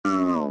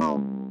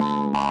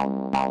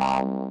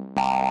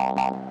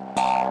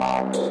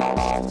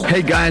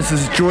Hey guys,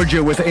 this is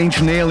Georgia with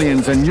Ancient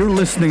Aliens, and you're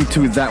listening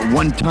to That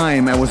One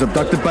Time I Was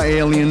Abducted by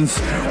Aliens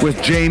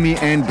with Jamie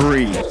and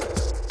Bree.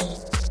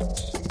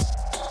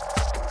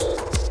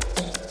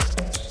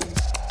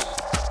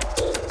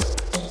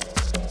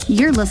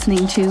 You're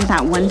listening to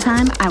That One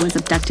Time I Was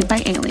Abducted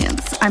by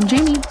Aliens. I'm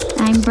Jamie.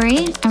 I'm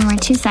Bree, and we're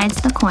two sides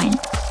of the coin.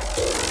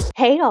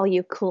 Hey, all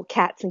you cool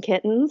cats and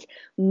kittens.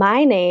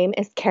 My name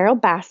is Carol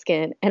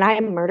Baskin, and I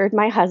murdered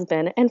my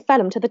husband and fed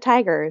him to the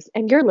tigers.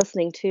 And you're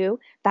listening to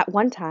That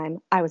One Time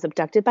I Was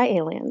Abducted by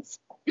Aliens.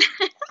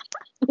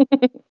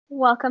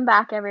 Welcome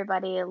back,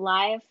 everybody.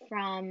 Live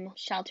from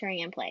sheltering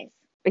in place.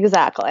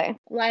 Exactly.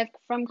 Live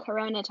from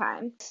Corona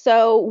time.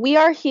 So we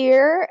are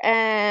here,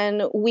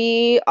 and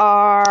we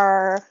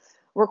are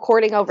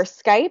recording over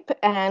Skype,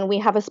 and we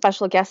have a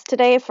special guest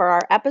today for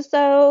our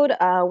episode.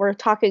 We're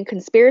talking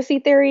conspiracy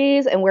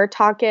theories, and we're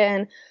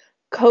talking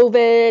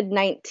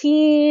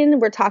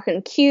COVID-19. We're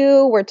talking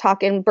Q. We're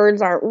talking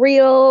birds aren't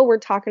real. We're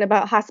talking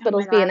about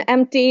hospitals being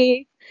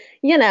empty.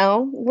 You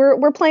know,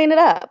 we're playing it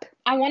up.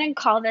 I want to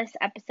call this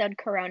episode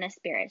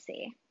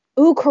Coronaspiracy.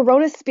 Ooh,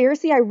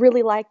 Coronaspiracy. I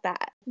really like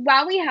that.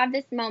 While we have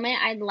this moment,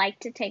 I'd like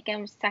to take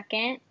a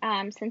second,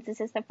 since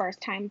this is the first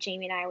time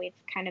Jamie and I, we've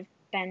kind of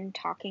been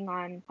talking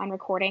on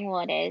recording.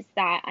 Well, it is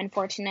that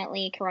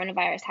unfortunately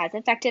coronavirus has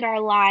affected our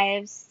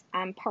lives.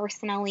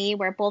 Personally,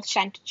 we're both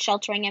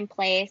sheltering in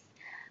place.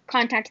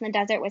 Contact in the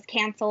Desert was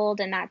canceled,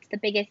 and that's the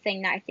biggest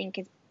thing that I think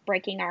is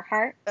breaking our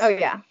heart. Oh,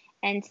 yeah.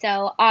 And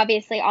so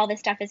obviously all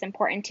this stuff is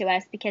important to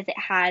us because it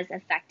has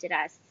affected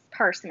us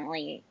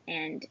personally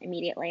and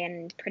immediately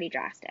and pretty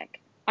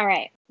drastic. All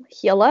right.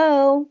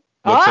 Hello.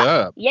 What's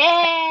up?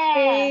 Yeah.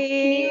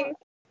 Hey.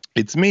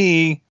 It's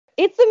me.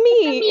 It's a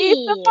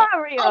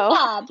Mario. A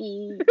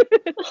Bobby.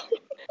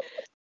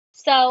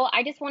 So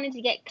I just wanted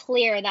to get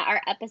clear that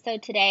our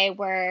episode today,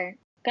 we're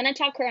going to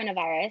talk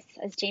coronavirus.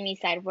 As Jamie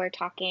said, we're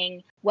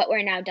talking what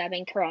we're now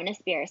dubbing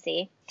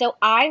Coronaspiracy. So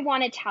I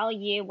want to tell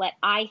you what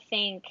I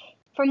think,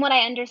 from what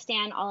I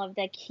understand, all of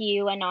the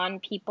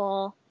QAnon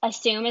people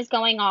assume is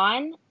going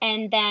on.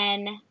 And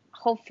then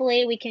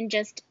hopefully we can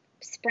just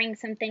spring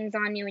some things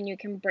on you and you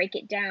can break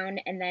it down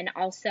and then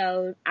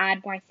also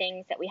add more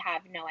things that we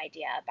have no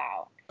idea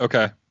about.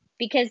 Okay.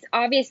 Because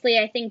obviously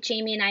I think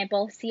Jamie and I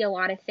both see a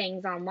lot of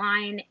things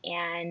online,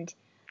 and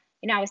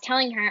I was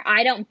telling her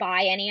I don't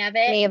buy any of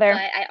it. Me either.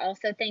 But I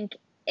also think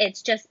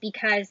it's just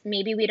because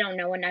maybe we don't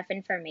know enough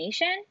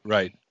information.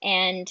 Right.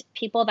 And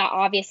people that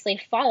obviously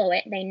follow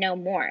it, they know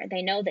more.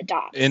 They know the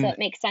dots. So it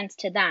makes sense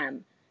to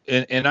them.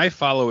 And I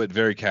follow it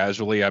very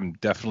casually. I'm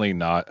definitely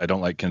not, I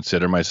don't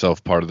consider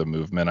myself part of the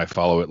movement. I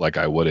follow it like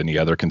I would any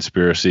other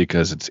conspiracy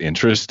because it's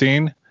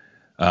interesting.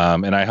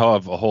 And I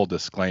have a whole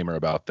disclaimer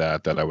about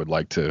that I would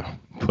like to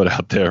put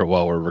out there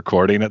while we're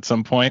recording at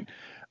some point.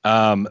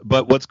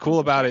 But what's cool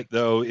about it,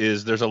 though,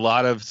 is there's a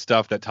lot of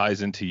stuff that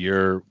ties into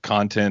your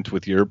content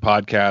with your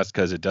podcast,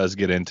 because it does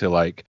get into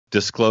like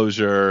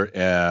disclosure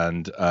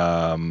and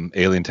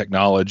alien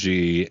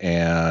technology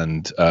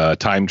and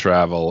time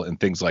travel and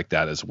things like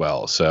that as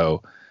well.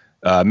 So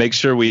make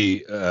sure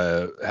we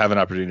have an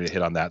opportunity to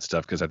hit on that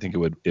stuff, because I think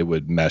it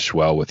would mesh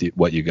well with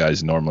what you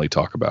guys normally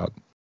talk about.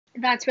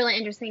 That's really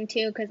interesting,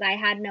 too, because I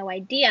had no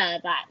idea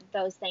that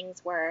those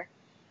things were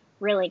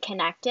really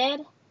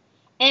connected.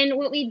 And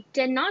what we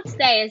did not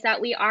say is that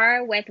we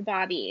are with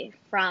Bobby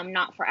from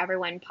Not For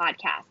Everyone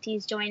podcast.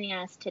 He's joining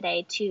us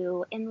today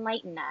to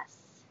enlighten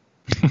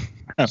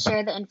us,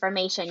 share the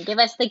information, give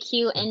us the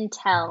Q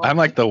intel. I'm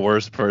like the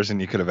worst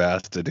person you could have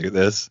asked to do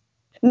this.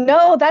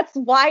 No, that's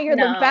why you're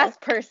the best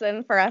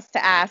person for us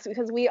to ask,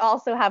 because we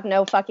also have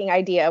no fucking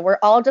idea. We're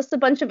all just a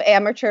bunch of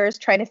amateurs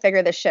trying to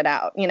figure this shit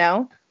out, you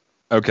know?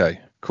 Okay,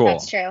 cool.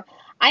 That's true.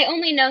 I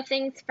only know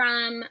things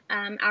from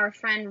our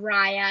friend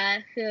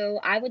Raya, who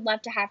I would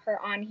love to have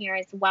her on here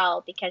as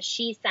well, because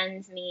she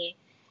sends me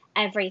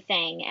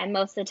everything. And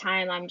most of the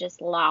time I'm just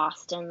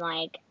lost and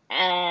like,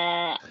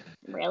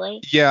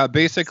 really? Yeah,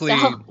 basically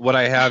what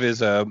I have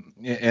is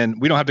and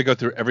we don't have to go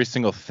through every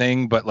single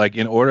thing, but like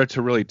in order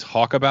to really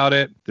talk about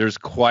it, there's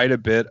quite a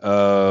bit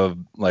of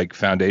like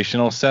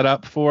foundational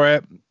setup for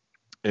it.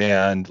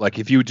 And like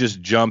if you just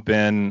jump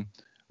in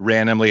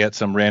randomly at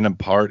some random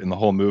part in the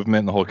whole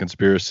movement and the whole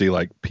conspiracy,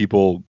 like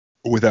people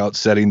without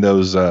setting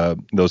those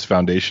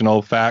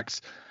foundational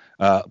facts,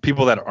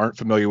 people that aren't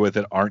familiar with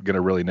it aren't going to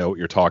really know what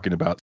you're talking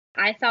about.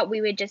 I thought we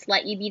would just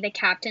let you be the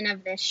captain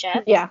of this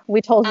ship. Yeah,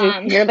 we told you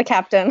you're the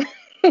captain.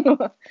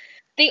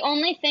 The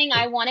only thing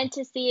I wanted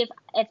to see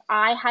if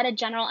I had a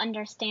general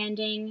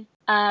understanding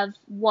of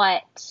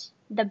what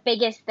the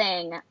biggest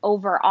thing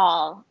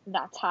overall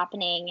that's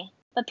happening.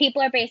 But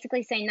people are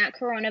basically saying that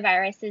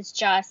coronavirus is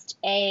just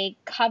a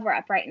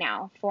cover-up right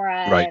now for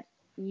a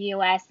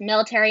U.S.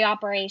 military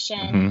operation.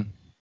 Mm-hmm.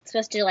 It's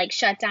supposed to like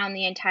shut down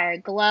the entire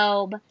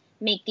globe,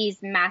 make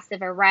these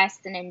massive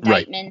arrests and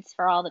indictments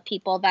for all the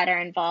people that are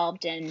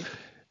involved in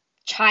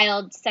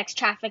child sex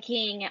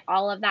trafficking,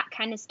 all of that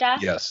kind of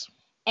stuff. Yes.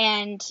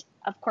 And,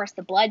 of course,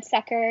 the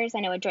bloodsuckers.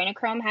 I know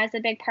adrenochrome has a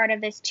big part of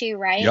this too,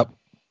 right? Yep.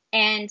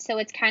 And so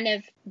it's kind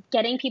of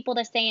getting people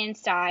to stay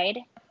inside,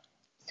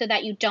 so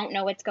that you don't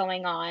know what's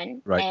going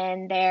on. Right.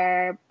 And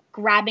they're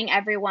grabbing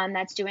everyone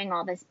that's doing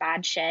all this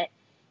bad shit.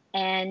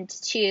 And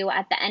to,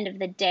 at the end of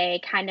the day,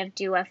 kind of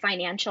do a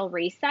financial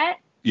reset.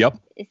 Yep.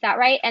 Is that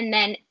right? And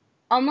then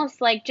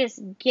almost like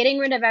just getting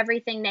rid of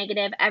everything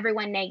negative,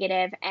 everyone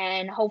negative,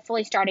 and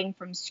hopefully starting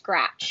from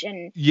scratch,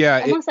 and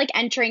almost like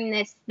entering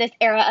this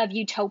era of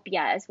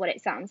utopia is what it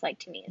sounds like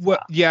to me as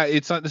well. Yeah,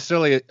 it's not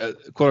necessarily a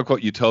quote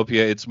unquote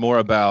utopia. It's more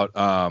about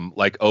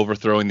like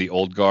overthrowing the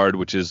old guard,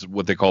 which is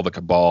what they call the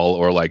cabal,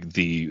 or like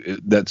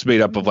that's made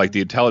up of like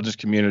the intelligence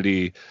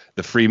community,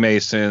 the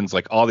Freemasons,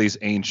 like all these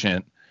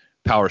ancient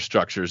power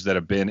structures that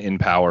have been in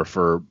power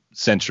for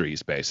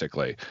centuries,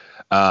 basically.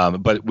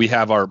 But we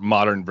have our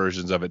modern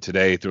versions of it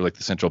today through like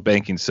the central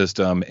banking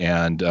system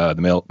and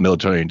the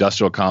military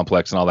industrial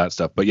complex and all that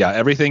stuff. But yeah,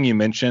 everything you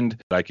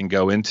mentioned I can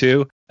go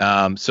into.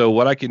 So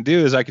what I can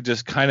do is I could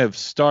just kind of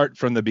start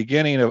from the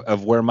beginning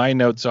of where my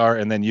notes are,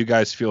 and then you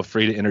guys feel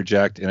free to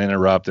interject and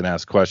interrupt and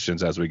ask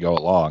questions as we go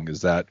along. Is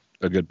that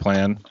a good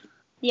plan?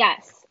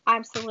 Yes.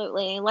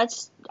 Absolutely.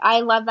 I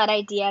love that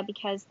idea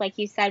because, like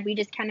you said, we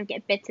just kind of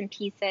get bits and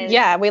pieces.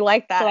 Yeah, we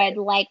like that. So I'd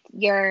like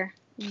your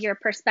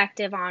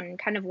perspective on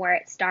kind of where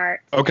it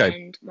starts. Okay.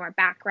 And more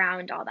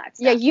background, all that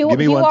stuff. Yeah,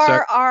 you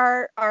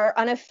are our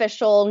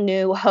unofficial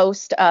new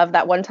host of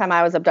That One Time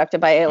I Was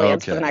Abducted by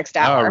Aliens for the next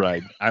hour. All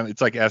right.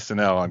 It's like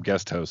SNL. I'm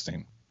guest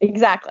hosting.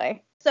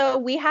 Exactly. So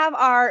we have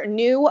our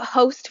new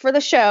host for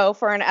the show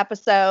for an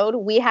episode.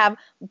 We have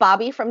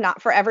Bobby from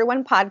Not For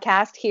Everyone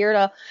podcast here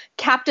to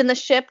captain the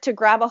ship, to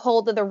grab a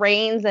hold of the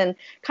reins and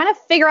kind of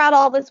figure out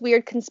all this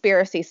weird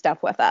conspiracy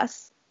stuff with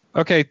us.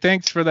 Okay,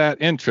 thanks for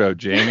that intro,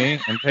 Jamie,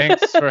 and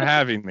thanks for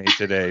having me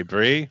today,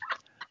 Bree.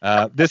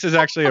 This is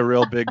actually a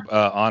real big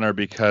honor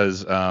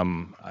because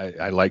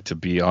I like to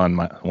be on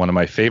one of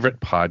my favorite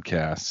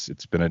podcasts.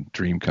 It's been a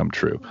dream come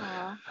true.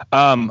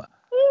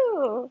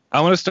 I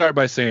want to start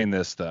by saying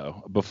this,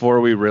 though, before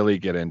we really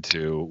get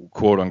into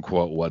quote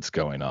unquote what's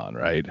going on,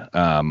 right?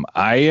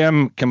 I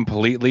am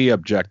completely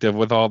objective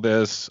with all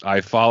this.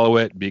 I follow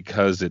it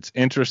because it's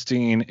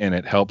interesting and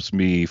it helps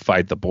me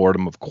fight the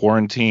boredom of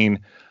quarantine.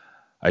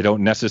 I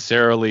don't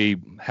necessarily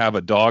have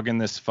a dog in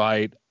this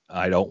fight.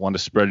 I don't want to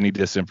spread any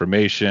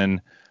disinformation.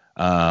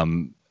 A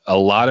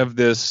lot of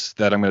this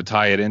that I'm going to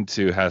tie it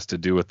into has to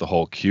do with the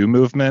whole Q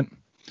movement.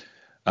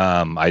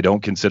 I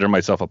don't consider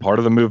myself a part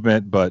of the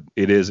movement, but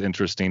it is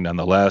interesting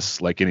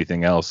nonetheless, like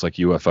anything else, like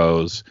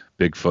UFOs,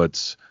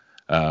 Bigfoots,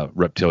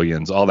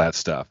 reptilians, all that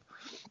stuff.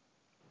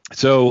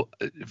 So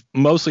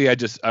mostly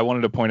I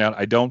wanted to point out,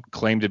 I don't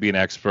claim to be an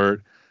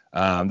expert.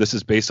 This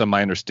is based on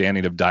my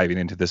understanding of diving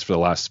into this for the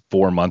last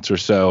 4 months or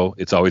so.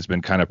 It's always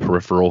been kind of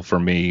peripheral for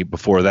me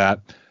before that.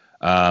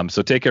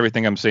 So take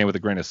everything I'm saying with a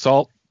grain of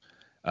salt.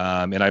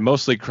 And I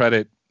mostly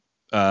credit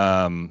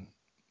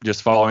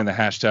just following the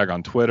hashtag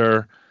on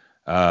Twitter.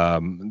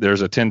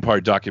 There's a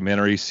 10-part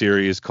documentary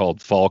series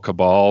called Fall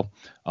Cabal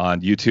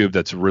on YouTube.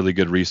 That's a really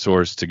good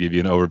resource to give you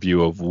an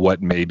overview of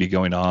what may be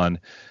going on.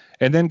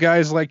 And then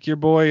guys like your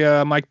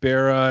boy Mike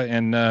Barra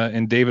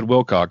and David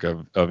Wilcock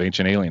of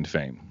Ancient Alien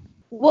fame.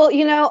 Well,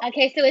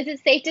 Okay, so is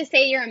it safe to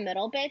say you're a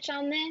middle bitch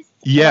on this?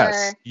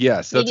 Yes.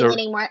 That's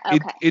more? Okay.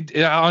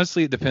 It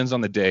honestly, it depends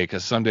on the day,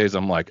 because some days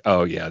I'm like,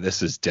 oh yeah,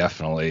 this is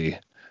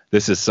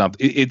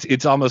something.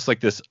 It's almost like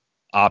this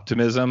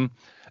optimism,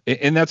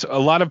 and that's a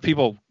lot of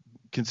people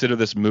consider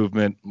this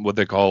movement what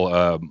they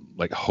call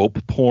like hope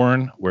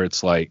porn, where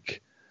it's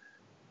like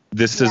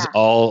this is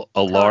all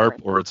a LARP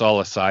or it's all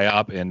a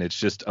psyop, and it's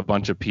just a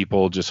bunch of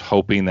people just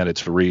hoping that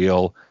it's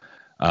real,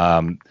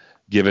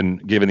 given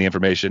the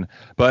information.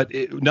 But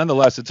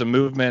nonetheless, it's a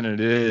movement, and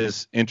it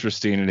is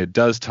interesting, and it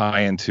does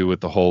tie into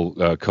with the whole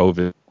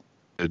COVID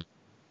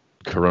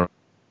corona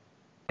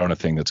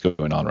thing that's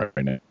going on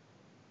right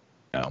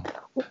now.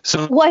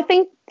 So, well, I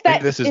think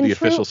that this is the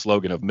official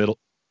slogan of middle.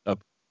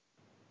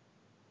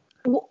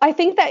 I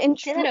think that in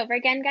say that over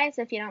again, guys,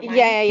 if you don't mind.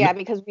 Yeah,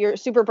 because you're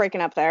super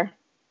breaking up there.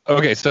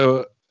 Okay,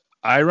 so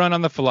I run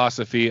on the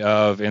philosophy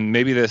of, and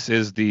maybe this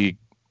is the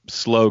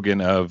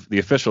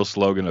official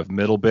slogan of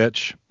Middle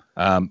Bitch.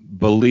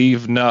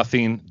 Believe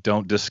nothing,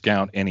 don't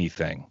discount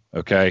anything.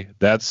 Okay,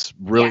 that's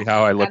really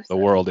how I look at the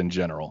world in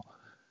general.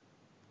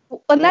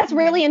 And that's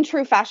really in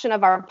true fashion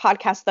of our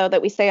podcast, though,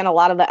 that we say in a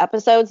lot of the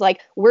episodes. Like,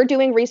 we're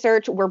doing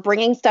research, we're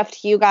bringing stuff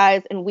to you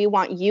guys, and we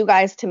want you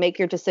guys to make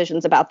your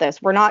decisions about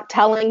this. We're not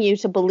telling you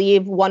to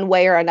believe one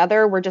way or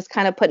another. We're just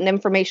kind of putting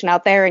information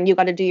out there, and you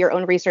got to do your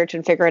own research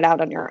and figure it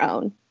out on your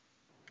own.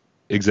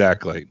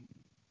 Exactly.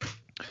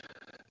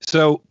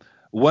 So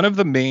one of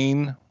the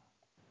main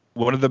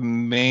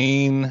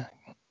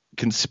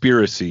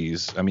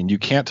conspiracies, I mean, you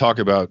can't talk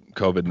about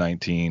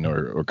COVID-19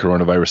 or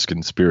coronavirus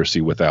conspiracy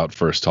without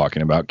first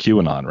talking about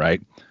QAnon,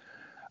 right?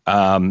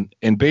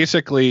 And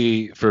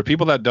basically, for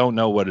people that don't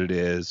know what it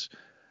is,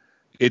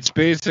 it's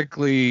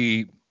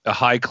basically a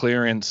high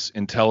clearance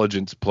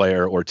intelligence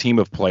player or team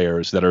of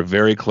players that are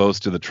very close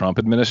to the Trump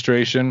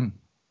administration.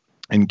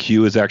 And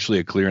Q is actually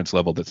a clearance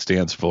level that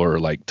stands for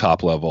like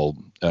top level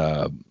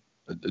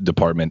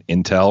department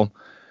intel.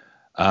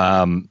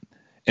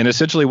 And And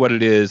essentially what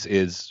it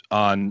is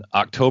on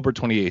October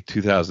 28th,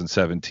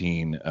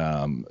 2017,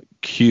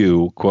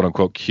 Q, quote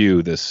unquote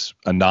Q, this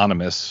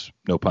anonymous,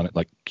 no pun,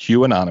 like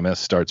Q Anonymous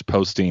starts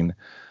posting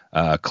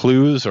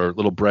clues or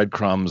little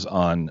breadcrumbs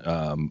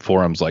on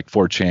forums like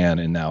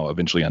 4chan and now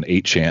eventually on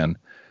 8chan.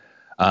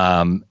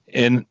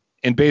 And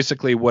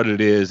basically what it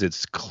is,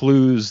 it's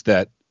clues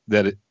that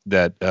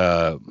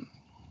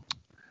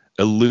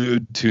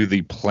allude to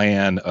the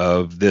plan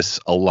of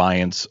this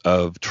alliance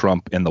of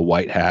Trump and the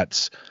White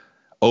Hats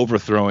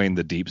overthrowing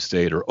the deep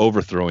state or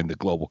overthrowing the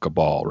global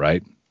cabal,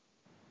 right?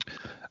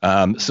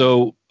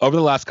 So over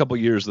the last couple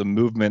of years, the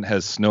movement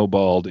has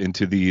snowballed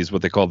into these,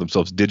 what they call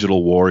themselves,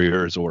 digital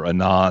warriors or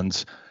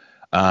Anons.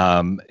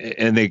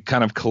 And they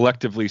kind of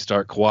collectively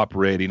start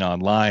cooperating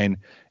online,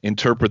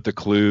 interpret the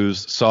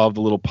clues, solve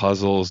the little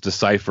puzzles,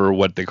 decipher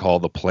what they call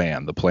the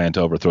plan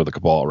to overthrow the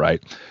cabal,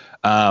 right?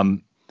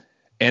 And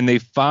they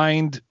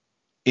find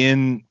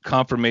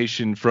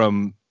confirmation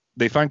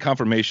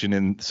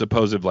in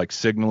supposed like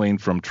signaling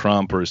from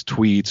Trump or his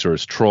tweets or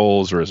his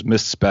trolls or his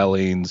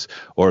misspellings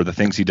or the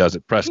things he does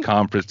at press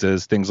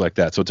conferences, things like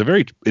that. So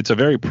it's a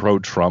very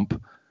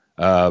pro-Trump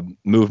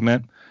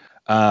movement.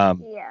 Yeah.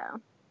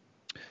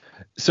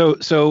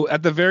 So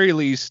at the very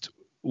least,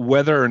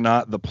 whether or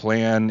not the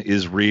plan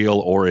is real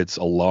or it's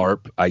a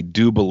LARP, I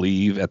do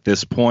believe at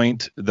this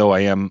point, though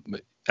I am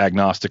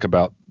agnostic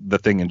about the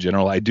thing in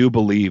general, I do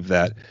believe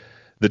that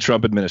the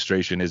Trump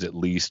administration is at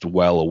least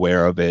well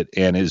aware of it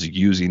and is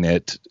using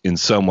it in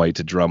some way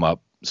to drum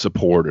up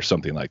support or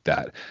something like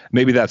that.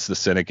 Maybe that's the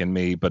cynic in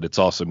me, but it's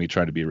also me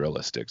trying to be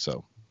realistic.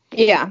 So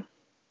Yeah,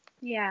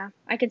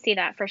 I could see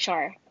that for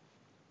sure.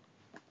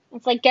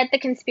 It's like get the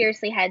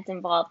conspiracy heads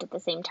involved at the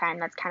same time.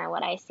 That's kind of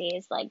what I see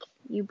is like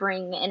you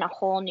bring in a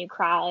whole new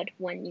crowd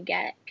when you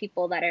get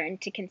people that are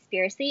into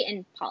conspiracy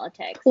and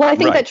politics. Well, I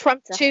think Right. that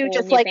Trump It's a too, whole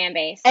just new like fan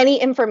base.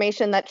 any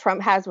information that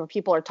Trump has where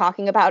people are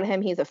talking about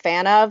him, he's a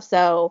fan of.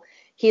 So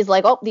he's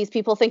like, oh, these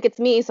people think it's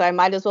me, so I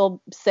might as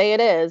well say it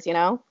is, you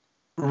know?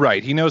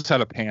 Right. He knows how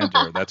to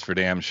pander. That's for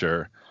damn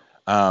sure.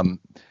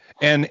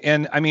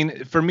 And I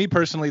mean, for me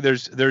personally,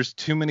 there's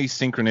too many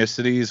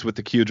synchronicities with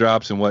the Q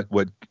drops and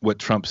what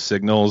Trump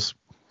signals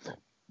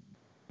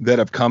that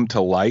have come to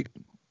light.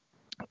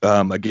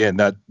 Again,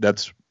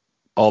 that's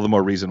all the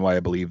more reason why I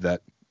believe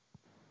that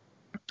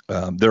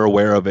they're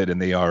aware of it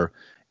and they are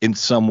in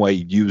some way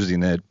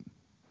using it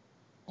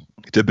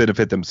to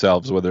benefit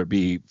themselves, whether it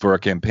be for a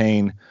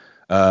campaign,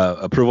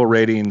 approval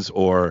ratings,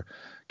 or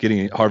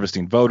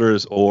harvesting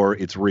voters, or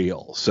it's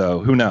real.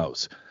 So who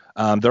knows?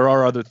 There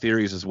are other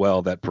theories as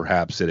well that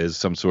perhaps it is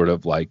some sort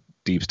of like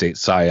deep state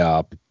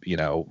psyop,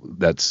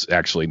 that's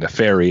actually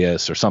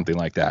nefarious or something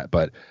like that.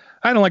 But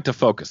I don't like to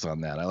focus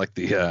on that. I like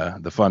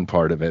the fun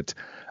part of it.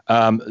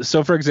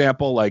 So, for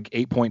example, like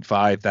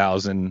 8.5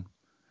 thousand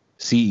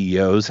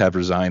CEOs have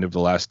resigned over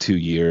the last 2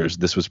 years.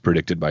 This was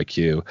predicted by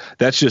Q.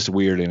 That's just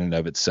weird in and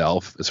of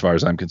itself, as far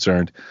as I'm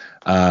concerned.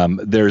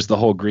 There's the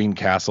whole Green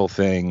Castle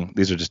thing.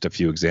 These are just a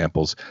few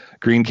examples.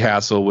 Green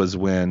Castle was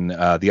when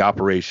the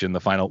operation,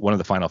 one of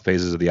the final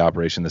phases of the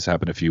operation, this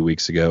happened a few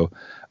weeks ago.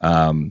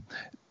 Dan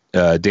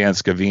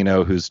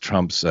Scavino, who's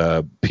Trump's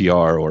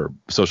PR or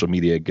social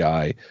media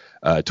guy,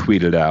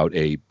 tweeted out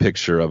a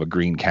picture of a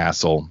green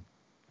castle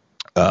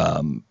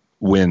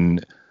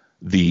when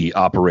the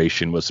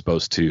operation was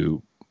supposed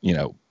to,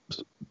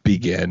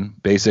 begin,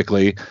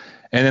 basically.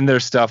 And then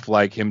there's stuff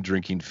like him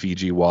drinking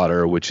Fiji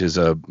water, which is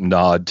a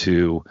nod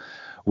to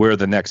where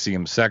the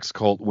NXIVM sex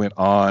cult went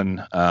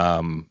on,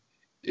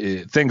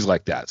 things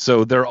like that.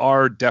 So there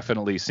are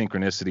definitely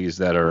synchronicities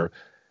that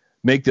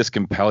make this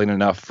compelling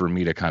enough for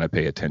me to kind of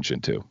pay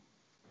attention to.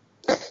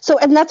 So,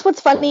 and that's what's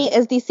funny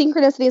is these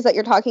synchronicities that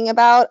you're talking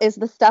about is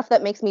the stuff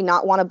that makes me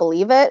not want to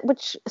believe it,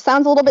 which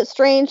sounds a little bit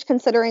strange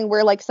considering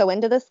we're like so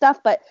into this stuff,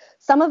 but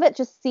some of it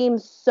just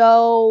seems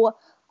so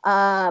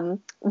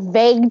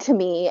vague to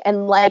me,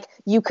 and like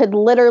you could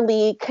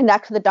literally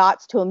connect the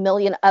dots to a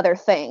million other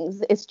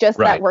things. It's just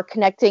Right. that we're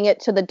connecting it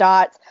to the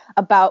dots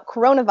about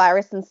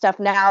coronavirus and stuff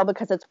now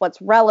because it's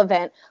what's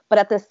relevant, but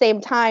at the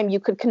same time you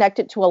could connect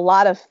it to a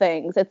lot of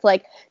things. It's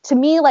like, to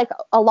me, like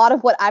a lot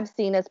of what I've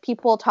seen is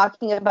people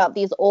talking about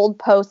these old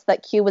posts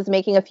that Q was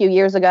making a few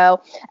years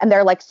ago, and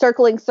they're like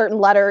circling certain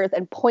letters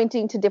and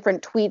pointing to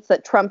different tweets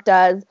that Trump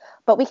does.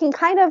 But we can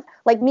kind of,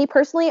 like me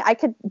personally, I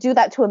could do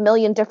that to a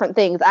million different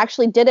things. I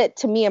actually did it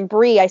to me and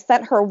Bree. I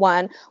sent her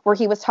one where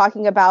he was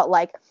talking about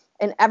like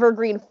an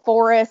evergreen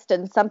forest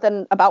and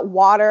something about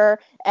water.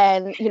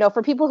 And,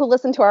 for people who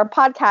listen to our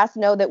podcast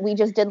know that we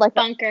just did like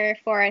Bunker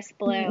Forest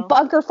Blue.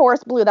 Bunker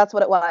Forest Blue, that's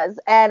what it was.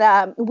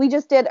 And we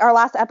just did our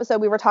last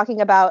episode. We were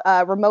talking about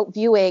remote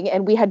viewing,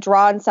 and we had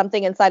drawn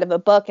something inside of a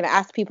book and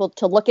asked people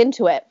to look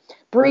into it.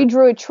 Bree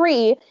drew a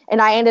tree,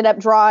 and I ended up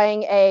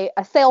drawing a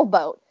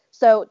sailboat.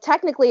 So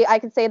technically, I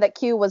could say that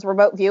Q was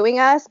remote viewing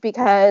us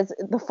because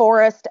the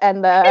forest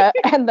and the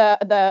and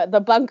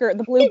the bunker,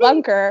 the blue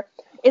bunker,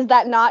 is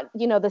that not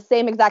the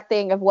same exact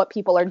thing of what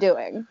people are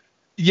doing?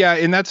 Yeah,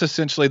 and that's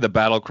essentially the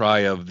battle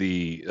cry of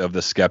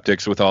the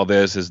skeptics with all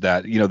this, is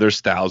that,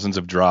 there's thousands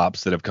of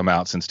drops that have come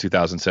out since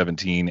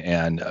 2017,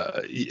 and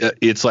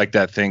it's like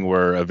that thing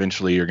where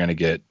eventually you're going to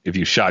get, if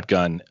you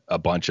shotgun a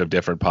bunch of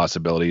different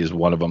possibilities,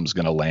 one of them's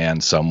going to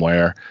land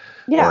somewhere,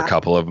 or a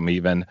couple of them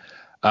even.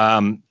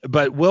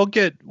 But we'll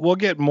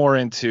get more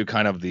into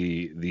kind of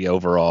the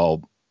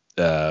overall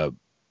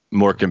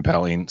more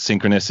compelling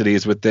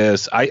synchronicities with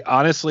this. I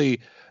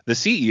honestly, the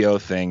CEO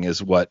thing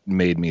is what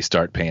made me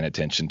start paying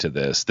attention to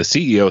this. The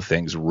CEO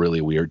thing's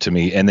really weird to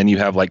me. And then you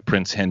have like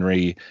Prince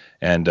Henry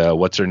and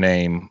what's her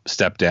name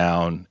step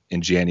down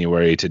in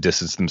January to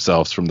distance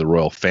themselves from the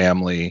royal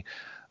family.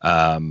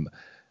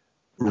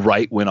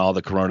 Right when all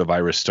the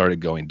coronavirus started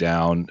going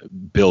down,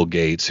 Bill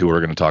Gates, who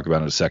we're going to talk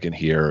about in a second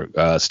here,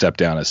 stepped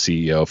down as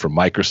CEO from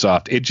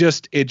Microsoft. It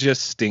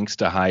just stinks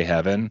to high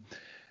heaven.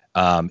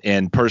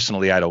 And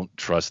personally, I don't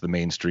trust the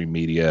mainstream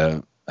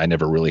media. I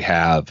never really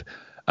have.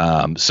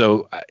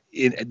 So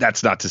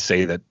that's not to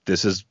say that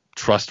this is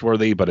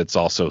trustworthy, but it's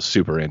also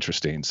super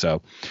interesting.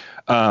 So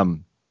I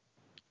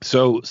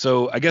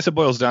guess it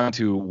boils down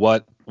to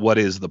what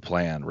is the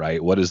plan,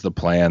 right? What is the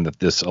plan that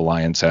this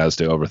alliance has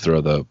to overthrow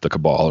the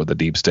cabal or the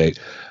deep state?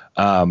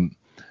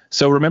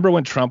 So remember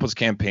when Trump was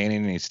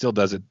campaigning, and he still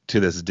does it to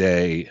this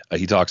day,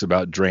 he talks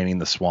about draining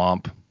the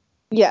swamp.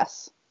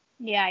 Yes.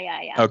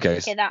 Yeah. Okay.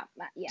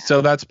 Yeah.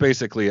 So that's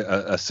basically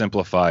a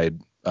simplified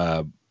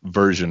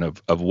version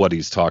of what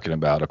he's talking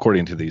about,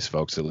 according to these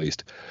folks, at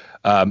least.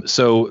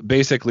 So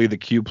basically the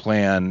Q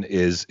plan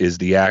is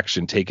the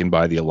action taken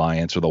by the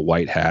alliance, or the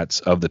white hats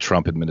of the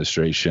Trump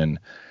administration,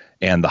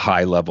 and the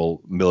high level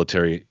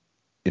military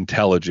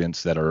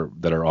intelligence that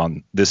are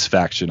on this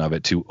faction of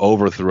it, to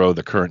overthrow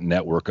the current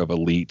network of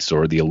elites,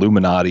 or the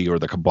Illuminati, or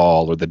the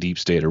cabal, or the deep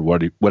state, or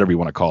whatever you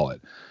want to call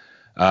it.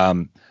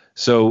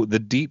 So the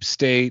deep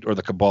state or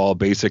the cabal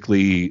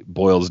basically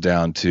boils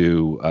down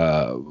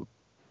to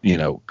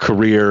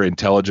career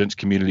intelligence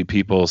community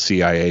people,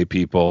 CIA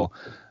people,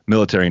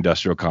 military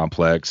industrial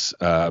complex,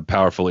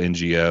 powerful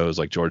NGOs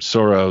like George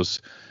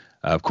Soros,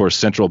 of course,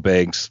 central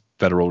banks,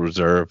 Federal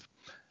Reserve,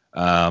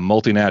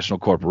 multinational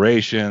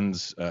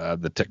corporations,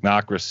 the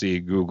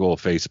technocracy, Google,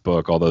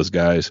 Facebook, all those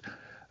guys,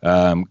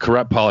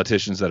 corrupt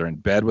politicians that are in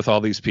bed with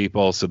all these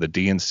people. So the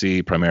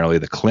DNC, primarily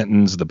the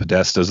Clintons, the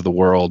Podestas of the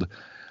world,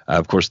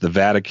 of course, the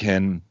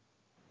Vatican,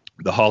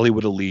 the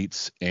Hollywood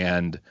elites,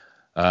 and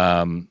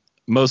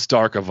most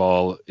dark of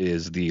all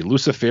is the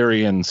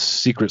Luciferian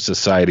secret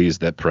societies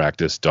that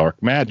practice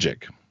dark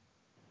magic.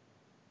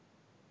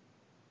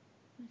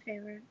 My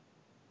favorite.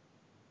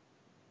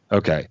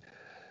 Okay,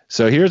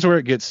 so here's where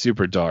it gets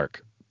super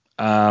dark.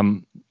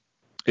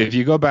 If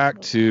you go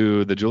back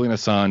to the Julian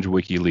Assange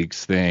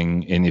WikiLeaks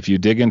thing, and if you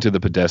dig into the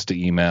Podesta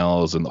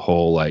emails and the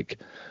whole like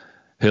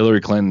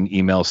Hillary Clinton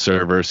email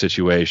server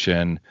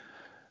situation,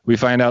 we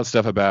find out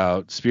stuff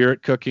about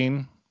spirit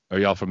cooking. Are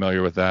y'all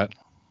familiar with that?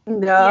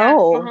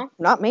 No,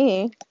 not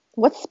me.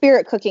 What's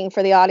spirit cooking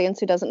for the audience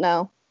who doesn't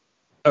know?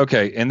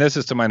 Okay, and this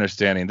is to my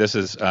understanding. This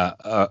is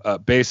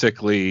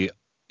basically,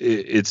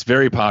 it's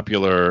very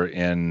popular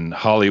in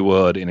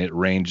Hollywood, and it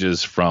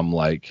ranges from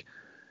like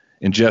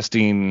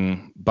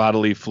ingesting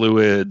bodily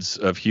fluids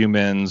of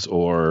humans,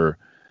 or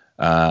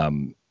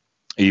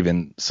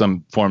even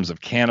some forms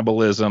of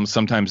cannibalism.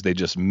 Sometimes they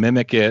just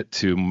mimic it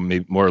to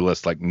more or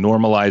less like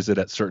normalize it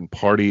at certain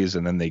parties,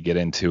 and then they get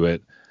into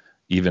it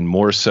even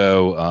more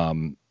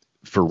so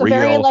for real.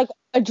 Very like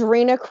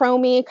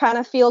adrenochrome kind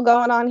of feel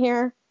going on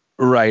here.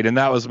 Right, and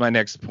that was my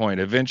next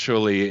point.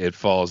 Eventually, it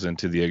falls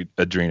into the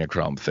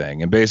adrenochrome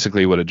thing, and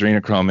basically, what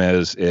adrenochrome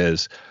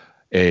is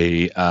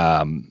a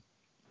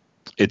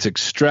it's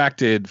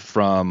extracted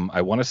from,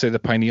 I want to say, the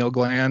pineal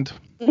gland.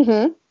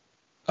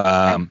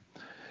 Mm-hmm.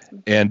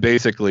 And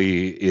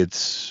basically,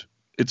 it's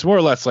more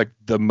or less like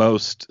the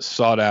most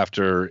sought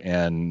after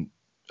and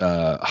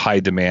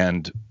high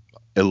demand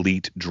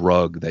elite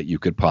drug that you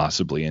could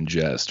possibly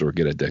ingest or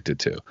get addicted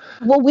to.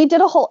 Well, we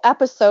did a whole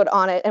episode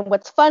on it, and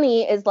what's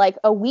funny is like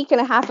a week and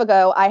a half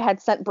ago I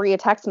had sent Brie a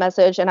text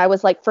message, and I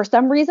was like, for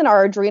some reason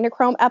our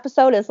adrenochrome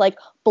episode is like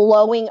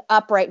blowing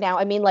up right now.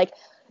 I mean, like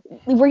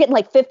we're getting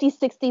like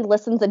 50-60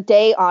 listens a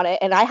day on it,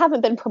 and I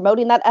haven't been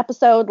promoting that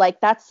episode. Like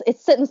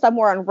it's sitting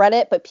somewhere on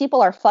Reddit, but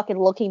people are fucking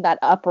looking that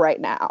up right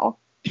now.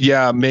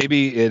 Yeah,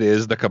 maybe it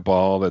is the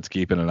cabal that's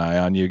keeping an eye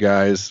on you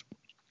guys.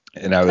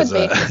 And I was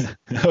I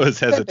was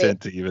hesitant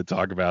to even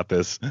talk about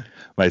this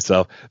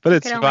myself, but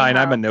it's fine.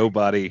 I'm a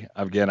nobody.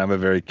 Again, I'm a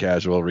very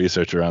casual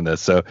researcher on this.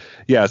 So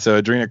yeah,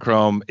 so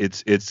adrenochrome,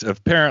 it's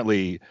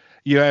apparently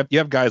you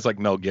have guys like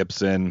Mel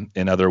Gibson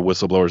and other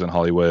whistleblowers in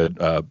Hollywood,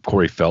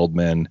 Corey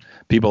Feldman,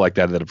 people like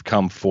that have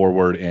come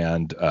forward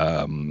and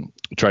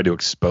tried to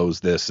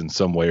expose this in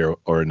some way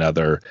or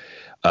another.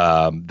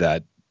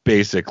 That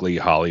basically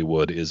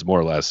Hollywood is more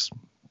or less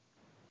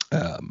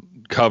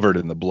covered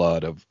in the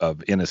blood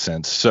of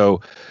innocence.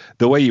 So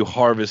the way you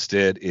harvest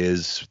it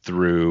is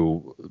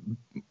through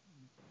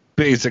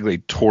basically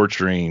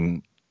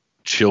torturing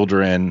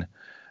children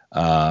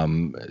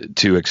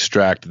to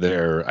extract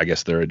their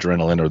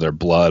adrenaline or their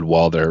blood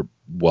while they're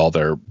while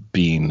they're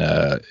being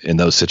in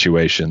those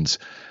situations.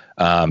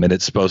 And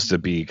it's supposed to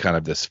be kind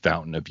of this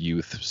fountain of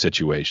youth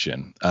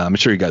situation. I'm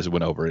sure you guys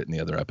went over it in the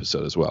other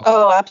episode as well.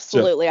 Oh,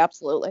 absolutely.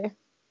 Absolutely.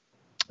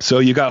 So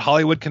you got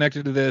Hollywood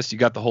connected to this. You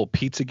got the whole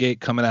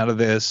Pizzagate coming out of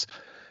this.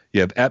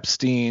 You have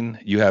Epstein.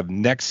 You have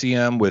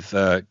NXIVM with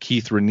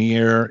Keith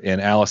Raniere and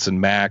Allison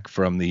Mack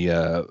from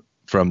the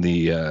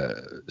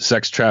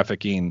sex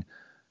trafficking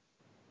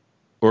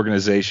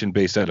organization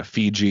based out of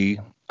Fiji.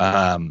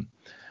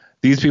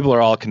 These people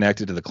are all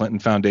connected to the Clinton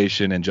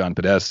Foundation and John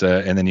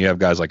Podesta. And then you have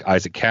guys like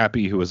Isaac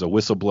Cappy, who was a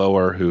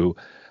whistleblower who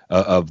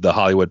of the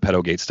Hollywood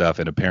pedogate stuff.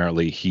 And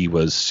apparently he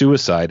was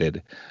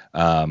suicided.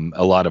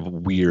 A lot of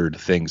weird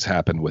things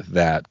happened with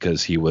that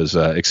because he was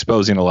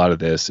exposing a lot of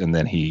this. And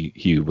then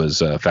he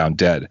was found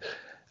dead.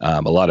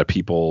 A lot of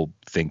people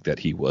think that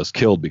he was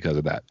killed because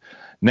of that.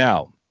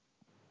 Now,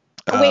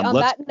 wait, on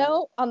that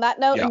note,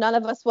 yeah. None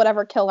of us would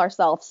ever kill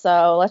ourselves.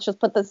 So let's just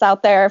put this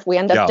out there. If we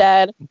end up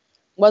dead,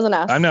 wasn't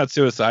us. I'm not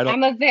suicidal.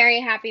 I'm a very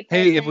happy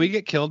person. Hey, if we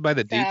get killed by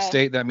the deep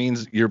state, that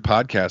means your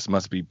podcast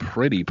must be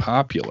pretty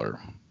popular.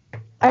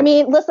 I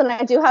mean, listen,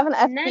 I do have an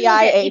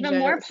FBI agent. Even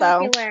more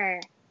popular.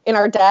 So in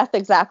our death,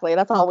 exactly.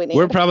 That's all we need.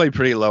 We're probably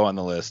pretty low on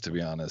the list, to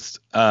be honest.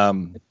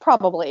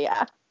 Probably,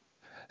 yeah.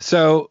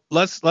 So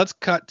let's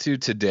cut to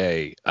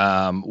today.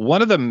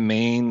 One of the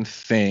main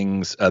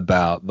things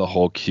about the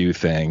whole Q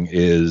thing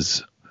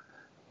is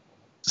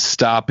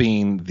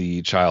stopping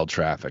the child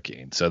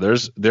trafficking. So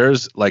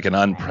there's like an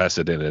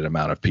unprecedented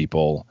amount of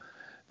people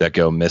that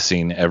go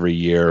missing every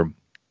year.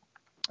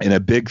 And a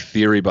big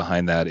theory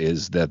behind that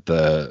is that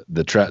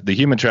the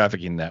human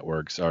trafficking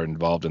networks are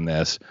involved in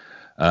this.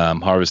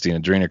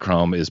 Harvesting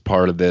adrenochrome is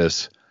part of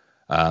this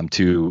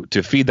to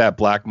feed that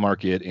black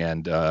market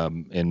and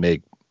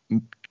make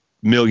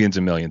millions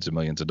and millions and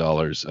millions of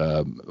dollars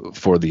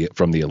from the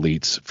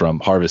elites from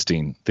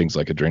harvesting things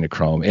like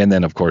adrenochrome, and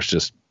then of course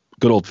just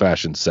good old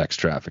fashioned sex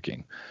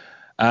trafficking.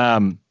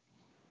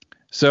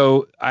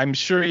 So I'm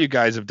sure you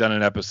guys have done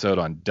an episode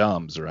on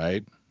DUMBs,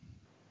 right?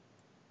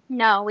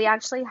 No, we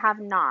actually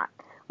have not.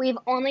 We've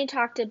only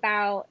talked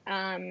about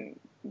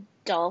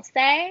Dulce.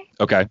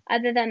 Okay.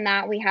 Other than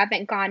that, we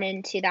haven't gone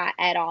into that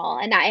at all.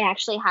 And I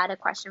actually had a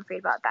question for you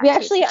about that. We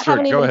actually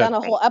haven't even done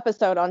a whole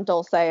episode on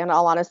Dulce, in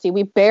all honesty.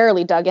 We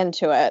barely dug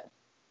into it.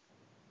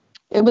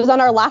 It was on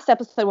our last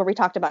episode where we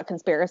talked about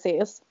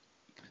conspiracies.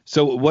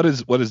 So what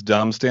does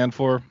DUMB stand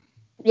for?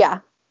 Yeah.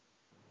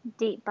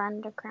 Deep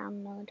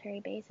underground military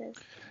bases.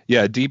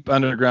 Yeah, deep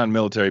underground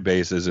military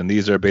bases, and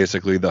these are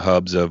basically the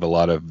hubs of a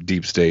lot of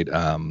deep state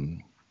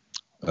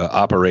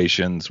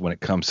operations when it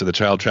comes to the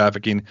child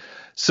trafficking.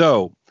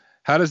 So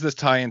how does this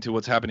tie into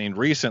what's happening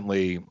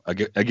recently?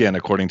 Again,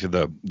 according to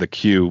the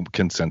Q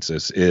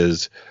consensus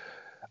is,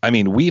 I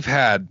mean, we've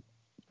had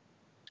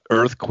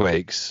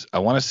earthquakes, I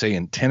want to say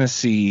in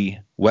Tennessee,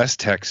 West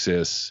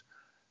Texas.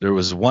 There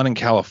was one in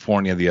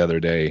California the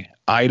other day,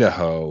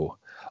 Idaho,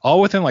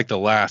 all within like the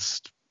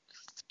last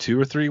 2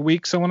 or 3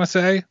 weeks, I want to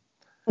say.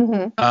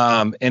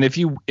 Mm-hmm. And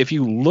if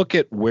you look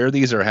at where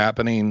these are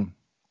happening,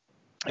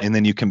 and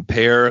then you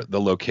compare the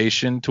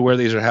location to where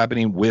these are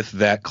happening with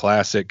that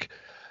classic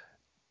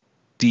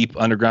deep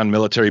underground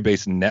military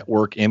base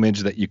network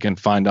image that you can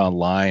find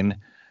online,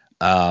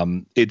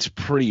 it's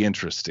pretty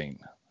interesting.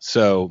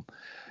 So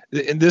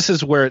and this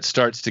is where it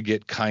starts to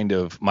get kind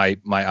of my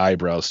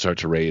eyebrows start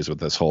to raise with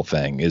this whole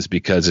thing, is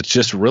because it's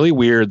just really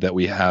weird that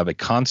we have a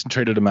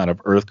concentrated amount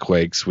of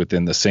earthquakes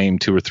within the same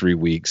 2 or 3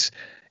 weeks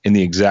in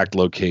the exact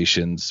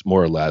locations,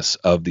 more or less,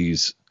 of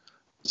these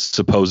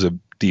supposed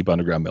deep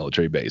underground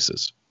military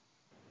bases.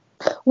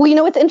 Well, you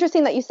know, it's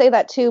interesting that you say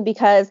that too,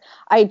 because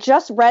I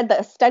just read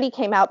that a study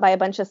came out by a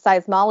bunch of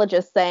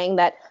seismologists saying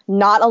that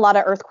not a lot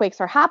of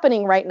earthquakes are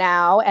happening right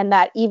now, and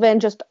that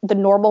even just the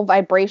normal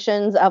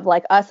vibrations of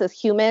like us as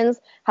humans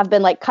have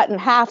been like cut in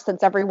half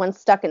since everyone's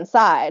stuck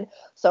inside.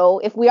 So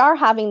if we are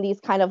having these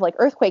kind of like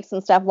earthquakes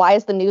and stuff, why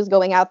is the news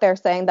going out there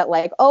saying that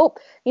like, oh,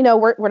 you know,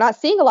 we're not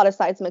seeing a lot of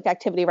seismic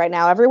activity right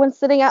now. Everyone's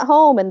sitting at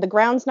home and the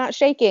ground's not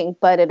shaking,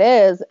 but it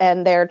is,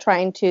 and they're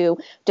trying to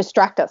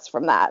distract us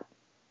from that.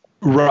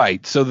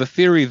 Right. So the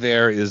theory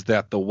there is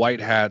that the white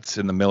hats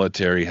in the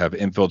military have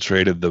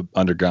infiltrated the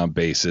underground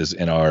bases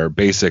and are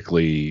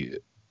basically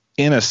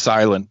in a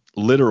silent,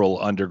 literal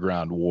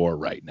underground war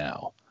right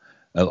now,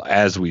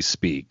 as we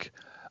speak.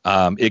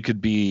 It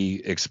could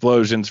be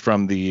explosions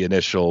from the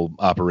initial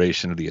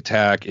operation of the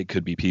attack. It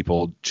could be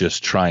people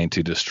just trying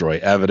to destroy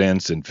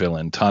evidence and fill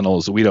in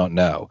tunnels. We don't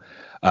know.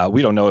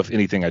 We don't know if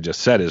anything I just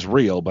said is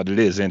real, but it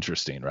is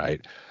interesting,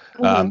 right?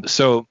 Mm-hmm.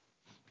 So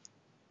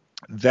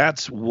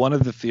that's one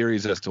of the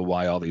theories as to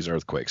why all these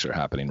earthquakes are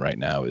happening right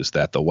now, is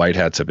that the white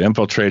hats have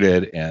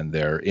infiltrated and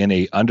they're in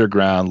a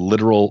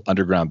literal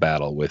underground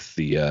battle with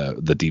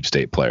the deep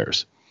state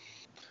players.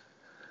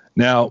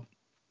 Now,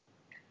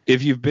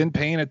 if you've been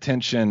paying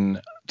attention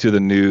to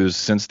the news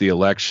since the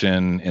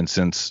election and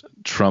since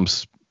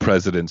Trump's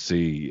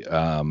presidency,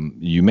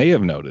 you may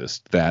have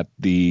noticed that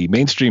the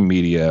mainstream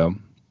media,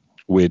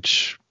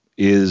 which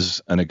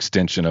is an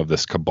extension of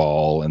this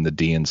cabal, and the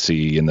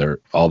DNC and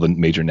all the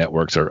major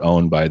networks are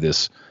owned by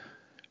this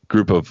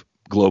group of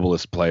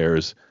globalist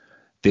players.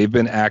 They've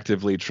been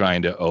actively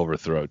trying to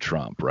overthrow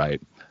Trump,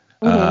 right?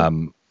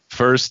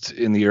 First,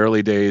 in the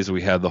early days,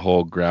 we had the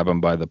whole grab him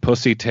by the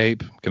pussy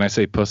tape. Can I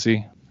say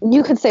pussy?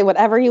 You can say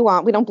whatever you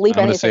want. We don't believe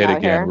I'm gonna anything say it out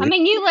again. here. I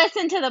mean, you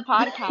listen to the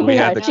podcast. We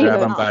Yeah, had the Jesus.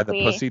 grab him by the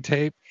pussy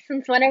tape.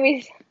 Since when are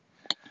we?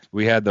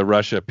 We had the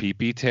Russia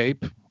pee-pee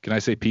tape. Can I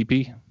say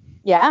pee-pee?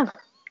 Yeah.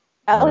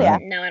 Oh, yeah.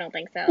 No, I don't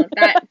think so.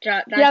 That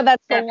Yeah,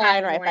 that's the that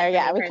line passes right the there. line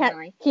Yeah, for me we can't.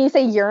 personally. Can you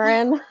say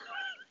urine?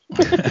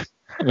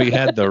 We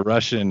had the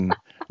Russian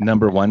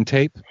 #1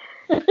 tape.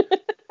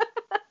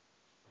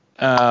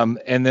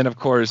 And then, of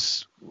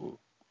course,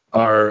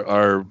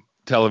 our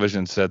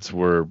television sets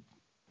were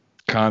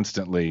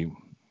constantly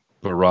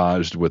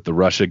barraged with the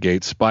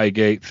Russiagate,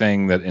 Spygate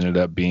thing that ended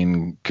up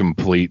being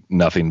complete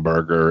nothing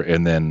burger.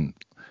 And then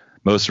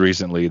most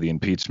recently, the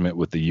impeachment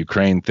with the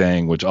Ukraine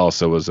thing, which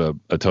also was a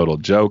total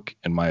joke,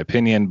 in my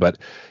opinion. But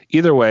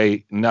either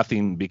way,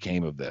 nothing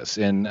became of this.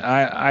 And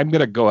I'm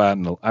going to go out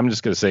and I'm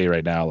just going to say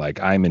right now, like,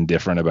 I'm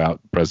indifferent about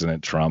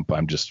President Trump.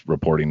 I'm just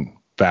reporting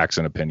facts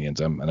and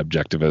opinions. I'm an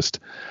objectivist.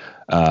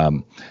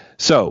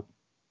 So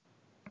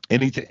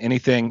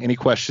any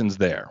questions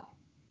there?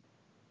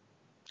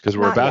 Because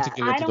we're Not about yet. to get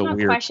into I the don't have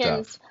weird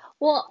questions. stuff.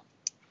 Well,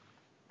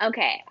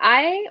 okay.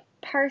 I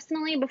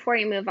personally, before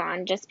you move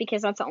on, just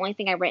because that's the only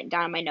thing I written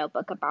down in my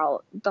notebook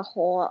about the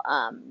whole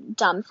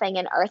dumb thing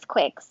in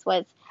earthquakes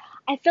was,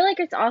 I feel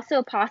like it's also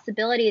a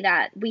possibility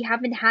that we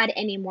haven't had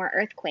any more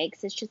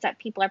earthquakes. It's just that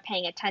people are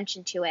paying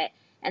attention to it,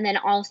 and then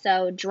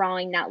also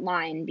drawing that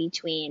line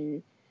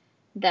between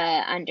the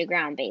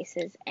underground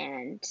bases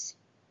and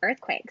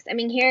earthquakes. I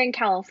mean, here in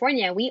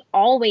California, we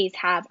always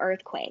have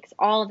earthquakes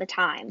all the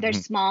time. They're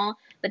small,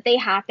 but they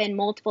happen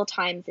multiple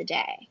times a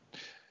day.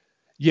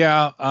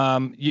 Yeah, I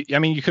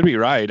mean, you could be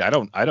right. I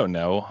don't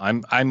know.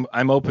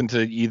 I'm open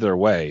to either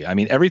way. I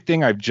mean,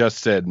 everything I've just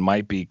said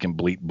might be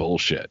complete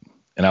bullshit,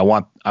 and I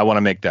want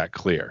to make that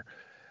clear.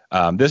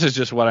 This is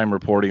just what I'm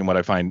reporting, what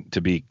I find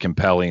to be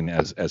compelling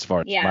as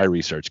far as my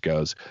research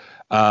goes.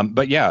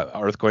 But yeah,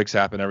 earthquakes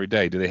happen every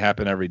day. Do they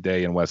happen every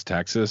day in West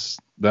Texas,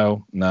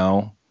 though?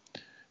 No.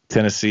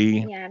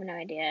 Tennessee? Yeah, I have no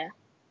idea.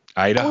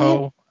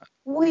 Idaho?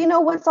 Well, you know,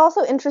 what's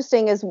also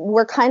interesting is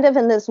we're kind of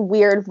in this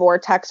weird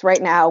vortex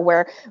right now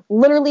where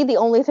literally the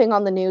only thing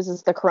on the news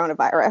is the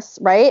coronavirus,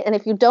 right? And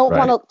if you don't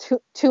want to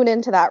tune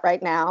into that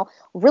right now,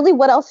 really,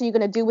 what else are you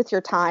going to do with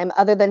your time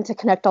other than to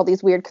connect all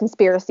these weird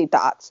conspiracy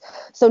dots?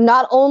 So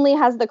not only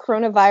has the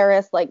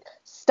coronavirus, like,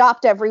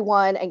 stopped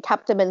everyone and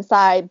kept them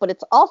inside, but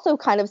it's also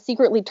kind of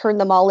secretly turned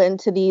them all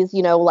into these,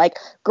 you know, like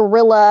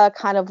guerrilla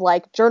kind of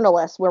like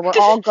journalists where we're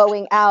all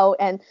going out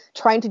and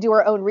trying to do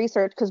our own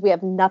research because we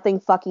have nothing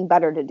fucking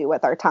better to do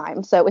with our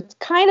time. So it's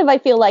kind of, I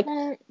feel like,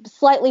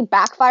 slightly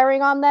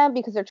backfiring on them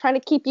because they're trying to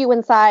keep you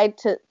inside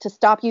to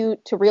stop you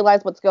to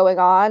realize what's going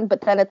on.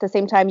 But then at the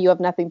same time, you have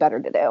nothing better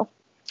to do.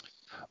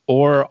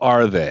 Or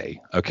are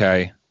they?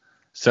 Okay.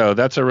 So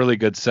that's a really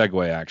good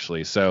segue,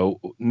 actually. So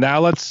now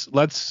let's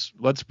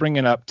bring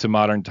it up to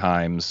modern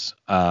times,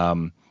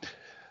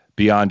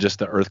 beyond just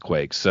the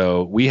earthquake.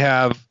 So we've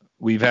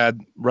had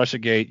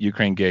Russiagate,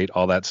 Ukrainegate,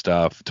 all that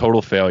stuff,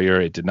 total failure.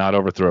 It did not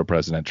overthrow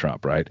President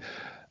Trump, right?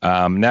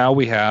 Now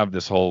we have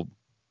this whole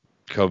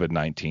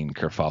COVID-19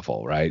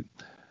 kerfuffle, right?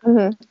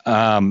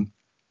 Mm-hmm.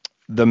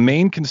 The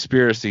main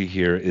conspiracy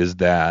here is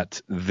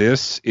that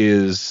this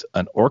is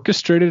an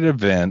orchestrated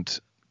event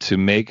to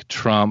make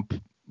Trump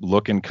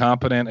look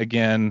incompetent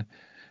again,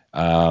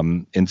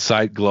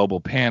 incite global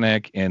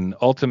panic, and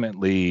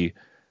ultimately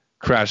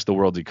crash the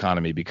world's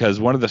economy. Because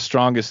one of the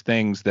strongest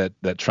things that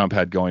Trump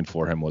had going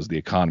for him was the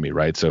economy,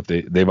 right? So if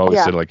they've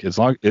always said, like, as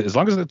long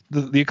as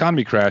the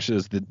economy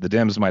crashes, the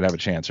Dems might have a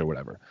chance or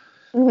whatever.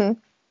 Mm-hmm.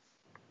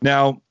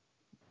 Now,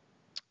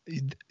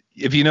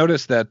 if you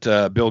notice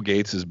that Bill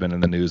Gates has been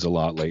in the news a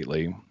lot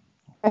lately,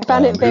 I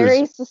found it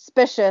very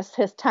suspicious,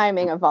 his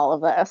timing of all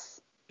of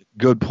this.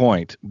 Good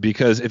point,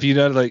 because if you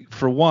know, like,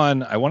 for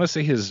one, I want to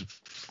say his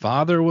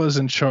father was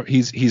in charge.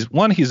 He's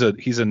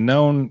a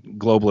known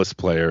globalist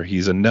player.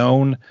 He's a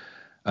known,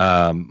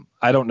 I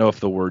don't know if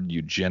the word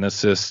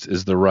eugenicist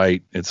is the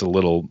right. It's a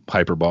little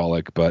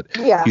hyperbolic, but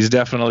he's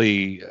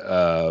definitely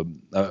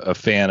a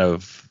fan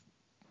of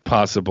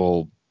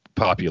possible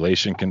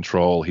population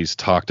control. He's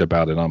talked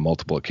about it on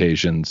multiple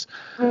occasions.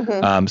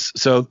 Mm-hmm.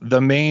 So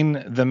the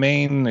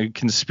main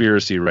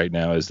conspiracy right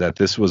now is that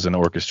this was an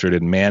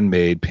orchestrated,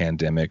 man-made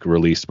pandemic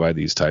released by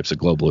these types of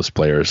globalist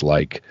players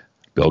like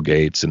Bill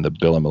Gates and the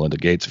Bill and Melinda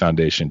Gates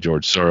Foundation,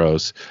 George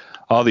Soros,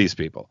 all these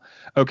people.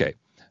 Okay,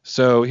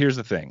 so here's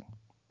the thing.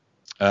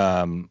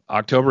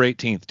 October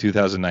 18th,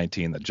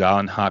 2019, the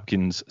Johns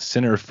Hopkins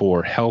Center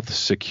for Health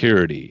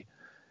Security,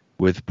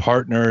 with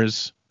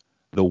partners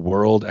the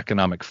World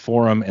Economic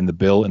Forum and the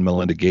Bill and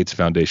Melinda Gates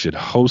Foundation,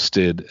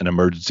 hosted an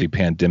emergency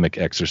pandemic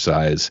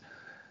exercise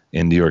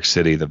in New York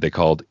City that they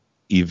called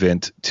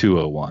Event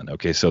 201.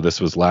 Okay, so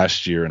this was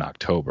last year in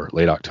October,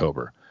 late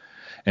October.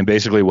 And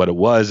basically what it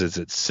was is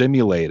it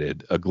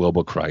simulated a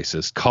global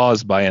crisis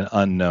caused by an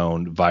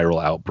unknown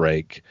viral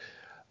outbreak.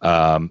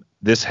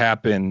 This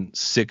happened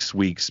 6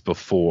 weeks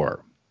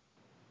before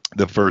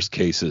the first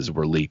cases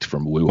were leaked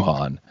from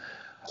Wuhan.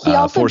 He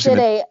also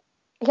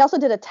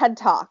did a TED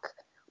Talk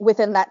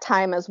within that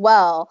time as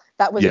well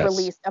that was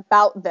released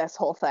about this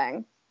whole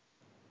thing.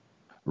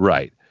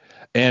 Right.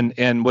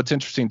 And what's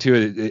interesting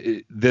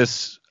too,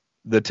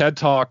 the TED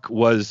Talk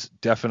was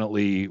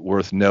definitely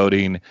worth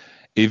noting.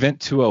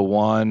 Event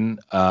 201,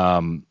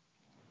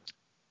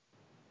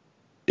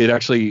 it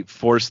actually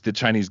forced the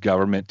Chinese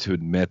government to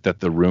admit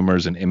that the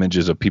rumors and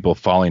images of people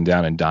falling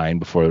down and dying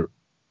before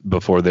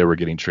they were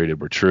getting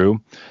treated were true.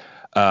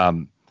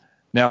 Now,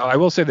 I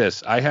will say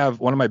this. I have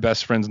one of my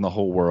best friends in the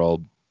whole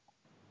world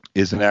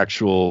is an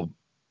actual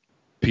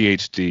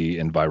PhD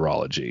in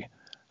virology.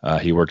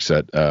 He works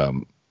at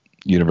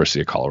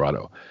University of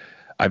Colorado.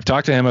 I've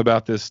talked to him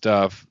about this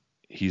stuff.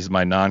 He's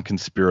my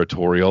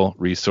non-conspiratorial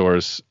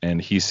resource,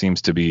 and he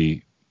seems to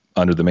be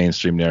under the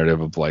mainstream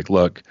narrative of like,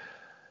 look,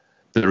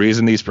 the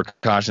reason these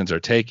precautions are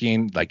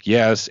taking, like,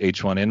 yes,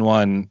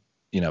 H1N1,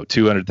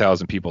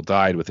 200,000 people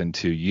died within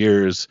 2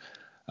 years.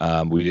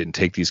 We didn't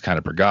take these kind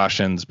of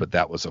precautions, but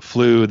that was a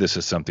flu. This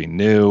is something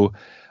new.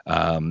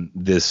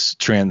 This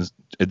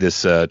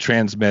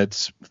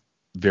transmits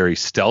very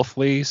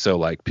stealthily. So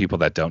like people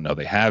that don't know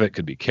they have it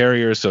could be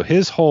carriers. So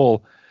his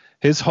whole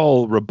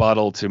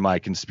rebuttal to my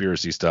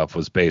conspiracy stuff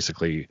was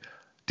basically,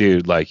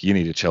 dude, like, you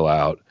need to chill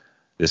out.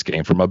 This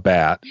came from a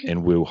bat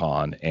in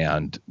Wuhan,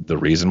 and the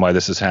reason why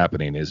this is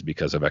happening is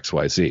because of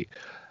XYZ.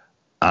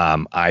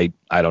 I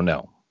don't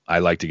know. I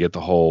like to get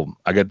all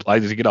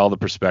the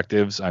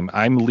perspectives.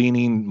 I'm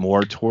leaning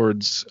more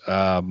towards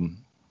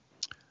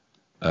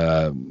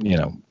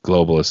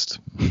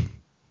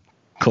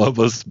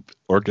globalist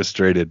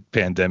orchestrated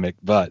pandemic,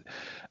 but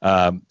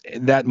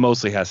that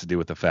mostly has to do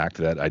with the fact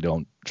that I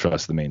don't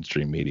trust the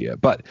mainstream media.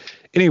 But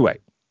anyway.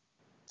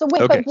 So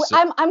wait, okay, but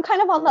I'm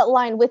kind of on that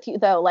line with you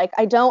though. Like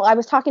I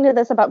was talking to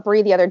this about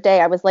Brie the other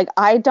day. I was like,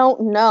 I don't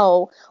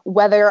know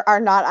whether or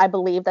not I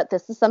believe that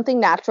this is something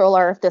natural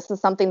or if this is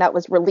something that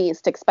was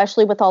released,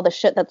 especially with all the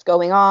shit that's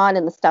going on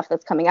and the stuff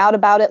that's coming out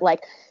about it.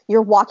 Like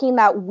you're walking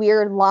that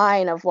weird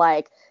line of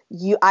like,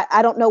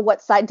 I don't know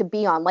what side to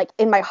be on. Like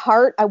in my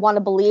heart, I want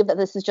to believe that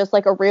this is just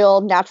like a real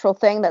natural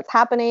thing that's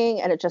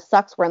happening and it just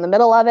sucks. We're in the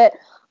middle of it.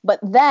 But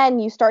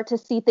then you start to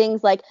see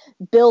things like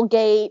Bill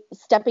Gates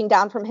stepping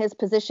down from his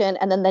position.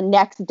 And then the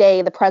next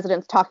day, the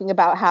president's talking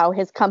about how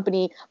his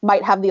company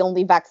might have the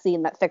only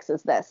vaccine that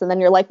fixes this. And then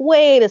you're like,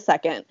 wait a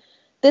second,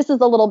 this is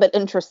a little bit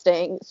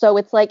interesting. So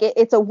it's like,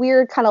 it's a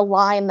weird kind of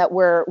line that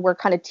we're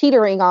kind of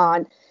teetering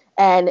on.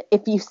 And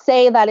if you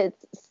say that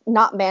it's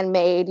not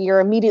man-made,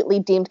 you're immediately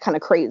deemed kind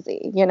of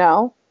crazy,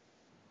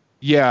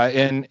 Yeah.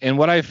 And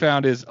what I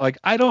found is like,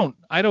 I don't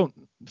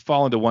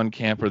fall into one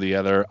camp or the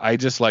other. I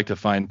just like to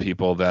find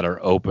people that are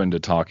open to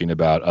talking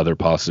about other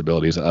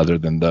possibilities other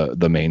than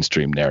the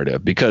mainstream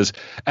narrative, because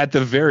at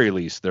the very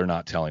least, they're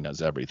not telling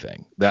us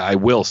everything. That I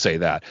will say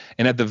that.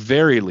 And at the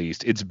very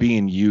least, it's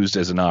being used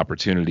as an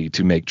opportunity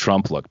to make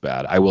Trump look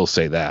bad. I will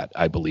say that.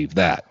 I believe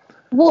that.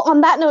 Well,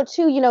 on that note,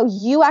 too,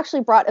 you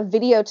actually brought a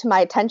video to my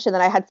attention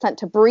that I had sent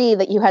to Brie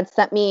that you had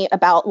sent me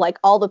about like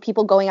all the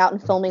people going out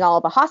and filming all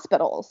of the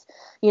hospitals,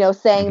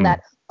 saying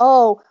that,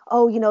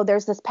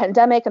 there's this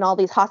pandemic and all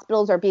these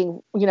hospitals are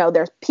being,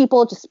 there's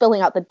people just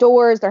spilling out the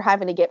doors. They're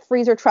having to get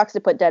freezer trucks to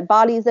put dead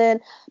bodies in.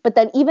 But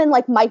then even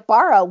like Mike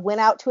Barra went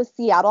out to a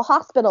Seattle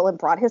hospital and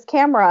brought his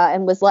camera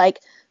and was like,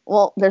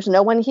 well, there's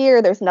no one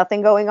here. There's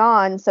nothing going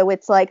on. So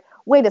it's like,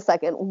 wait a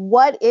second,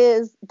 what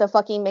is the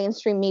fucking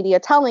mainstream media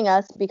telling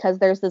us? Because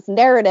there's this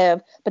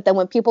narrative, but then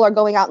when people are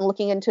going out and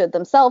looking into it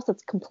themselves,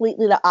 it's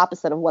completely the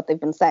opposite of what they've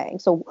been saying.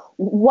 So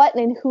what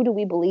and who do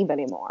we believe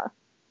anymore?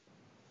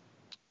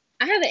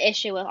 I have an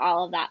issue with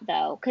all of that,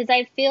 though, because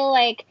I feel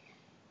like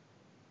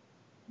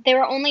there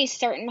were only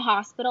certain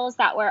hospitals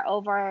that were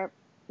over,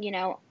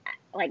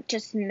 like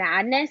just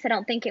madness. I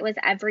don't think it was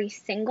every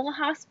single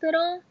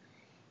hospital.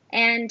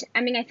 And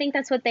I mean, I think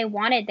that's what they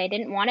wanted. They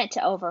didn't want it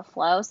to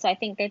overflow. So I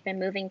think they've been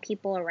moving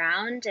people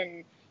around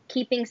and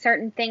keeping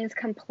certain things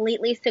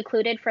completely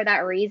secluded for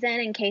that reason.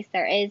 In case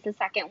there is a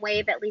second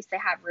wave, at least they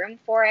have room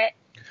for it.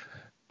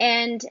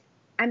 And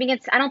I mean,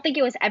 I don't think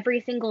it was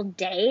every single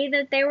day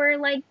that they were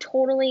like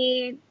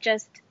totally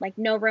just like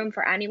no room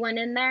for anyone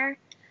in there.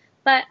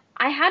 But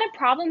I had a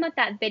problem with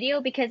that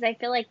video because I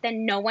feel like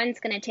then no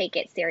one's going to take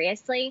it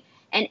seriously.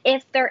 And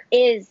if there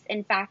is,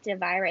 in fact, a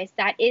virus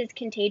that is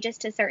contagious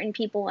to certain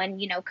people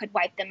and, could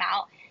wipe them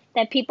out,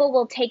 that people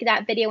will take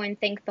that video and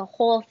think the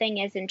whole thing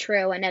isn't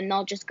true. And then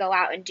they'll just go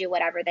out and do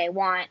whatever they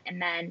want.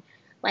 And then,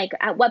 like,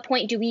 at what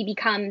point do we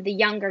become the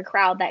younger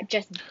crowd that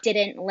just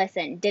didn't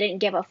listen, didn't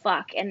give a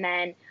fuck, and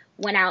then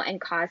went out and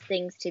caused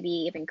things to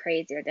be even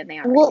crazier than they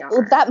already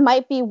are? That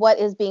might be what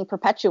is being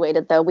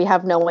perpetuated, though. We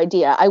have no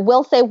idea. I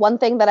will say one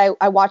thing that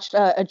I watched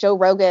a Joe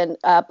Rogan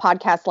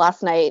podcast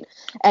last night,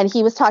 and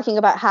he was talking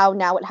about how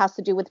now it has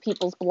to do with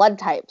people's blood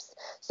types.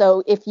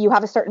 So if you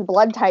have a certain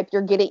blood type,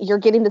 you're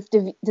getting this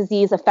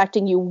disease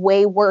affecting you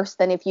way worse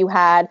than if you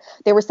had.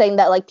 They were saying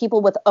that like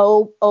people with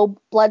O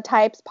blood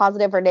types,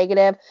 positive or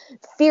negative,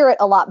 fear it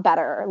a lot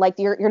better. Like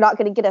you're not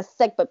going to get as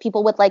sick, but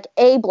people with like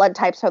A blood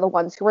types are the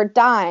ones who are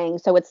dying.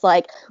 So it's like,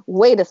 like,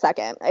 wait a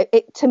second.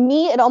 To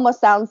me, it almost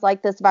sounds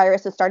like this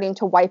virus is starting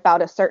to wipe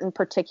out a certain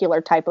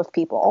particular type of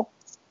people.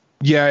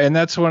 Yeah, and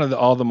that's one of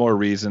all the more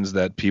reasons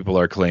that people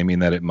are claiming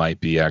that it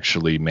might be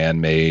actually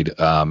man-made.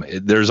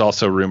 There's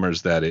also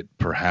rumors that it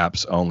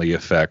perhaps only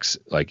affects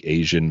like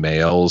Asian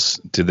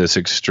males to this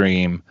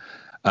extreme.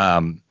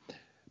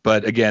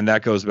 But again,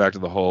 that goes back to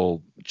the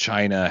whole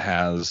China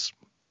has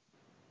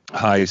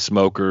high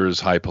smokers,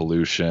 high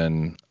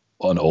pollution,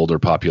 an older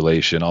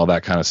population, all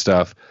that kind of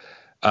stuff.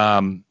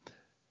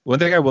 One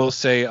thing I will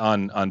say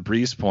on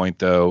Bree's point,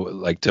 though,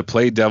 like to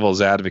play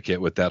devil's advocate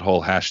with that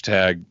whole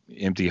hashtag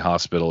empty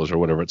hospitals or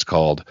whatever it's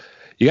called,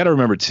 you got to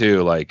remember,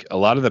 too, like a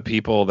lot of the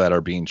people that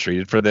are being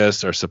treated for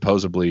this are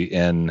supposedly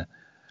in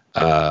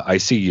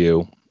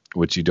ICU,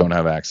 which you don't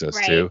have access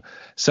to.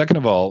 Second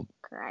of all,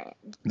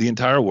 the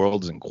entire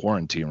world is in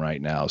quarantine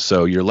right now.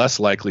 So you're less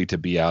likely to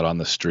be out on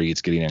the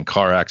streets getting in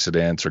car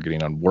accidents or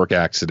getting on work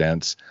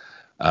accidents.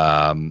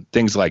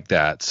 Things like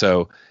that.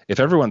 So if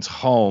everyone's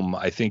home,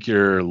 I think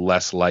you're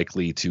less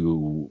likely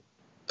to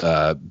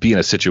be in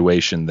a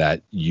situation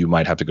that you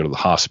might have to go to the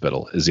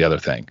hospital is the other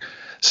thing.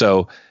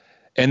 So,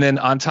 and then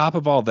on top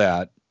of all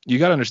that, you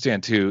got to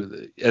understand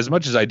too, as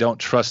much as I don't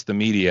trust the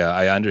media,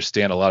 I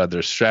understand a lot of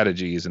their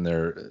strategies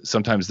and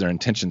sometimes their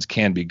intentions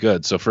can be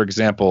good. So for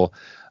example,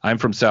 I'm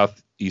from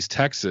Southeast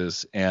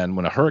Texas, and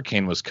when a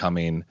hurricane was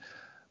coming,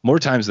 more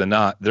times than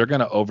not, they're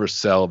going to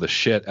oversell the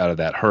shit out of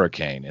that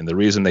hurricane. And the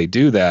reason they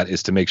do that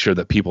is to make sure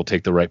that people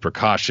take the right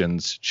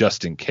precautions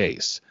just in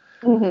case.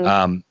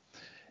 Mm-hmm.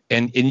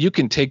 And you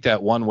can take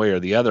that one way or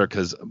the other,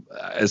 because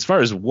as far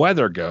as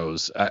weather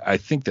goes, I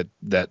think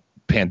that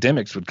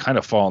pandemics would kind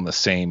of fall in the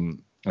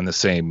same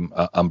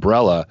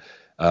umbrella,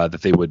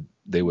 that they would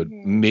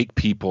mm-hmm. make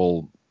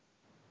people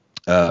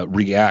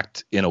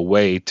react in a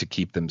way to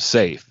keep them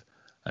safe.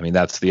 I mean,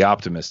 that's the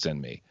optimist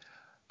in me.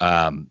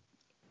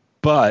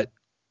 But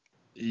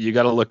you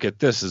got to look at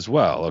this as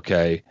well,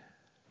 okay?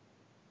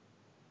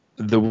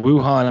 The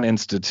Wuhan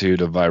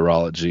Institute of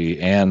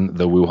Virology and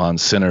the Wuhan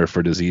Center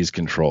for Disease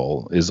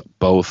Control is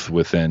both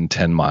within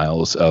 10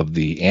 miles of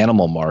the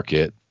animal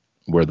market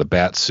where the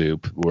bat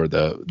soup, where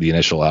the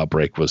initial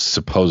outbreak was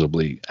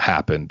supposedly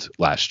happened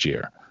last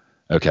year,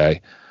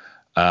 okay?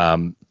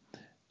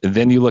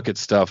 Then you look at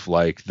stuff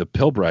like the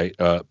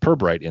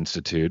Pirbright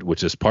Institute,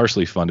 which is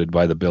partially funded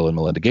by the Bill and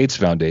Melinda Gates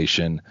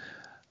Foundation,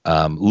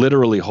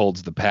 literally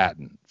holds the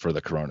patent for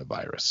the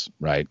coronavirus,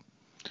 right?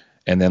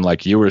 And then,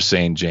 like you were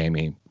saying,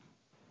 Jamie,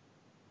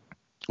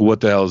 what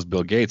the hell is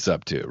Bill Gates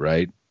up to,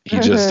 right? He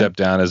mm-hmm. just stepped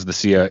down as the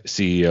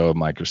CEO of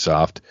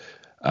Microsoft.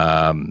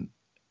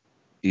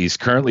 He's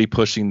currently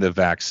pushing the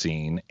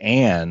vaccine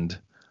and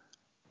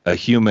a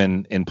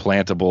human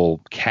implantable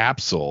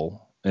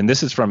capsule, and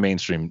this is from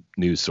mainstream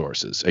news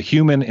sources, a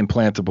human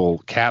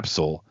implantable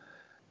capsule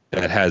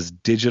that has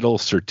digital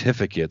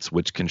certificates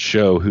which can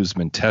show who's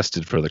been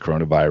tested for the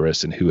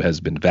coronavirus and who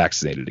has been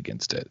vaccinated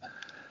against it.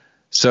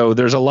 So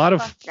there's a lot of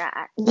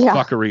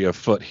fuckery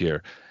afoot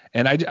here.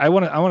 And I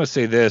want to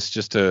say this,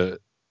 just to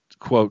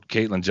quote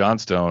Caitlin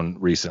Johnstone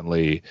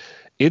recently.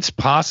 It's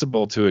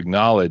possible to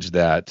acknowledge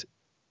that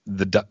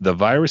the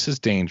virus is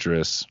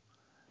dangerous,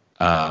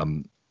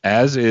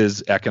 as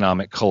is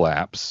economic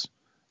collapse,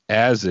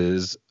 as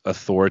is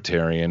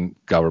authoritarian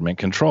government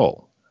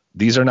control.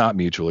 These are not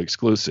mutually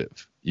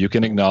exclusive. You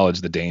can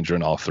acknowledge the danger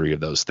in all three of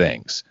those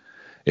things.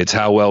 It's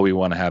how well we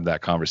want to have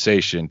that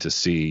conversation to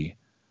see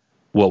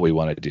what we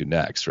want to do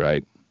next,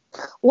 right?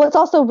 Well, it's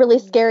also really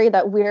scary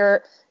that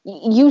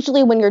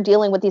usually when you're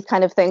dealing with these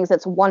kind of things,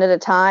 it's one at a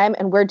time,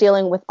 and we're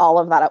dealing with all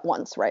of that at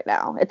once right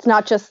now. It's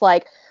not just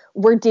like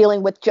we're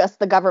dealing with just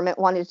the government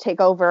wanting to take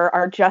over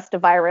or just a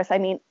virus. I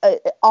mean,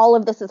 all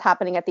of this is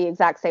happening at the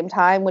exact same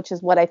time, which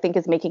is what I think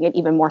is making it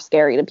even more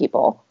scary to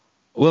people.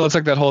 Well, it's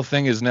like that whole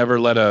thing is never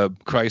let a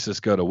crisis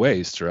go to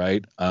waste,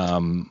 right?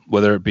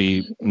 Whether it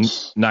be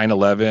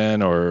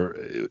 9/11 or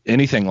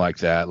anything like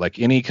that, like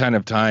any kind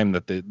of time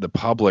that the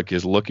public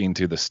is looking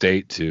to the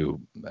state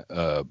to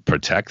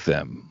protect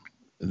them,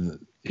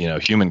 you know,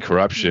 human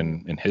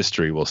corruption in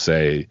history will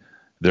say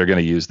they're going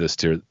to use this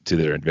to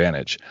their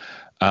advantage.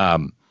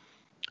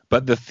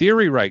 But the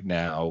theory right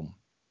now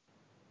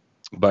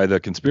by the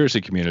conspiracy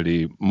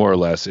community, more or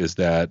less, is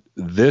that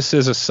this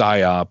is a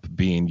psyop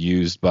being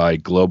used by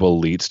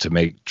global elites to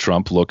make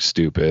Trump look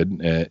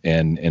stupid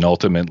and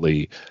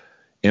ultimately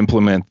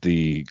implement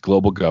the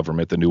global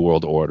government, the New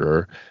World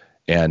Order,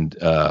 and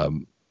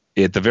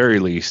at the very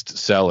least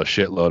sell a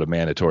shitload of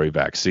mandatory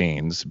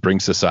vaccines, bring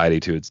society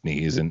to its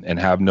knees, and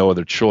have no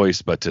other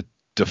choice but to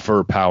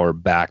defer power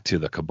back to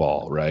the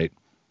cabal, right?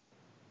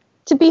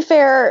 To be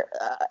fair,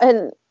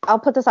 and I'll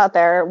put this out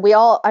there,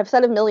 I've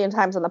said a million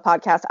times on the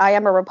podcast, I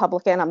am a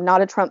Republican. I'm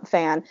not a Trump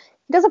fan.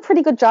 He does a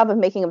pretty good job of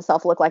making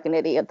himself look like an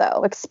idiot,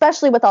 though,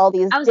 especially with all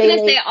these I was going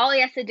to say, all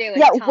he has to do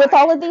is talk. With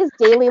all of these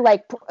daily,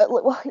 like,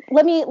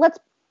 let's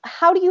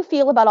how do you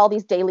feel about all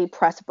these daily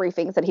press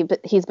briefings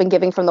that he's been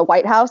giving from the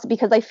White House?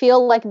 Because I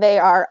feel like they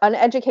are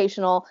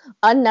uneducational,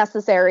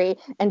 unnecessary,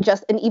 and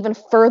just an even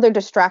further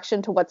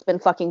distraction to what's been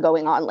fucking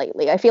going on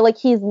lately. I feel like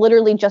he's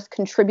literally just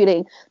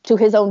contributing to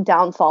his own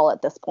downfall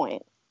at this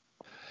point.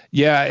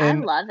 Yeah,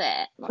 and I love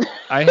it.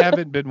 I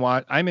haven't been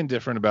I'm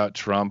indifferent about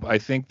Trump. I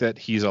think that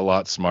he's a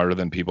lot smarter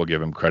than people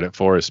give him credit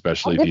for,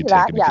 especially if you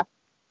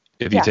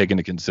take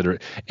into consider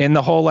it. And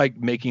the whole like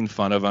making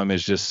fun of him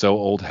is just so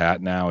old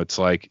hat now. It's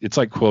like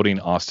quoting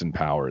Austin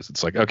Powers.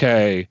 It's like,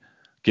 okay,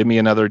 give me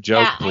another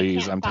joke,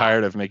 please. I'm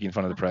tired of making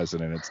fun of the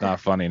president. It's not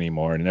funny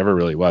anymore, and it never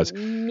really was.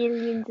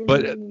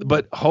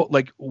 But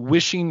like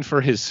wishing for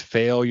his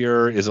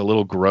failure is a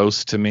little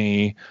gross to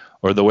me.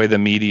 Or the way the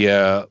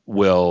media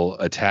will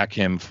attack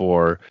him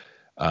for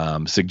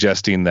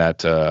suggesting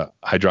that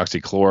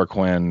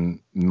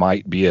hydroxychloroquine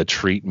might be a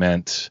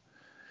treatment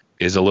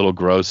is a little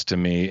gross to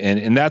me.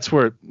 And that's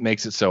where it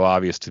makes it so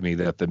obvious to me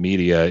that the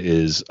media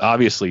is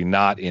obviously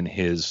not in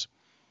his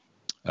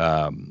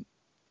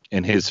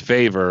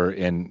favor,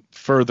 and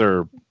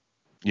further,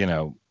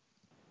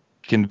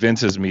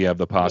 convinces me of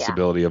the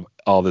possibility of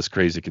all this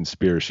crazy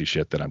conspiracy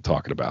shit that I'm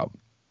talking about.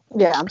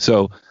 Yeah.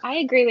 So I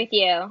agree with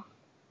you.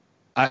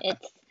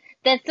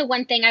 That's the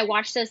one thing. I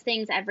watch those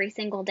things every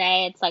single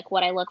day. It's like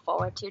what I look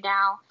forward to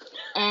now.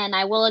 And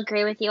I will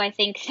agree with you. I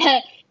think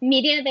the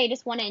media, they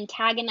just want to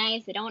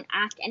antagonize. They don't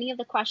ask any of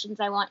the questions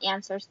I want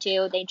answers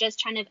to. They just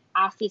trying to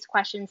ask these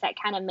questions that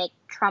kind of make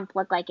Trump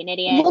look like an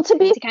idiot. Well, to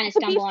kind of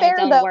stumble on his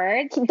own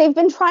words. They've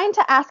been trying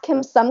to ask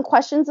him some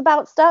questions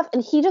about stuff,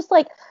 and he just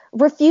like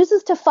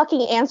refuses to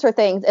fucking answer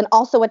things and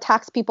also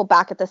attacks people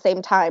back at the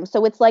same time.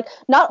 So it's like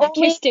not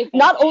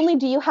only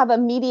do you have a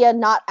media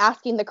not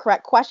asking the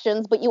correct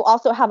questions, but you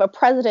also have a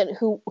president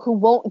who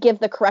won't give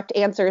the correct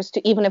answers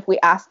to even if we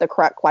ask the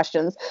correct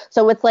questions.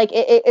 So it's like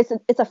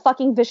it's a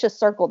fucking vicious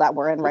circle that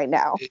we're in right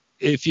now.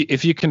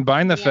 If you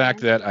combine the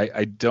fact that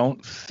I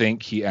don't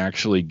think he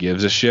actually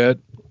gives a shit,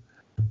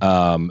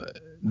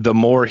 the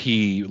more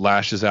he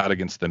lashes out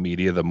against the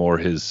media, the more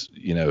his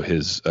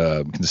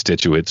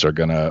constituents are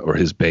gonna, or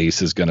his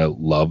base is gonna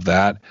love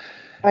that.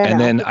 And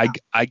then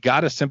I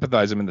gotta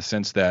sympathize him in the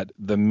sense that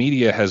the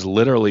media has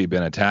literally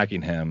been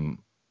attacking him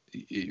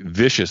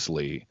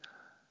viciously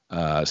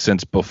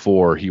since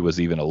before he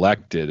was even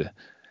elected.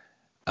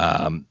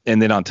 And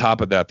then on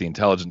top of that, the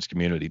intelligence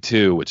community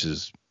too, which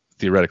is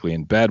theoretically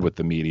in bed with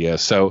the media.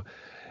 So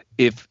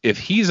if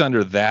he's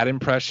under that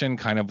impression,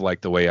 kind of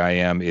like the way I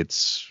am,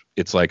 it's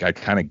like I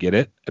kind of get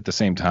it at the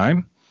same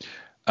time.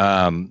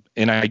 And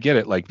I get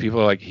it. Like people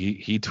are like,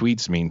 he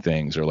tweets mean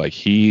things, or like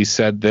he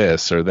said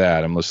this or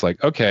that. I'm just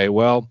like, okay,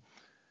 well,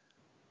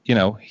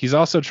 he's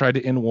also tried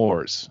to end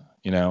wars,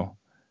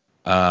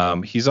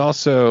 he's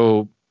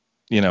also,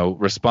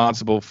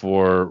 responsible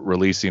for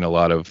releasing a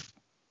lot of,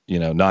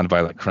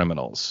 nonviolent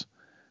criminals.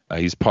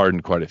 He's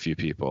pardoned quite a few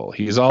people.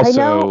 He's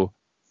also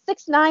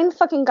 6ix9ine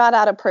fucking got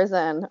out of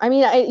prison. I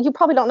mean, you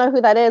probably don't know who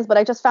that is, but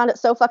I just found it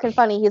so fucking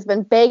funny. He's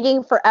been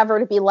begging forever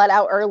to be let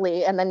out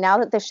early, and then now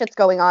that this shit's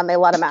going on, they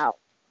let him out.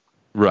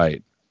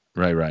 Right.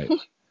 Okay,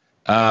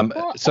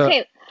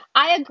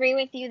 I agree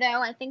with you,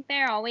 though. I think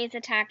they're always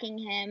attacking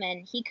him,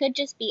 and he could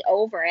just be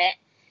over it.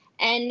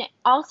 And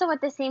also, at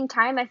the same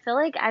time, I feel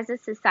like as a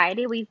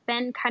society, we've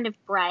been kind of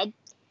bred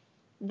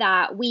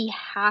that we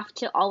have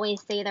to always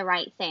say the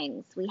right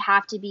things. We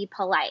have to be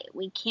polite.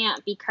 We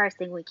can't be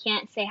cursing. We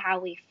can't say how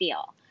we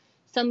feel.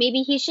 So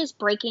maybe he's just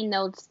breaking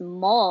those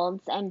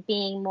molds and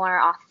being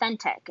more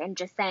authentic and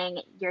just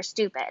saying, you're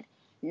stupid.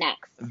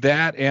 Next.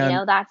 That,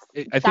 and that's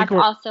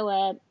also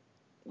a...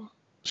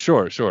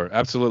 Sure.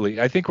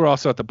 Absolutely. I think we're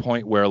also at the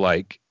point where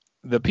like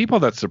the people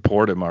that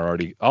support him all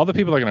the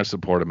people that are going to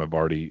support him are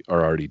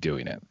already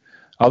doing it.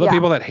 All the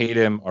people that hate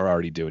him are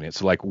already doing it.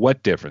 So, like,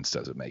 what difference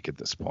does it make at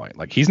this point?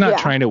 Like, he's not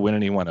trying to win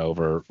anyone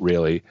over,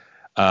 really.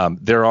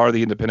 There are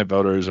the independent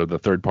voters or the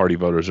third-party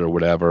voters or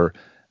whatever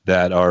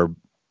that are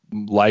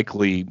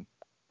likely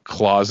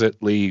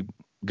closetly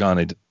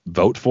going to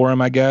vote for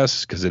him, I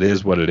guess, because it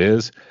is what it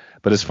is.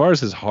 But as far as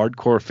his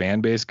hardcore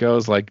fan base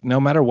goes, like, no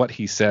matter what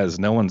he says,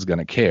 no one's going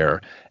to care.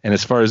 And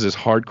as far as his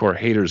hardcore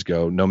haters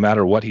go, no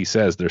matter what he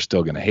says, they're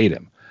still going to hate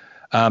him.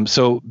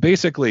 So,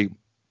 basically,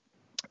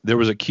 there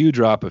was a Q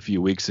drop a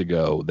few weeks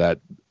ago that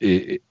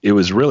it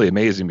was really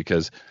amazing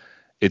because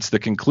it's the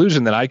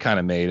conclusion that I kind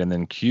of made, and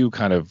then Q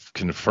kind of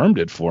confirmed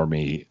it for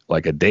me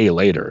like a day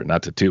later.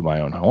 Not to toot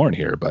my own horn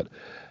here, but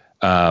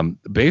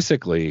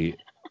basically,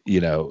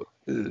 the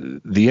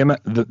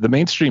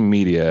mainstream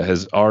media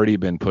has already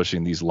been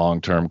pushing these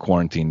long-term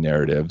quarantine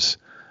narratives.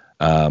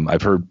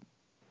 I've heard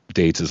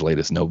dates as late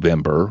as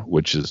November,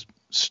 which is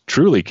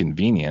truly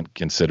convenient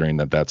considering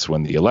that that's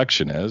when the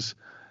election is.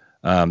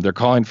 They're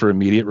calling for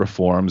immediate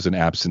reforms and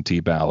absentee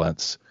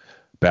ballots.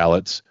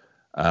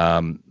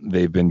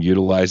 They've been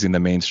utilizing the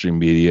mainstream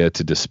media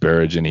to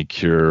disparage any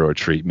cure or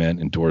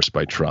treatment endorsed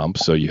by Trump.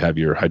 So you have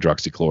your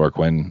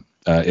hydroxychloroquine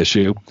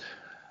issue.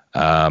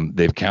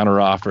 They've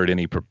counteroffered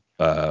any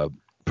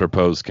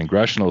proposed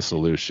congressional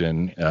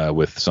solution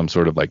with some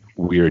sort of like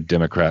weird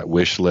Democrat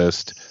wish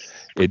list.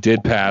 It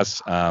did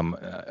pass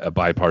a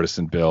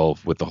bipartisan bill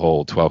with the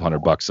whole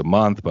 $1,200 a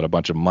month, but a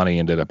bunch of money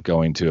ended up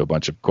going to a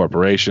bunch of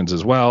corporations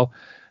as well.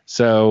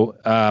 So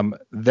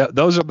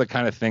those are the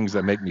kind of things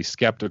that make me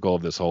skeptical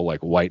of this whole like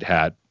white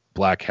hat,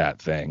 black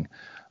hat thing.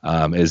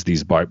 Is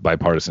these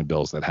bipartisan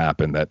bills that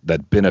happen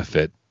that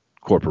benefit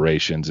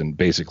corporations and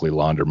basically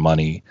launder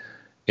money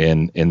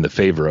in the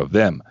favor of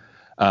them.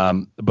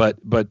 But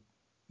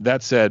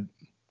that said,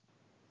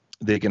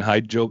 they can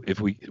hide Joe if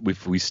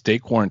we stay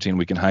quarantined.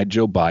 We can hide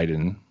Joe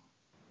Biden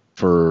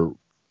for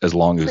as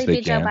long as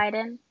they can. Joe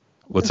Biden.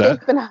 What's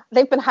that?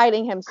 They've been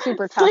hiding him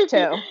super tough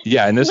too.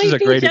 Yeah, and this is a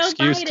great Joe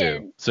excuse Biden.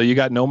 too. So you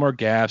got no more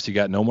gaffes, you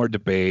got no more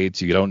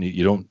debates, you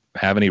don't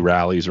have any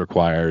rallies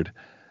required,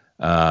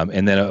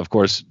 and then of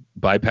course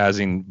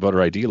bypassing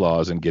voter ID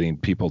laws and getting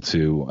people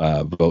to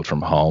vote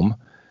from home,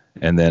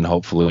 and then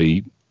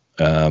hopefully,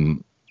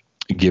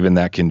 given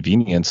that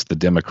convenience, the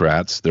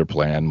Democrats, their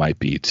plan might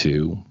be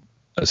to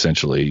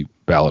essentially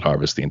ballot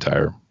harvest the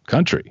entire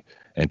country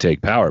and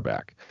take power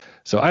back.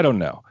 So I don't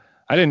know.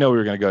 I didn't know we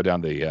were going to go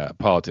down the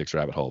politics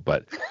rabbit hole,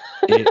 but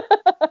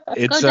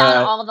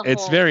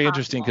it's very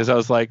interesting because I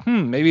was like,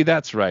 maybe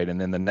that's right. And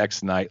then the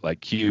next night,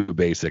 like Q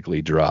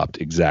basically dropped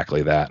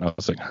exactly that. And I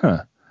was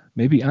like,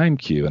 maybe I'm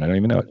Q and I don't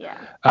even know it.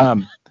 Yeah.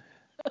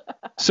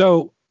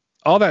 So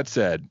all that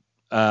said,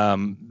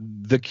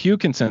 the Q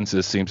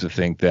consensus seems to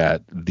think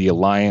that the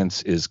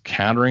alliance is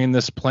countering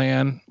this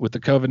plan with the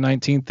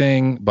COVID-19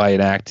 thing by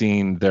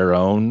enacting their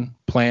own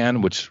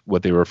plan, which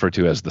what they refer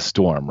to as the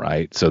storm,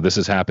 right? So this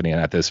is happening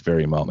at this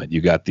very moment.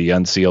 You got the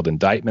unsealed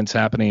indictments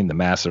happening, the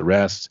mass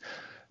arrests,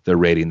 they're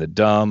raiding the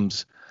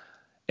DUMBs.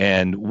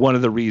 And one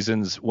of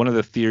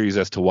the theories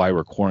as to why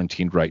we're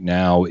quarantined right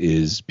now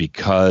is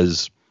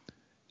because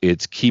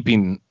it's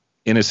keeping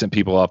innocent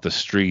people off the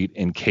street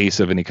in case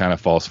of any kind of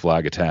false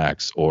flag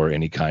attacks or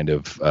any kind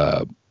of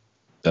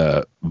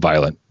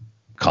violent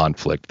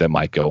conflict that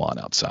might go on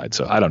outside.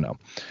 So I don't know.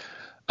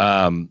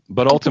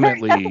 But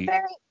ultimately,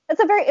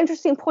 it's a very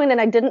interesting point,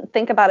 and I didn't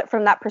think about it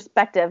from that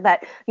perspective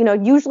that,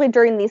 usually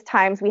during these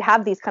times we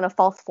have these kind of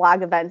false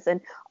flag events, and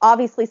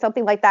obviously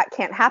something like that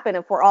can't happen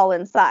if we're all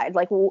inside.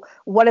 Like,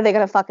 what are they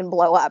going to fucking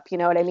blow up? You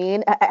know what I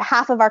mean?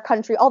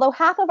 Although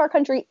half of our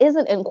country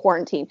isn't in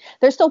quarantine,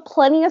 there's still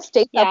plenty of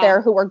states out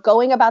there who are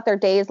going about their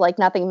days like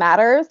nothing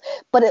matters,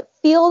 but it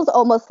feels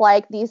almost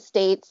like these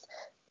states,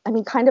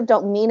 kind of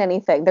don't mean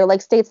anything. They're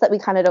like states that we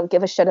kind of don't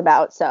give a shit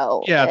about.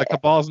 So yeah, the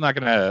cabal's not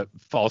going to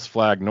false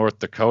flag North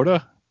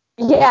Dakota.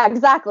 Yeah,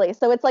 exactly.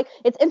 So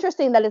it's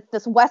interesting that it's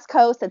this West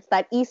Coast, it's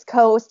that East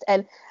Coast,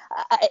 and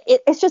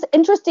it's just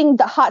interesting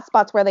the hot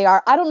spots where they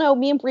are. I don't know.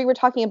 Me and Bree were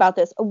talking about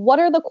this. What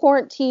are the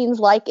quarantines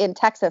like in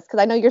Texas?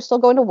 Because I know you're still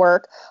going to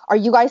work. Are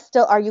you guys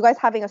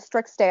having a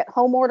strict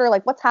stay-at-home order?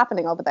 Like, what's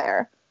happening over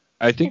there?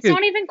 I think it's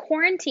not even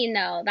quarantine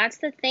though. That's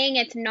the thing.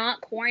 It's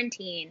not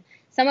quarantine.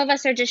 Some of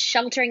us are just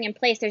sheltering in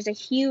place. There's a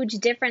huge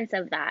difference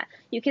of that.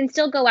 You can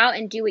still go out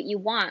and do what you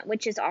want,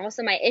 which is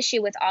also my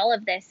issue with all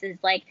of this is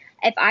like,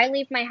 if I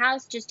leave my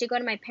house just to go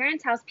to my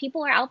parents' house,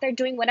 people are out there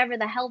doing whatever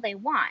the hell they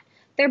want.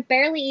 They're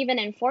barely even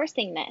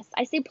enforcing this.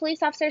 I see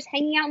police officers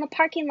hanging out in the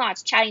parking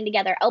lots, chatting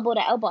together, elbow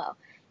to elbow.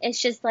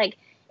 It's just like,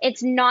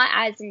 it's not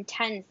as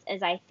intense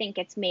as I think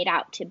it's made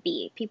out to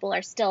be. People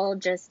are still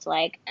just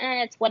like,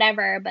 it's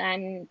whatever, but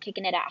I'm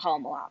kicking it at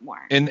home a lot more.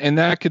 And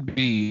that could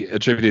be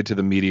attributed to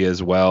the media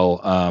as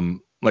well.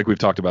 Like we've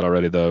talked about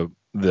already,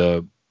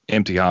 the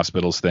empty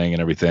hospitals thing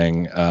and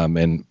everything.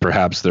 And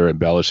perhaps they're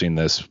embellishing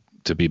this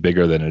to be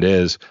bigger than it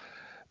is.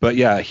 But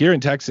yeah, here in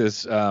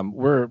Texas,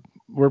 we're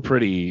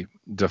pretty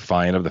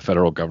defiant of the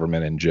federal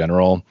government in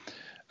general.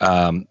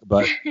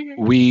 But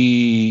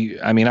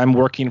I'm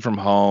working from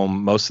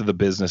home. Most of the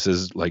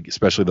businesses, like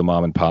especially the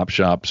mom and pop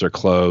shops, are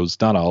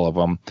closed. Not all of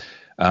them.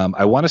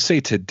 I want to say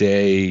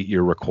today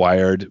you're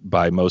required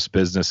by most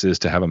businesses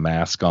to have a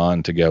mask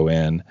on to go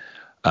in,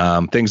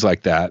 things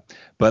like that.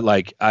 But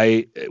like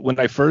when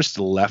I first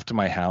left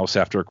my house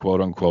after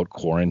quote unquote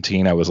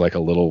quarantine, I was like a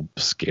little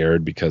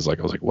scared because I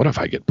was like, what if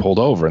I get pulled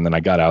over? And then I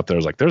got out there, I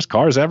was like, there's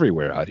cars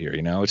everywhere out here.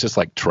 It's just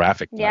like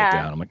traffic right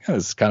down. I'm like,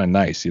 this is kind of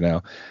nice, And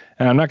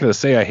I'm not going to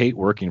say I hate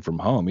working from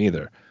home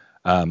either.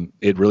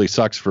 It really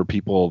sucks for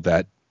people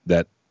that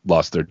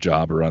lost their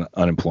job or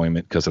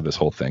unemployment because of this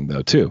whole thing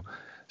though too.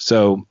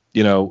 So,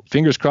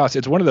 fingers crossed.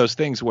 It's one of those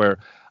things where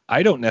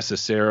I don't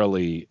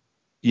necessarily,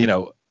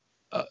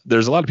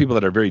 there's a lot of people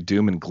that are very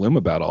doom and gloom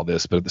about all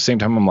this, but at the same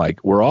time, I'm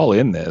like, we're all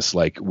in this.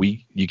 Like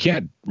you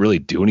can't really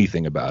do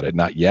anything about it,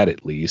 not yet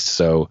at least.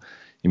 So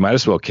you might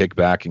as well kick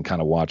back and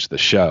kind of watch the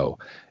show.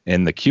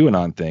 And the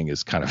QAnon thing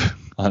is kind of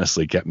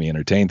honestly kept me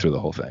entertained through the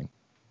whole thing.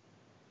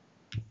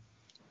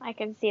 I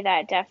can see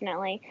that,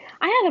 definitely.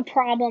 I have a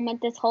problem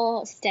with this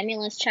whole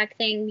stimulus check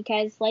thing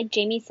because, like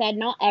Jamie said,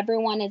 not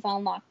everyone is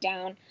on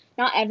lockdown.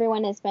 Not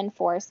everyone has been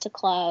forced to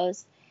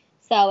close.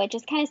 So it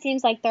just kind of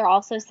seems like they're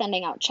also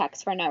sending out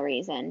checks for no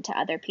reason to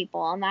other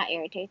people, and that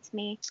irritates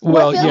me.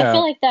 Well, I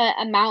feel like the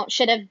amount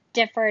should have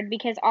differed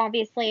because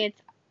obviously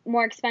it's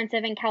more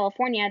expensive in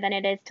California than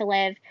it is to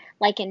live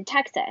like in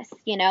Texas,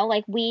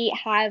 Like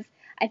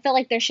I feel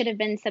like there should have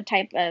been some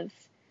type of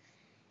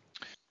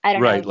I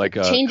don't Right, know, like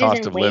a changes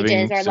cost in of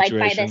living wages or like by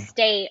the situation.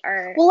 state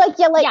or Well, like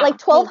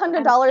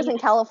 $1,200 in yeah.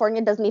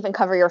 California doesn't even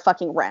cover your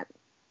fucking rent.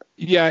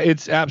 Yeah,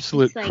 it's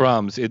absolute It's like-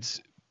 crumbs.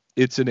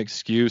 It's an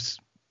excuse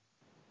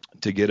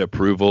to get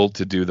approval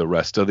to do the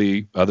rest of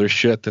the other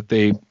shit that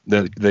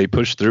they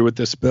push through with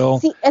this bill.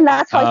 See, and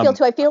that's how I feel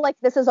too. I feel like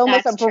this is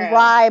almost a That's true.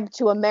 bribe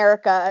to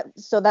America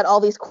so that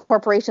all these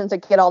corporations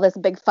get all this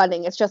big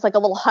funding. It's just like a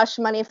little hush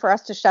money for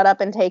us to shut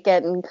up and take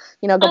it and,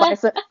 you know, go buy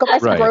some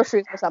Right.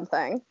 groceries or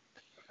something.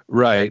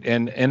 Right.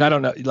 And I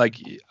don't know, like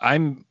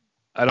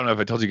I don't know if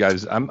I told you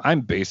guys,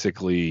 I'm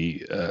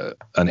basically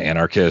an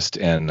anarchist,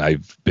 and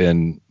I've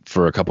been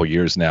for a couple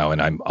years now,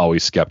 and I'm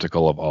always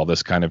skeptical of all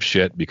this kind of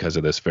shit because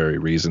of this very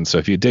reason. So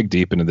if you dig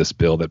deep into this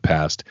bill that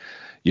passed,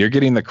 you're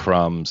getting the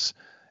crumbs,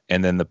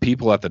 and then the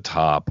people at the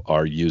top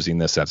are using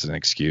this as an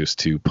excuse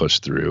to push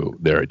through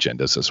their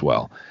agendas as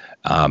well.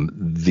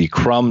 The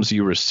crumbs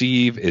you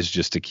receive is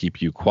just to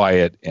keep you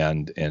quiet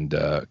and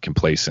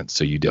complacent,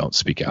 so you don't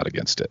speak out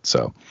against it.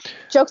 So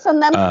Joke's on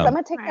them. 'Cause I'm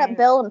going to take that Right.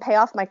 bill and pay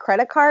off my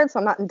credit card, so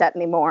I'm not in debt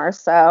anymore.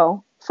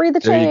 So free the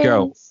there chains. you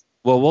go.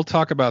 Well, we'll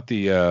talk about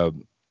the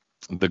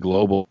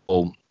global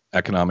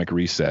economic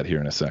reset here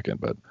in a second,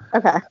 but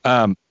Okay.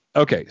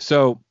 okay.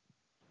 So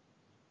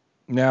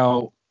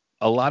now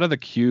a lot of the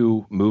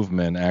Q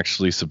movement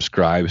actually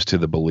subscribes to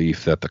the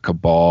belief that the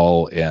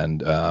cabal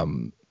and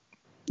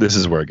this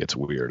is where it gets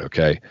weird.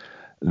 Okay.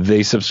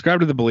 They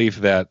subscribe to the belief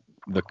that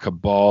the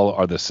cabal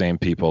are the same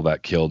people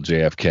that killed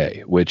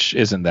JFK, which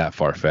isn't that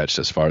far-fetched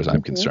as far as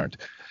I'm concerned.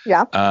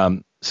 Yeah.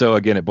 So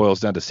again, it boils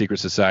down to secret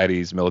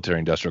societies,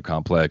 military-industrial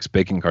complex,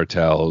 banking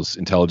cartels,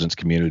 intelligence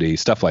community,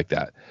 stuff like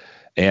that.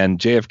 And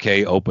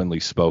JFK openly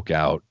spoke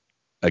out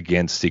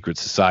against secret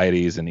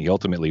societies, and he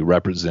ultimately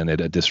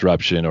represented a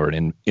disruption or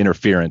an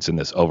interference in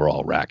this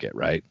overall racket,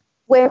 right?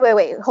 Wait,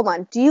 hold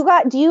on.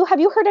 Have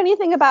you heard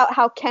anything about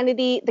how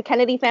the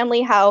Kennedy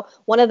family, how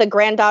one of the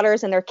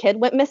granddaughters and their kid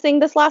went missing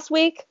this last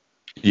week?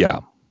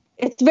 Yeah.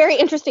 It's very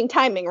interesting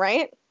timing,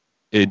 right?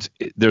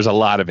 There's a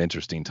lot of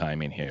interesting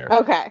timing here.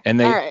 Okay.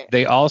 And All right.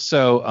 they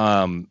also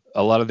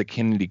a lot of the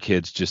Kennedy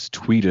kids just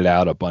tweeted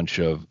out a bunch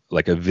of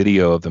like a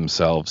video of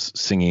themselves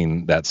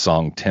singing that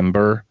song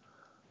Timber,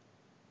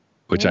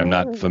 which I'm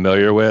not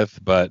familiar with,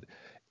 but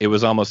it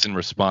was almost in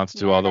response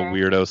to all the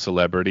weirdo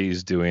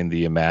celebrities doing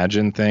the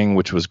Imagine thing,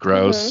 which was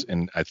gross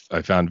and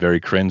I found very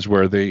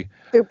cringeworthy.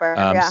 Super.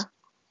 Yeah.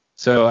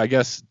 So I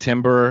guess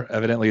Timber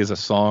evidently is a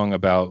song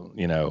about,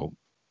 you know,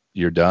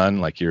 you're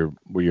done, like you're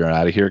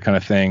out of here kind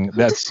of thing.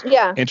 That's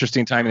Yeah.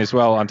 interesting timing as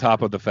well, on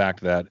top of the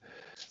fact that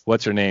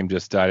what's her name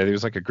just died. I think it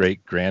was like a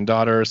great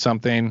granddaughter or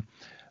something.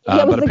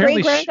 Yeah, it was but the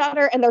apparently great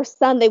granddaughter and their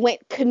son. They went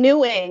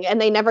canoeing and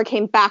they never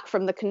came back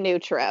from the canoe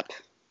trip.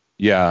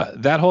 Yeah,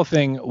 that whole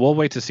thing, we'll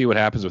wait to see what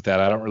happens with that.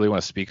 I don't really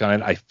want to speak on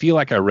it. I feel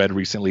like I read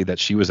recently that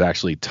she was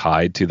actually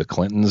tied to the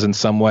Clintons in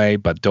some way,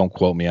 but don't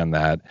quote me on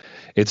that.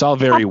 It's all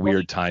very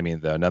weird timing,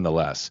 though,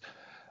 nonetheless.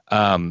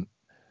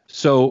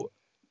 So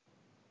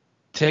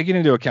taking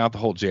into account the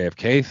whole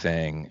JFK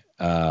thing,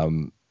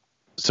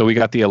 so we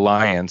got the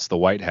alliance, the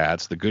white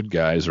hats, the good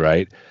guys,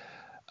 right?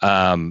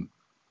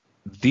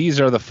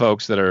 These are the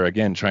folks that are,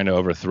 again, trying to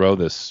overthrow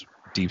this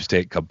deep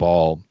state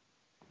cabal.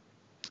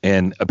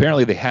 And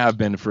apparently they have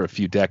been for a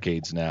few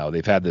decades now.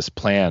 They've had this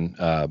plan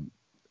not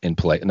in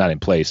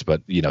place,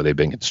 but, you know, they've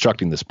been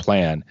constructing this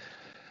plan.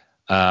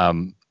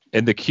 And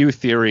the Q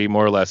theory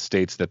more or less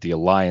states that the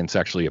alliance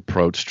actually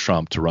approached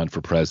Trump to run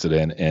for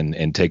president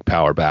and take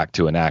power back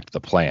to enact the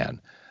plan.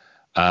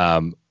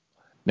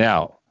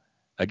 Now,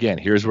 again,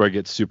 here's where it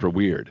gets super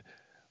weird.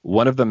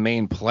 One of the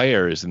main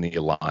players in the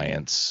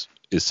alliance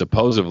is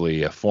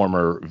supposedly a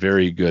former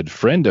very good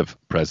friend of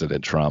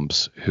President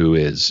Trump's, who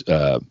is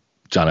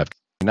John F. Kennedy.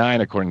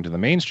 According to the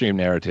mainstream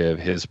narrative,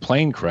 his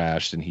plane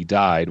crashed and he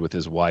died with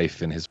his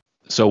wife and his.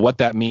 So what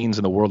that means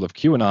in the world of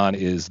QAnon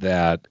is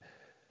that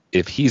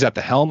if he's at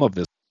the helm of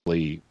this,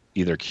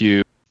 either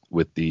Q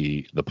with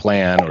the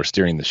plan or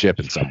steering the ship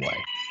in some way.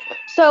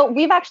 So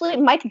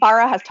Mike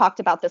Barra has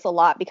talked about this a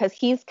lot because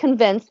he's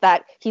convinced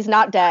that he's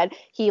not dead.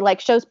 He like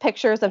shows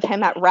pictures of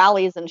him at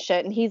rallies and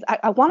shit. And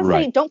I want to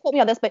say, don't quote me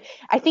on this, but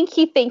I think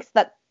he thinks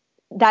that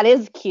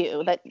is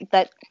Q,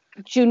 that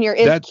Junior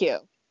is Q.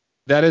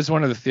 That is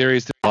one of the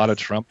theories to a lot of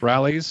Trump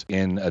rallies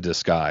in a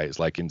disguise,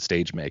 like in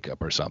stage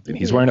makeup or something.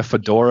 He's wearing a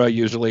fedora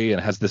usually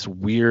and has this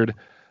weird,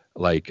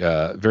 like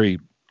very,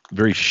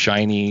 very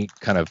shiny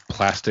kind of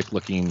plastic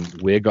looking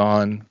wig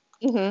on.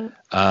 And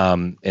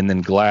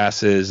then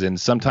glasses, and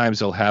sometimes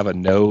he'll have a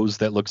nose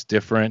that looks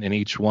different in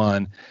each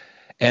one.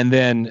 And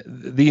then,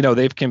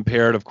 they've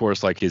compared, of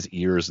course, like his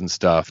ears and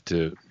stuff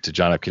to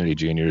John F. Kennedy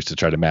Jr.'s to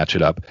try to match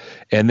it up.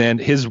 And then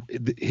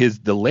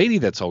the lady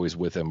that's always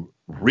with him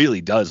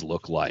really does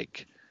look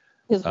like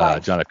his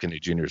wife. John F.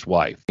 Kennedy Jr.'s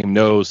wife. Same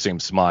nose, same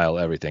smile,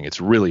 everything.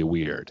 It's really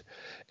weird.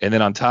 And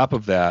then on top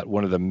of that,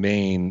 one of the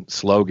main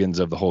slogans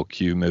of the whole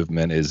Q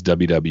movement is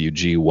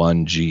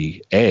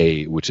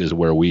WWG1GA, which is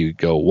where we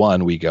go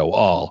one, we go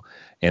all.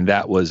 And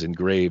that was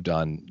engraved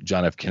on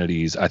John F.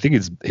 Kennedy's, I think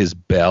it's his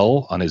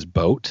bell on his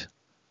boat.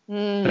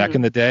 back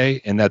in the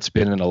day, and that's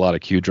been in a lot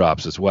of Q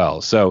drops as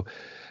well. So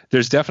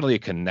there's definitely a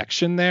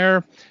connection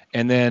there.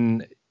 And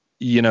then,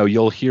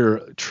 you'll hear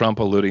Trump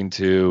alluding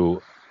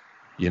to,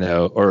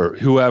 or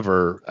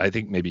whoever, I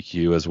think maybe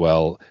Q as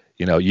well,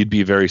 you'd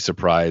be very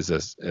surprised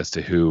as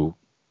to who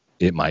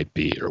it might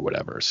be or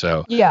whatever.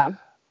 So yeah,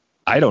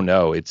 I don't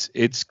know.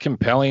 It's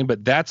compelling,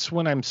 but that's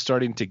when I'm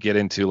starting to get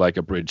into like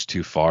a bridge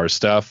too far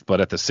stuff.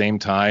 But at the same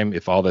time,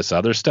 if all this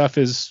other stuff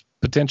is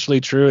potentially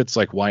true, it's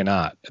like, why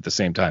not at the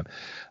same time?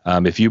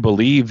 If you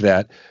believe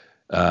that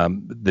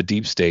the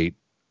deep state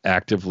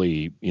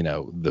actively,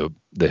 the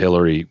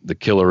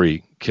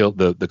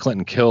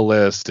Clinton kill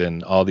list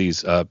and all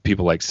these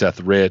people like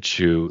Seth Rich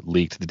who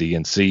leaked the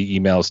DNC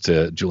emails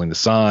to Julian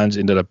Assange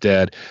ended up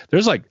dead.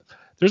 There's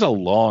a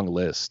long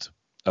list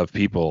of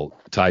people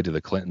tied to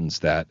the Clintons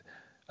that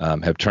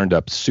have turned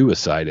up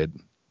suicided.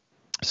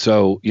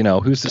 So,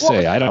 who's to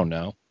say? I don't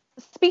know.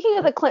 Speaking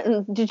of the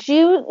Clintons, did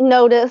you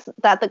notice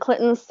that the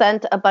Clintons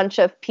sent a bunch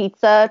of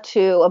pizza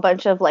to a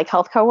bunch of like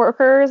health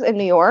coworkers in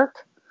New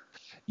York?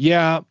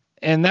 Yeah.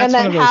 And that's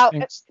one of those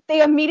things.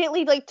 They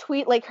immediately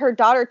her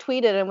daughter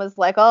tweeted and was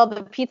like, "Oh,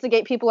 the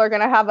Pizzagate people are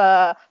going to have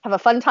a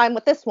fun time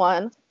with this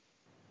one."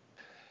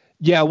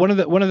 Yeah. One of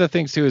the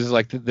things too is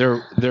like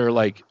they're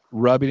like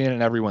rubbing it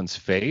in everyone's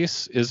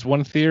face is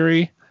one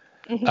theory.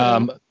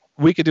 Mm-hmm.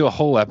 We could do a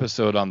whole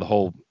episode on the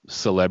whole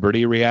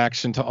celebrity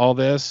reaction to all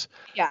this.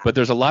 Yeah. But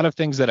there's a lot of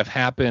things that have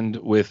happened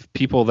with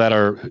people that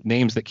are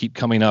names that keep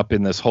coming up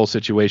in this whole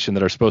situation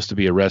that are supposed to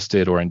be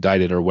arrested or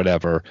indicted or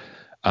whatever,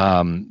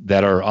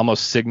 that are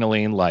almost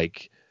signaling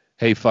like,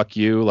 hey, fuck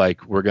you.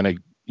 Like we're going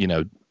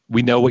to,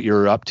 we know what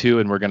you're up to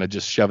and we're going to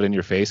just shove it in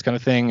your face kind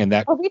of thing. And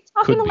that could be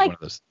one of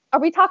those. Are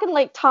we talking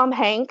like Tom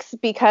Hanks?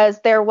 Because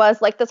there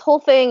was like this whole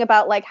thing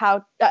about like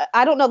how,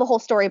 I don't know the whole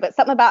story, but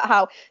something about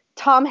how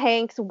Tom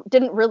Hanks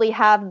didn't really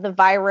have the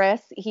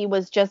virus. He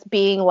was just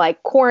being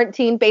like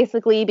quarantined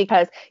basically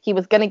because he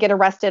was going to get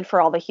arrested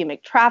for all the human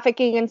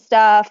trafficking and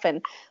stuff.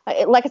 And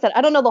like I said,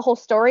 I don't know the whole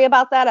story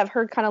about that. I've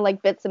heard kind of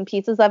like bits and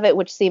pieces of it,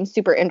 which seems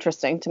super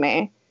interesting to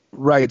me.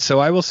 Right. So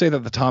I will say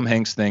that the Tom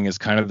Hanks thing is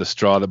kind of the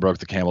straw that broke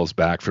the camel's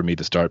back for me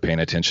to start paying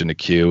attention to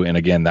Q. And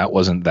again, that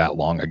wasn't that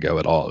long ago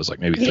at all. It was like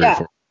maybe 3 or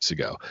 4 weeks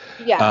ago.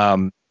 Yeah.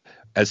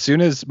 As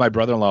soon as my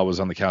brother-in-law was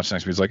on the couch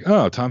next to me, he's like,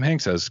 "Oh, Tom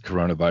Hanks has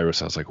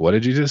coronavirus." I was like, "What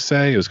did you just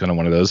say?" It was kind of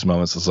one of those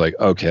moments. It's like,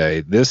 okay,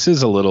 this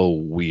is a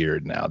little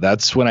weird now.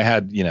 That's when I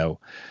had,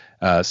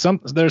 there's some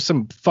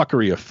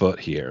fuckery afoot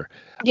here.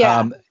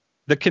 Yeah.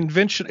 The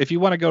convention, if you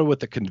want to go with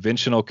the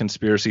conventional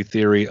conspiracy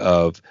theory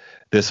of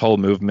this whole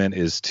movement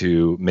is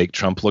to make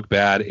Trump look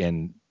bad,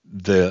 and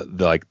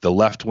the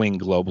left-wing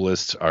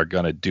globalists are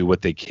going to do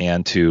what they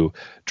can to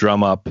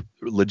drum up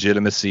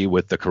legitimacy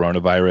with the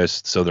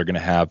coronavirus. So they're going to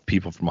have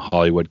people from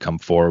Hollywood come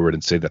forward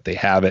and say that they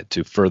have it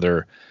to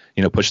further,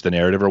 push the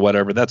narrative or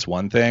whatever. That's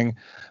one thing.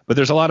 But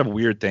there's a lot of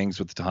weird things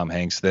with the Tom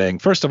Hanks thing.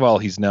 First of all,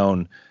 he's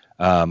known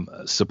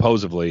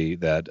supposedly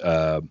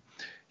that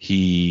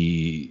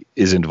he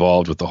is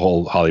involved with the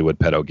whole Hollywood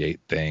pedogate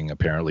thing.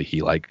 Apparently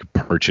he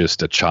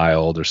purchased a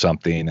child or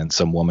something, and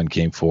some woman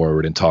came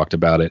forward and talked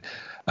about it.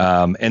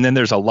 And then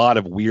there's a lot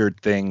of weird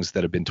things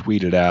that have been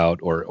tweeted out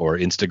or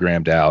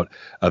Instagrammed out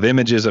of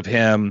images of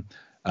him.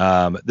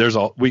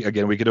 We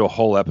could do a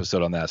whole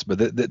episode on this, but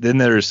then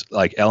there's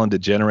like Ellen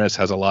DeGeneres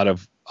has a lot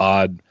of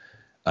odd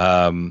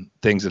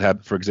things that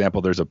have, for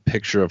example, there's a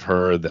picture of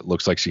her that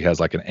looks like she has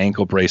like an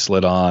ankle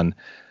bracelet on,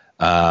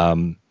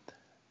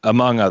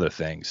 among other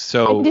things.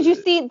 So did you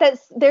see that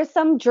there's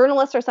some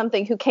journalist or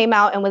something who came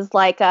out and was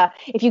like,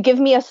 if you give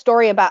me a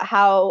story about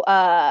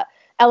how,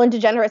 Ellen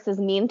DeGeneres is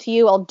mean to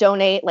you, I'll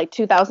donate like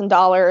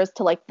 $2,000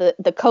 to like the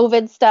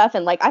COVID stuff.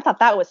 And like, I thought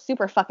that was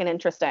super fucking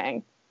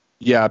interesting.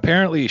 Yeah.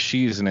 Apparently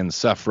she's an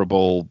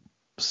insufferable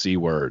C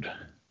word.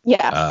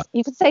 Yes.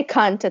 You could say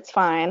cunt. It's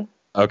fine.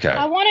 Okay.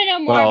 I want to know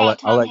more about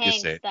Tom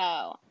Hanks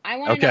though. I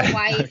want to know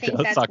why you think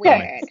that's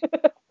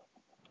weird.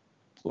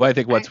 Well, I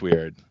think what's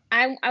weird.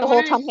 I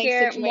want to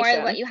hear more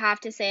of what you have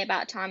to say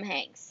about Tom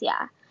Hanks.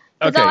 Yeah.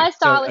 Okay. All I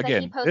saw was again,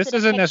 that he posted this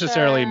isn't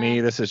necessarily me.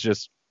 This is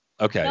just,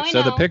 okay. No,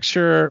 so the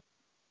picture,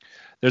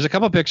 there's a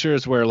couple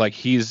pictures where like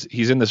he's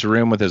in this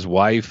room with his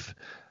wife.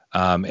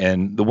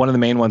 And one of the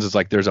main ones is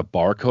like there's a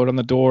barcode on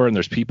the door, and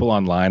there's people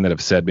online that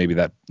have said maybe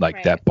that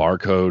that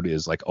barcode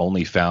is like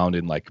only found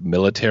in like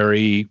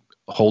military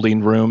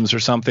holding rooms or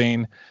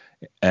something.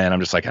 And I'm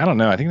just like, I don't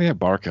know. I think they have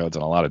barcodes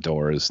on a lot of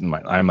doors, and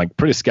I'm like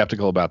pretty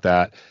skeptical about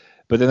that.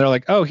 But then they're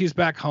like, oh, he's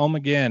back home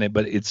again.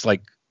 But it's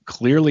like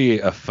clearly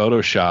a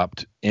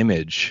photoshopped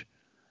image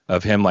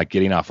of him like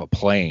getting off a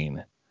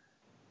plane.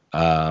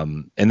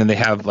 And then they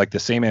have like the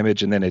same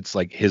image, and then it's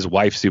like his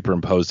wife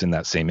superimposed in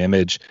that same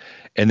image.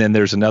 And then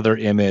there's another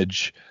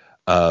image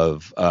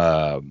of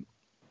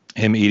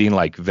him eating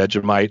like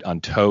Vegemite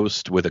on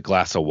toast with a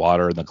glass of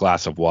water, and the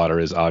glass of water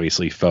is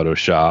obviously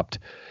photoshopped.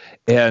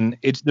 And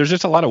there's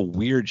just a lot of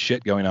weird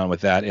shit going on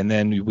with that. And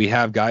then we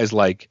have guys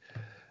like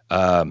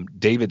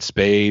David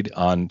Spade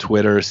on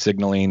Twitter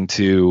signaling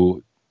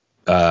to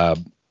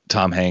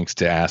Tom Hanks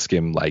to ask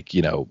him, like,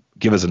 you know,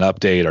 give us an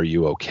update. Are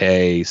you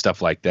okay?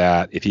 Stuff like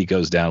that. If he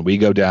goes down, we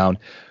go down.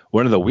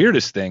 One of the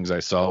weirdest things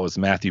I saw was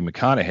Matthew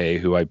McConaughey,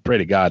 who I pray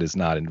to God is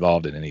not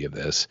involved in any of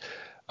this.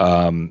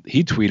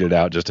 He tweeted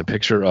out just a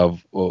picture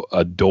of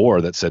a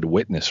door that said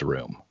witness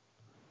room.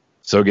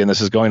 So again,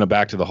 this is going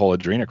back to the whole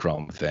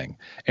adrenochrome thing.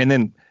 And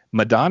then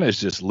Madonna is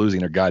just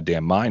losing her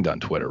goddamn mind on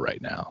Twitter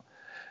right now.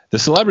 The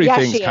celebrity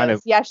thing's kind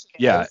of,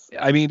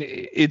 I mean,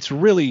 it's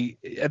really,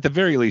 at the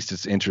very least,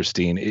 it's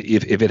interesting.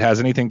 If it has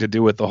anything to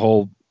do with the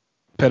whole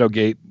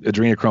pedogate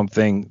adrenochrome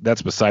thing,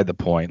 that's beside the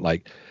point.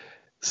 Like,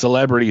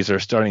 celebrities are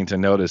starting to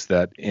notice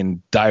that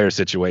in dire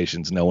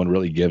situations, no one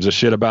really gives a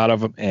shit about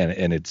them,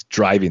 and it's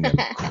driving them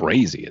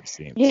crazy, it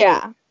seems.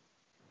 Yeah.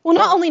 Well,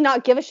 not only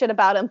not give a shit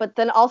about them, but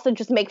then also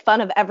just make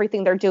fun of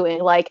everything they're doing.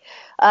 Like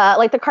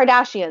the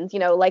Kardashians, you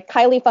know, like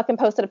Kylie fucking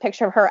posted a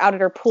picture of her out at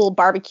her pool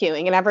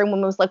barbecuing, and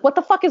everyone was like, what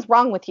the fuck is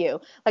wrong with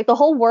you? Like, the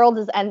whole world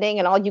is ending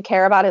and all you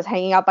care about is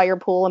hanging out by your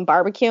pool and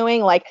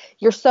barbecuing. Like,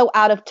 you're so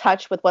out of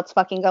touch with what's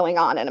fucking going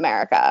on in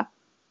America.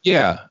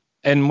 Yeah.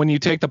 And when you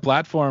take the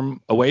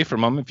platform away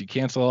from them, if you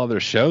cancel all their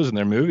shows and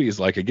their movies,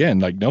 like, again,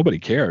 like, nobody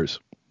cares.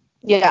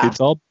 Yeah.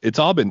 It's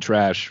all been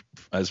trash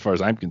as far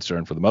as I'm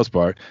concerned for the most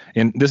part.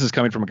 And this is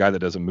coming from a guy that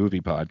does a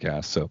movie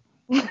podcast. So,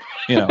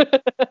 you know.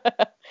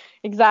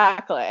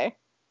 Exactly.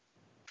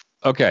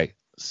 Okay.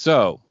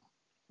 So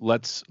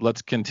let's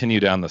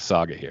continue down the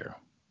saga here.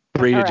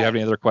 Bree, did you have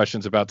any other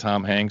questions about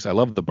Tom Hanks? I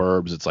love The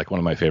Burbs. It's like one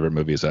of my favorite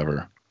movies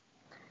ever.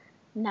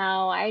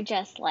 No, I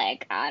just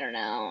I don't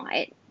know.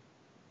 I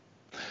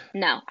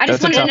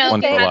just wanted to know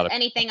if you have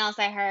anything else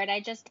I heard.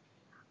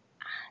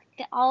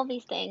 All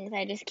these things,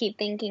 I just keep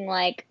thinking,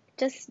 like,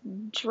 just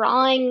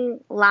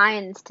drawing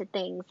lines to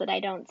things that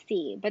I don't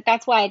see. But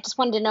that's why I just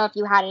wanted to know if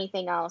you had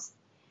anything else.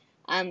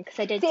 Because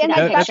I did see that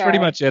picture. That's pretty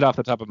much it off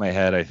the top of my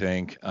head, I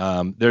think.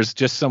 There's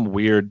just some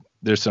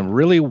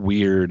really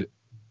weird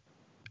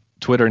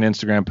Twitter and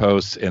Instagram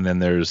posts, and then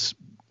there's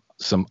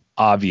some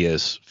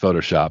obvious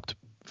Photoshopped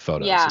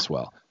photos as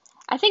well.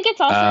 I think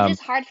it's also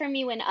just hard for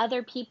me when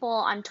other people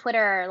on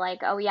Twitter are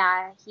like, oh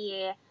yeah,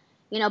 he,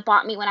 you know,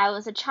 bought me when I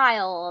was a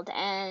child,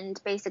 and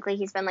basically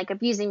he's been, like,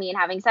 abusing me and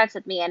having sex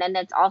with me. And then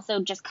it's also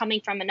just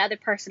coming from another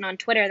person on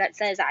Twitter that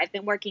says, I've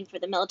been working for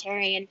the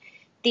military and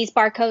these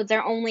barcodes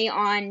are only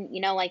on, you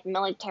know, like,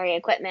 military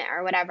equipment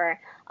or whatever.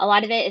 A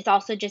lot of it is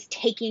also just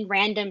taking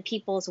random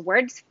people's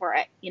words for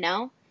it, you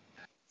know?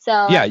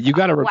 So yeah, you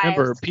got to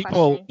remember,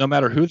 people, no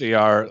matter who they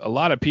are, a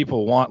lot of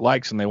people want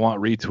likes and they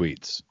want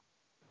retweets.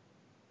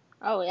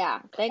 Oh yeah,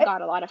 they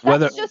got a lot of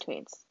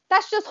retweets.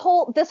 That's just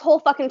this whole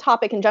fucking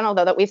topic in general,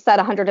 though, that we've said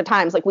 100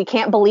 times. Like, we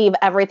can't believe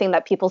everything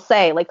that people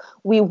say. Like,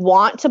 we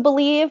want to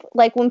believe,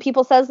 like, when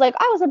people says, like,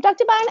 I was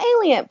abducted by an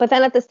alien. But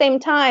then at the same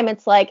time,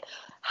 it's like,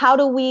 how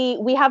do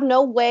we have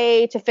no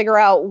way to figure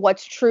out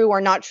what's true or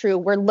not true.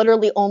 We're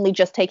literally only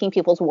just taking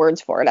people's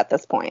words for it at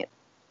this point.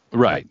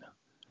 Right.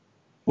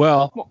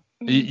 Well,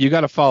 you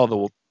got to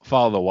follow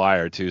the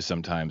wire too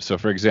sometimes. So,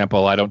 for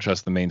example, I don't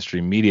trust the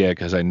mainstream media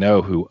because I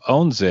know who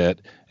owns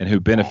it and who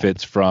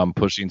benefits from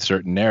pushing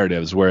certain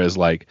narratives. Whereas,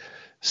 like,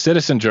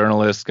 citizen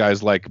journalists,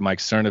 guys like Mike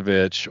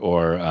Cernovich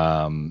or,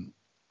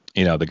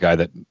 you know, the guy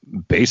that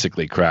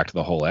basically cracked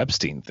the whole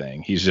Epstein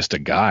thing. He's just a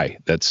guy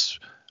that's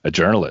a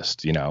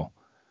journalist, you know.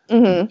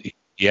 Mm-hmm.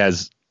 He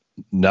has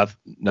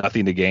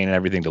nothing to gain and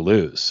everything to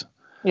lose.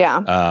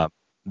 Yeah.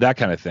 That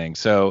kind of thing.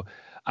 So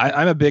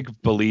I'm a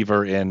big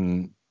believer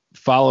in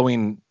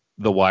following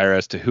the wire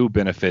as to who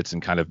benefits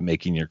and kind of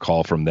making your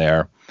call from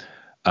there.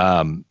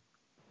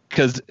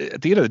 Because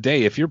at the end of the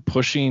day, if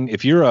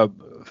you're a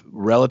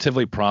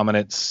relatively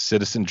prominent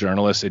citizen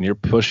journalist and you're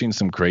pushing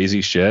some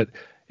crazy shit,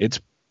 it's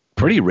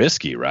pretty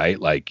risky, right?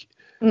 Like,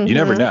 you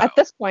never know. At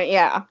this point,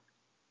 yeah.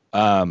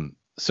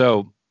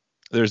 So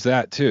there's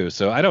that too.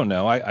 So I don't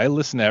know. I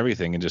listen to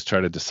everything and just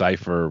try to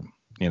decipher,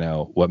 you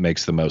know, what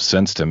makes the most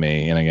sense to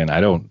me. And again,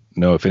 I don't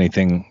know if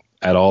anything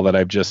at all that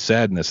I've just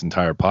said in this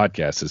entire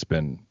podcast has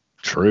been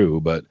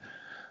true, but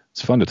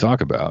it's fun to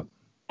talk about.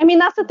 I mean,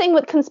 that's the thing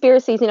with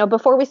conspiracies. You know,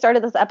 before we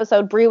started this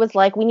episode, Bree was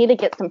like, we need to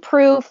get some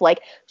proof, like,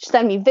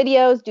 send me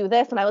videos, do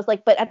this. And I was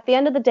like, but at the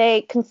end of the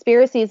day,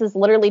 conspiracies is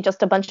literally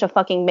just a bunch of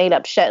fucking made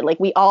up shit. Like,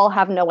 we all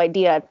have no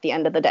idea at the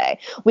end of the day.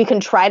 We can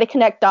try to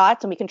connect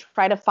dots and we can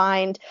try to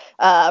find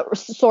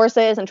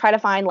sources and try to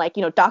find, like,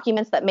 you know,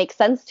 documents that make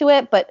sense to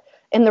it. But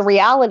in the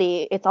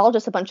reality, it's all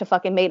just a bunch of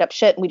fucking made up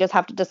shit. And we just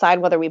have to decide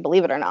whether we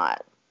believe it or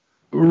not.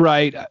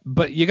 Right.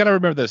 But you got to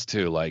remember this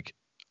too. Like,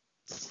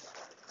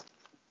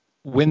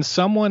 when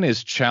someone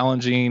is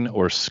challenging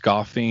or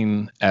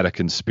scoffing at a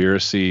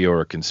conspiracy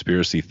or a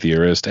conspiracy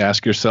theorist,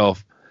 ask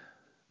yourself,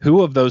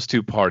 who of those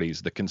two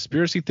parties, the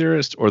conspiracy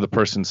theorist or the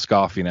person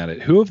scoffing at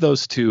it, who of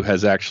those two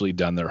has actually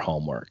done their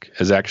homework,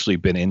 has actually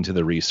been into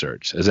the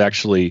research, has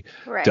actually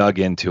dug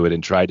into it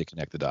and tried to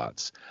connect the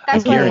dots?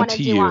 That's I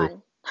guarantee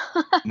you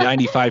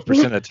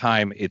 95% of the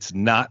time, it's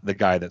not the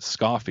guy that's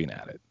scoffing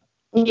at it.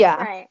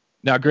 Yeah. Right.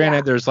 Now,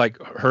 granted, there's like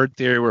herd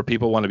theory where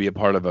people want to be a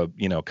part of a,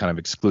 kind of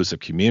exclusive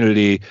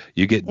community.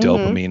 You get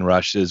dopamine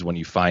rushes when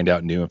you find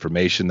out new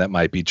information that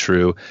might be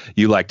true.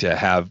 You like to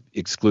have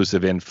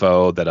exclusive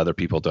info that other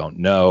people don't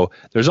know.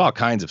 There's all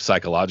kinds of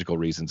psychological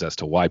reasons as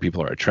to why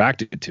people are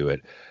attracted to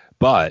it.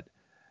 But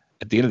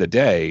at the end of the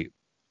day,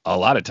 a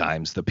lot of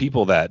times the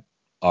people that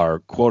are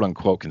quote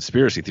unquote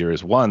conspiracy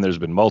theorists, one, there's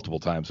been multiple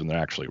times when they're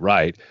actually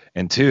right.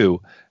 And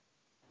two,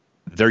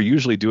 they're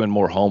usually doing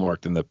more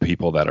homework than the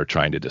people that are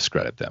trying to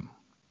discredit them.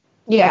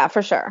 Yeah,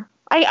 for sure.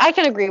 I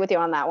can agree with you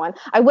on that one.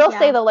 I will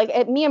say though,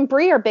 like me and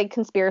Bree are big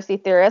conspiracy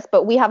theorists,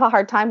 but we have a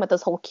hard time with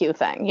this whole Q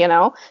thing.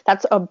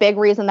 That's a big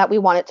reason that we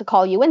wanted to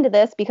call you into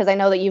this, because I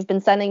know that you've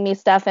been sending me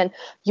stuff, and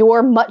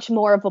you're much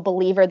more of a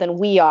believer than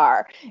we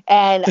are.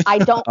 And I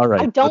don't. All right,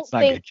 I don't let's not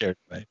think. get carried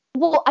away.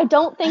 Well, I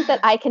don't think that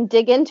I can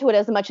dig into it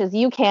as much as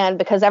you can,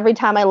 because every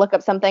time I look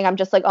up something, I'm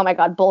just like, oh my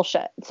God,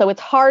 bullshit. So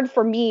it's hard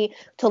for me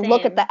to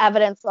look at the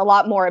evidence a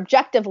lot more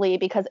objectively,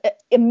 because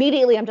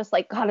immediately I'm just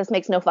like, God, this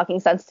makes no fucking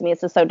sense to me. It's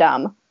just so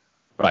dumb.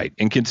 Right.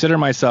 And consider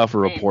myself a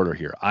reporter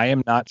here. I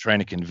am not trying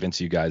to convince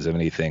you guys of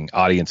anything,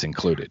 audience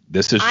included.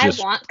 This is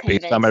just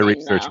based on my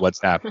research,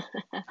 what's happening.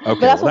 Okay,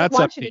 but that's what I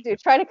want you to do.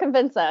 Try to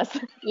convince us.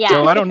 Yeah.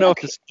 So I don't know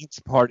if this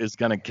next part is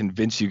going to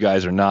convince you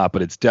guys or not,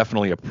 but it's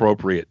definitely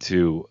appropriate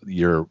to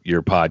your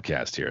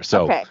podcast here.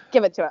 So okay,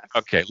 give it to us.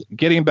 Okay,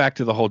 getting back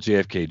to the whole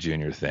JFK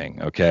Jr.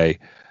 thing, okay?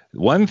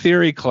 One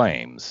theory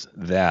claims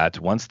that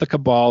once the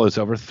cabal is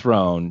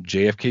overthrown,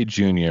 JFK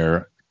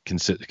Jr.,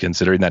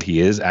 considering that he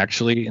is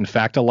actually, in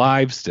fact,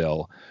 alive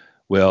still,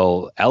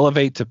 will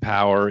elevate to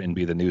power and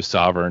be the new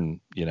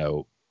sovereign,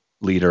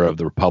 leader of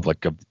the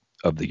Republic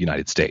of the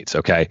United States.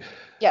 Okay.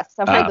 Yes,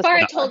 I've heard this.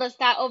 Bart told us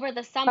that over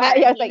the summer.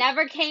 He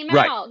never came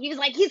out. He was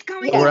like, "He's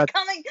coming. He's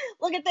coming.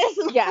 Look at this."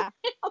 Yeah.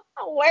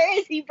 Where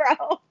is he,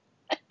 bro?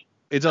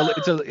 It's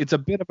a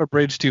bit of a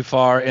bridge too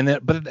far,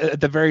 but at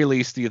the very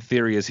least, the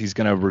theory is he's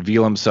going to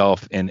reveal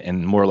himself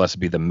and more or less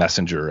be the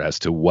messenger as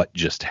to what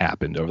just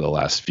happened over the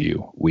last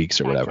few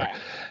weeks or whatever.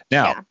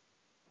 Now,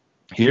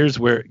 here's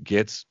where it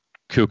gets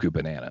cuckoo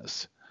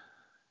bananas.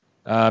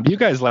 You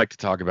guys like to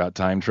talk about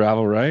time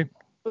travel, right?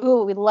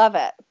 Ooh, we love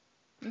it.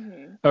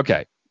 Mm-hmm.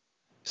 Okay.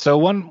 So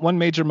one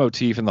major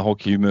motif in the whole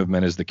Q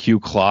movement is the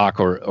Q clock,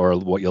 or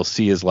what you'll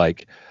see is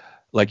like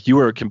you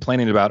were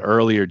complaining about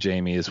earlier,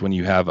 Jamie, is when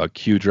you have a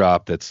Q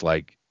drop that's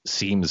like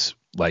seems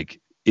like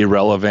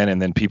irrelevant,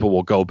 and then people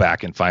will go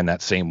back and find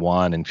that same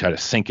one and try to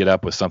sync it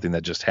up with something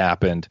that just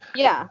happened.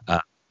 Yeah.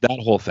 That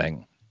whole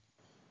thing.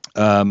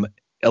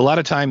 A lot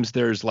of times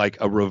there's like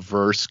a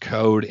reverse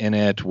code in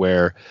it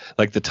where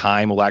like the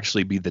time will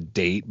actually be the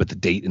date, but the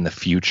date in the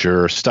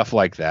future, stuff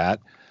like that.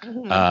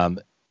 Mm-hmm.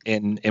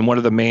 And one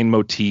of the main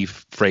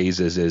motif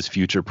phrases is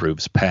future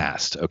proves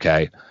past.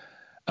 Okay.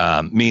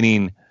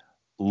 Meaning,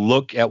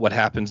 look at what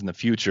happens in the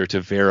future to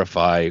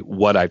verify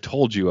what I've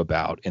told you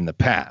about in the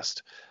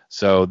past.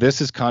 So this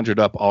has conjured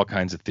up all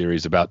kinds of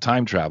theories about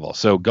time travel.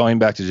 So going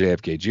back to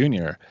JFK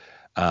Jr.,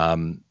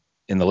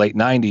 in the late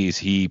 90s,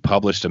 he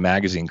published a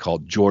magazine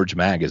called George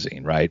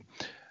Magazine, right?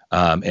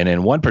 And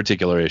in one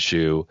particular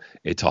issue,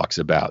 it talks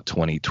about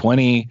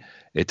 2020.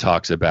 It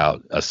talks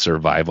about a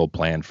survival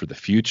plan for the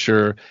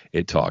future.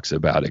 It talks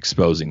about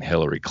exposing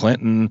Hillary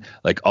Clinton,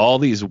 like all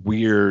these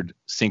weird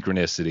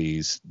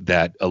synchronicities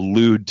that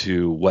allude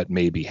to what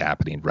may be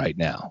happening right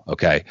now.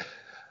 Okay.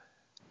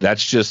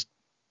 That's just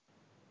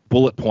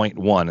bullet point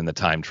one in the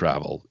time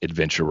travel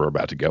adventure we're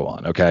about to go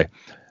on. Okay.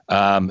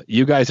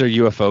 You guys are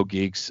UFO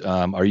geeks.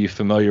 Are you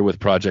familiar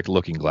with Project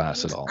Looking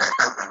Glass at all?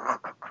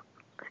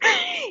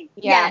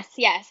 Yes.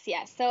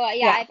 So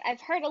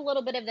I've heard a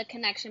little bit of the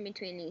connection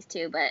between these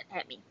two, but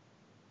hit me.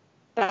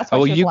 That's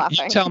why you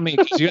tell me,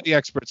 because you're the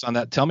experts on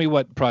that. Tell me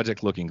what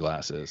Project Looking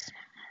Glass is.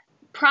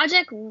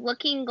 Project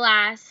Looking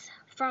Glass,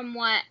 from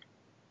what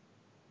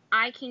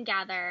I can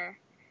gather.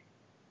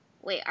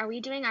 Wait, are we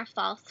doing our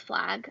false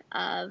flag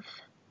of?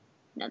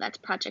 No, that's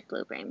Project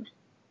Blue Beam.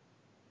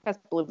 That's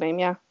Blue Beam,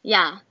 yeah.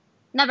 Yeah.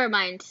 Never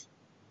mind.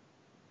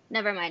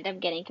 I'm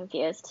getting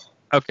confused.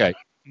 Okay.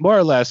 More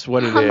or less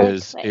what it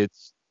is,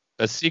 it's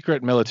a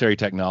secret military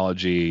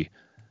technology,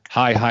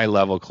 high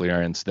level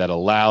clearance that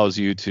allows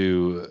you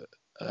to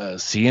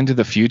see into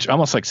the future,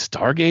 almost like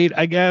Stargate,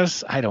 I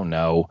guess. I don't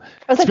know.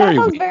 That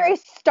sounds very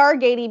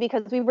Stargate-y,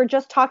 because we were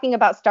just talking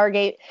about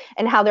Stargate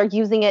and how they're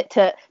using it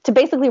to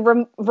basically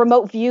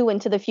remote view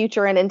into the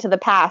future and into the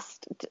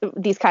past,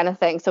 these kind of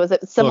things. So is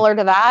it similar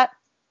to that?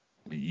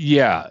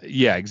 Yeah,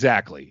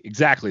 exactly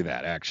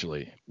that,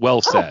 actually.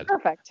 Well said. Oh,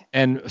 perfect.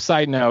 And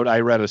side note,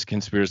 I read a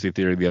conspiracy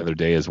theory the other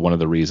day as one of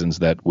the reasons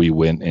that we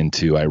went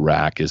into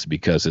Iraq is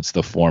because it's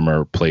the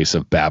former place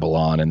of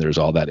Babylon, and there's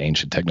all that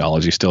ancient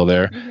technology still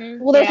there.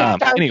 Mm-hmm. Well, there's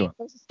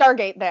there's a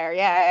Stargate there.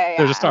 Yeah.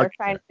 There's a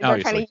Stargate. They're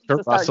trying to use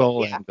Kurt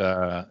Russell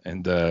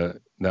and that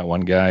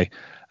one guy.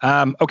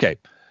 Okay.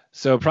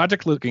 So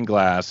Project Looking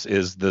Glass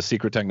is the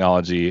secret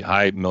technology,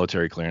 high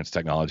military clearance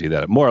technology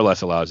that more or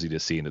less allows you to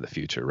see into the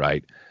future,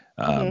 right?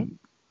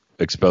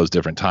 expose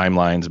different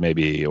timelines,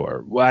 maybe,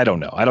 or well, I don't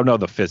know. I don't know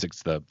the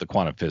physics, the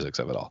quantum physics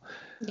of it all.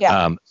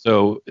 Yeah.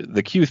 So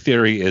the Q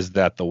theory is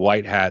that the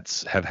white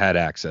hats have had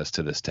access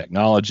to this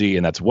technology,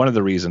 and that's one of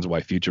the reasons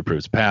why future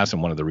proofs pass,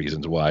 and one of the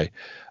reasons why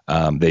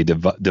they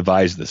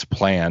devised this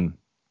plan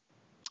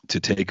to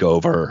take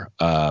over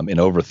and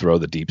overthrow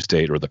the deep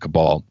state or the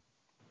cabal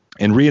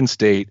and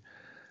reinstate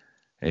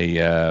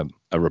a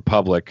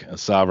republic, a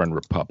sovereign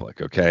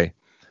republic. Okay.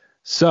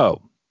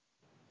 So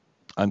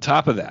on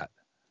top of that,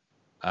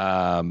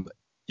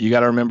 you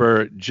got to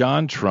remember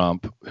John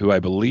Trump, who I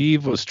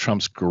believe was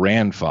Trump's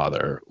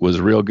grandfather,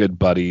 was real good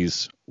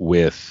buddies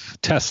with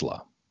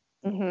Tesla.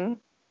 Mm-hmm.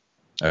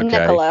 Okay.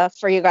 Nikola,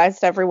 for you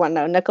guys, everyone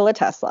know Nikola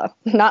Tesla,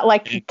 not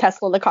like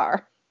Tesla the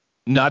car.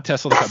 Not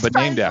Tesla the car, but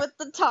named after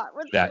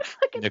that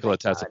Nikola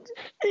Tesla.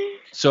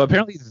 So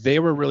apparently they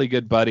were really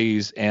good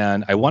buddies,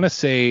 and I want to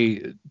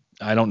say,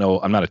 I don't know,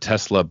 I'm not a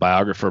Tesla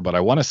biographer, but I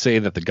want to say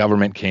that the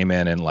government came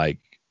in and like,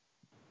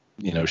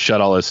 you know,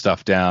 shut all his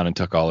stuff down and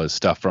took all his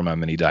stuff from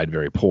him, and he died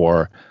very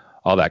poor,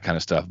 all that kind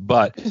of stuff.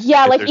 But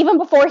yeah, like even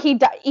before he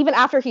died, even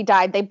after he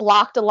died, they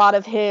blocked a lot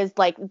of his,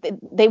 like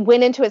they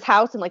went into his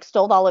house and like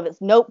stole all of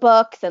his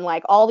notebooks and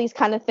like all these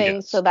kind of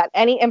things, so that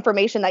any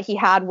information that he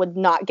had would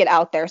not get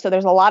out there. So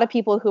there's a lot of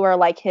people who are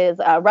like his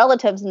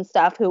relatives and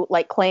stuff who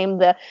like claim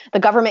the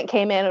government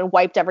came in and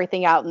wiped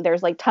everything out. And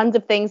there's like tons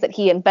of things that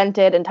he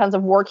invented and tons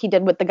of work he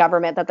did with the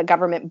government that the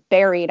government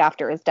buried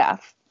after his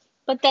death.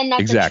 But then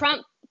that's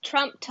Exactly.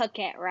 Trump took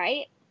it,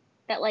 right?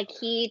 That like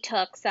he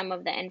took some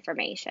of the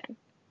information.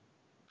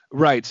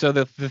 Right. So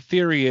the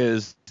theory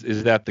is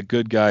that the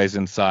good guys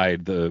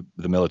inside the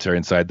military,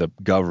 inside the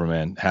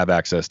government, have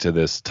access to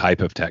this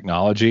type of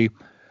technology.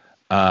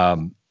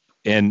 And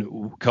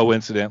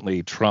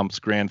coincidentally, Trump's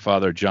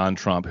grandfather, John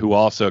Trump, who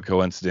also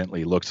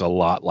coincidentally looks a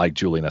lot like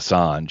Julian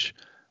Assange,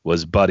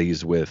 was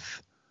buddies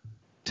with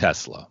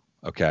Tesla.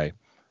 Okay.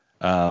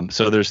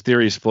 So there's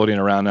theories floating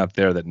around out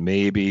there that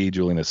maybe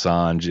Julian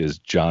Assange is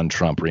John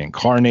Trump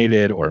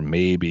reincarnated, or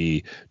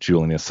maybe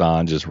Julian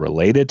Assange is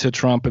related to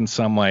Trump in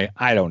some way.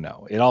 I don't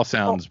know. It all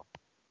sounds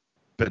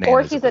bananas.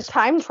 Or he's a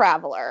time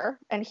traveler,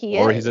 and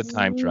Or he's a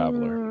time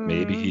traveler.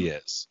 Maybe he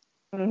is.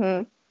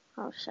 Mm-hmm.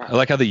 Oh shit. I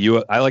like how the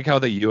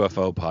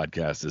UFO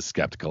podcast is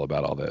skeptical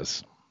about all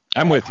this.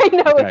 I'm with you. I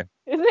know. Okay?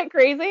 Isn't it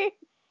crazy?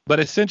 But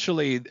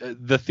essentially,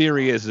 the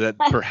theory is that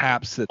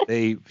perhaps that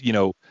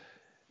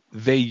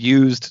they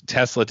used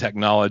Tesla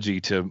technology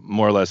to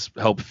more or less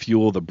help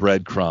fuel the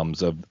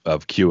breadcrumbs of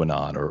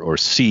QAnon, or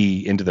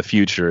see into the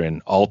future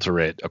and alter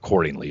it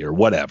accordingly, or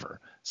whatever.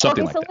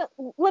 Something like that.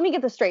 Let me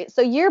get this straight.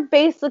 So you're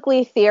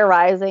basically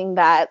theorizing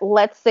that,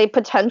 let's say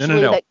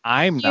potentially No. that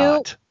I'm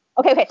not.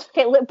 Okay.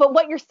 But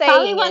what you're saying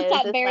Probably wants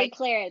that is very like,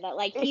 clear, that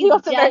like he he's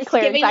wants it very just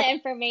clear, giving exactly. the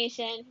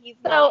information. He's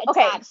not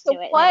attached to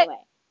it in any way.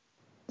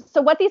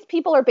 So what these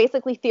people are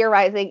basically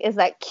theorizing is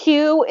that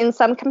Q, in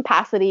some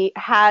capacity,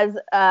 has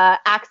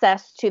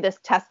access to this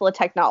Tesla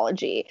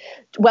technology,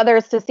 whether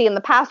it's to see in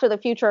the past or the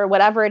future or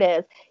whatever it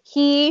is.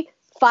 He,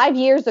 5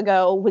 years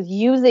ago, was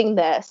using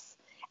this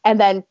and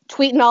then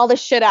tweeting all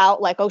this shit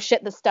out like, oh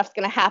shit, this stuff's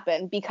going to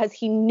happen, because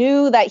he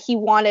knew that he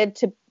wanted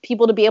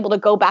people to be able to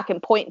go back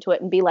and point to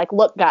it and be like,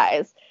 look,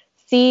 guys,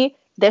 see,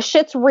 this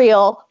shit's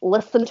real.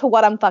 Listen to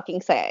what I'm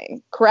fucking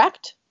saying.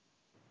 Correct?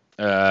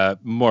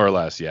 More or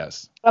less,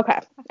 yes. Okay.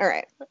 All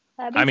right.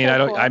 I mean,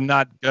 I'm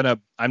not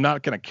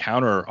gonna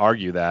counter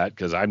argue that,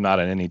 because I'm not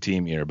on any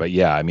team here. But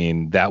yeah, I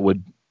mean,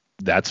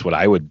 that's what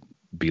I would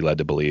be led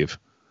to believe.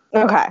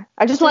 Okay.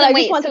 I just So want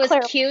wait, to so clarify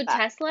is Q that.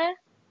 Tesla?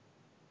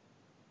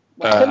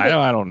 I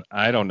don't know.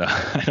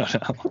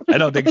 I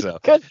don't think so.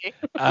 Could be.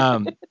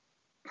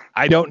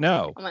 I don't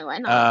know. Oh my, why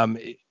not?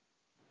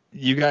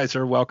 You guys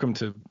are welcome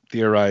to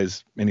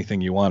theorize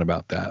anything you want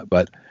about that,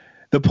 but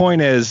the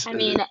point is, I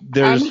mean,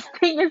 there's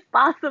anything is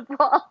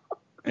possible.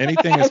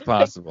 anything is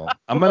possible.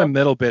 I'm gonna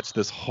middle bitch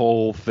this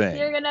whole thing.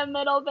 You're gonna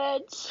middle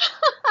bitch.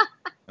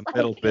 I'm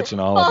middle bitching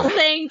all of All it.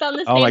 things on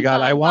the same Oh my God,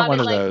 time. I want Bobby one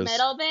of likes those.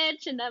 middle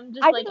bitch, and I'm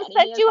just I like, can anything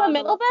send is you a possible.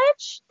 middle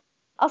bitch.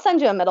 I'll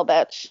send you a middle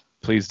bitch.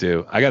 Please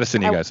do. I got to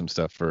send you guys some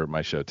stuff for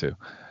my show too.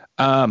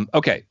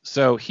 Okay,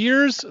 so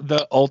here's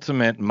the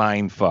ultimate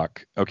mind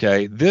fuck.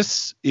 Okay,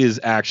 this is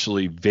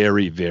actually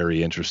very,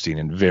 very interesting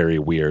and very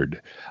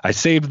weird. I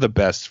saved the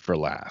best for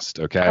last.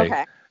 Okay.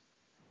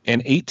 In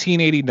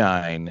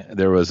 1889,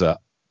 there was a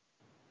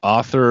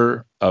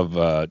author of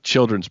a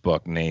children's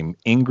book named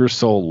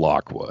Ingersoll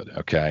Lockwood.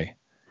 Okay.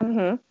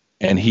 Mm-hmm.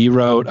 And he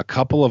wrote a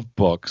couple of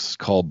books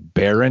called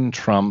Baron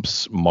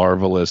Trump's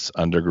Marvelous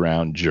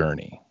Underground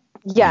Journey.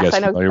 Yes, I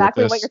know familiar with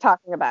exactly this? what you're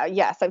talking about.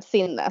 Yes, I've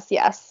seen this.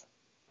 Yes.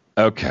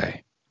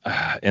 Okay.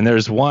 And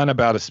there's one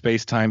about a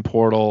space-time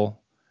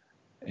portal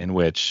in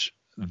which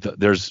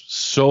there's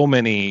so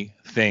many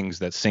things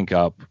that sync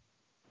up.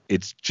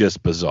 It's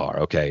just bizarre.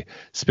 Okay.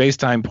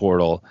 Space-time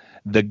portal.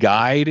 The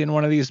guide in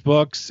one of these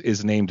books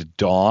is named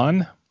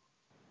Dawn.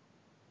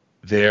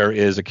 There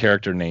is a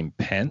character named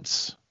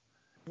Pence.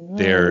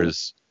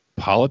 There's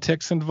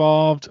politics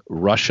involved.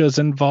 Russia's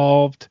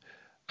involved.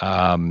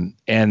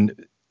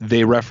 And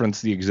they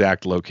reference the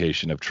exact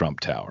location of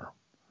Trump Tower.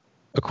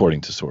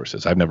 according to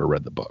sources. I've never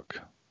read the book.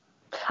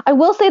 I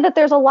will say that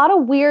there's a lot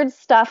of weird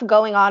stuff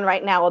going on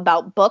right now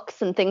about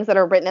books and things that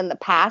are written in the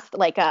past.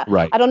 Like,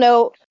 Right. I don't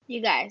know.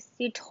 You guys,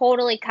 you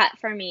totally cut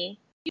for me.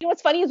 You know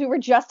what's funny is we were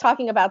just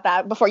talking about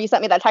that before you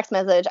sent me that text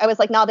message. I was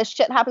like, no, this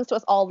shit happens to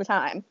us all the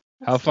time.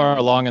 How far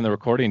along in the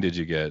recording did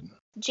you get?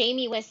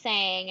 Jamie was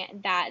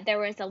saying that there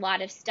was a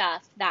lot of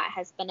stuff that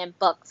has been in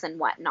books and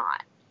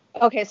whatnot.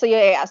 Okay, so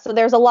yeah. So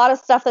there's a lot of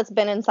stuff that's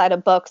been inside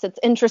of books. It's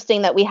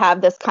interesting that we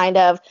have this kind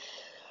of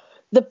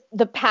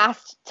the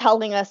past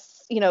telling us,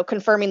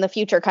 confirming the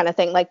future kind of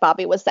thing, like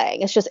Bobby was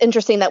saying. It's just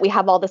interesting that we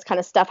have all this kind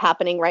of stuff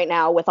happening right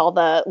now with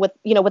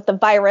with the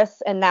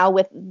virus and now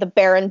with the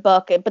Barron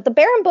book. But the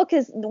Barron book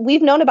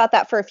we've known about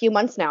that for a few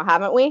months now,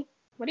 haven't we?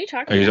 What are you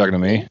talking about? Are you talking to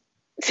me?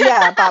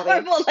 Yeah, Bobby.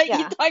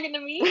 You talking to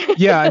me?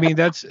 Yeah, I mean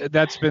that's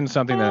been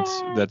something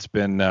that's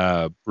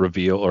been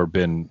revealed or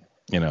been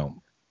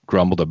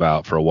grumbled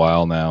about for a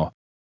while now.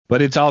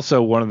 But it's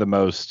also one of the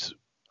most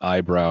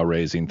eyebrow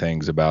raising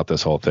things about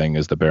this whole thing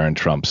is the Barron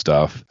Trump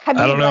stuff. I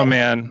don't know,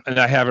 man, and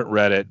I haven't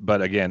read it,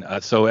 but again,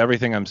 so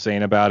everything I'm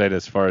saying about it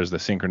as far as the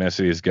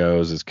synchronicities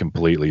goes is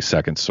completely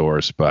second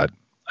source, but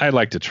I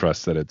like to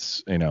trust that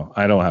it's,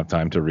 I don't have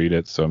time to read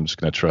it, so I'm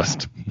just going to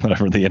trust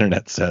whatever the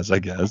internet says, I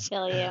guess. I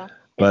feel you.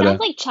 But, it sounds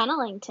like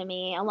channeling to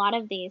me, a lot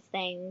of these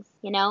things.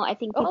 I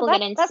think people get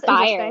that's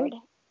inspired.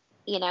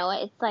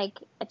 It's like,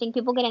 I think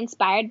people get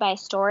inspired by a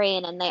story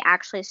and then they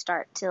actually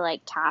start to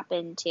like tap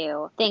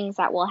into things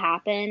that will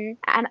happen.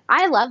 And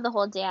I love the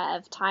whole idea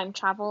of time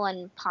travel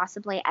and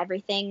possibly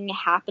everything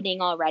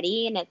happening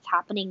already and it's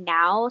happening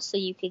now. So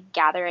you could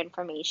gather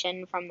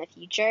information from the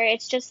future.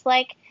 It's just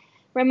like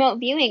remote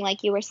viewing,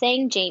 like you were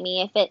saying,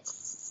 Jamie. If it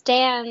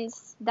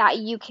stands that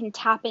you can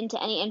tap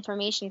into any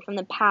information from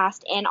the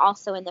past and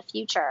also in the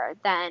future,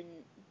 then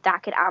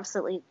that could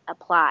absolutely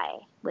apply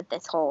with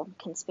this whole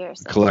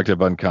conspiracy.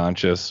 Collective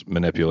unconscious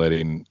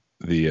manipulating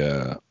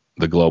the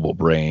global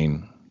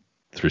brain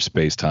through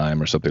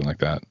space-time or something like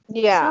that.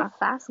 Yeah. So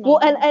fascinating. Well,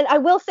 and I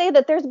will say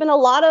that there's been a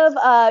lot of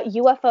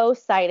UFO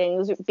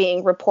sightings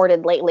being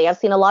reported lately. I've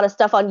seen a lot of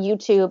stuff on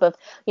YouTube of,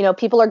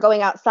 people are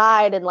going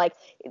outside and like,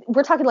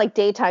 we're talking like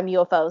daytime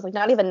UFOs, like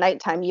not even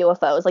nighttime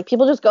UFOs, like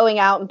people just going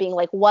out and being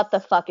like, what the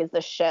fuck is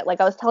this shit? Like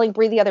I was telling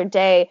Bree the other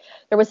day,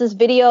 there was this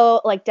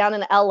video like down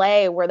in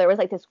LA where there was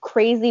like this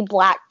crazy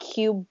black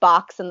cube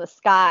box in the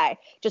sky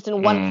just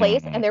in one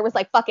place. And there was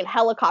like fucking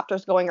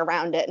helicopters going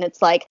around it. And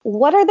it's like,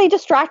 what are they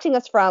distracting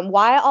us from?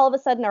 Why all of a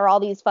sudden are all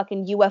these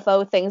fucking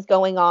UFO things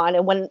going on?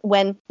 And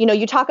when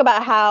you talk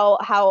about how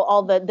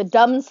all the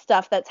dumb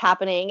stuff that's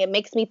happening, it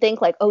makes me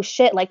think like, oh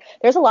shit, like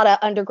there's a lot of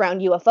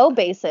underground UFO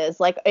bases.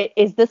 Like,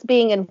 is this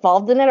being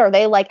involved in it? Are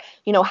they like,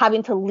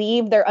 having to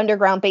leave their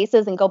underground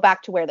bases and go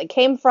back to where they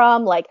came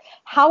from? Like,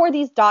 how are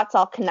these dots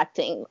all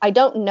connecting? I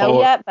don't know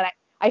yet, but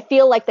I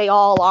feel like they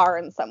all are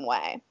in some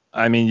way.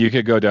 I mean, you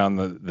could go down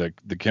the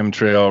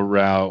chemtrail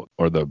route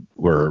or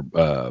we're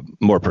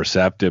more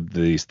perceptive to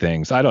these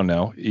things. I don't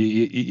know.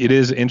 It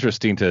is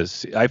interesting to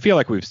see. I feel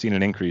like we've seen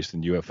an increase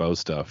in UFO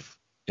stuff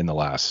in the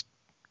last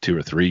 2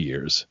 or 3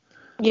 years.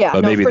 Yeah,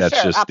 but maybe that's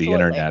sure. just Absolutely. the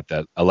internet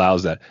that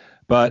allows that.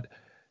 But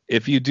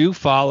if you do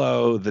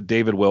follow the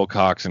David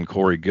Wilcox and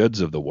Corey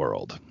Goods of the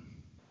world.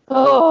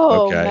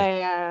 Oh,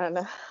 okay,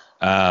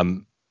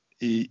 man.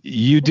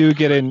 You do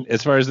get in,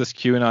 as far as this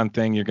QAnon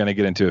thing, you're going to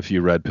get into a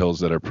few red pills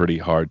that are pretty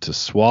hard to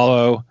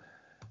swallow.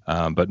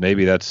 But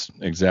maybe that's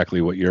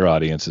exactly what your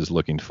audience is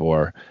looking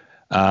for.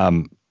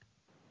 One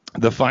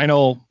of the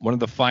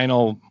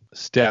final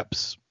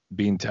steps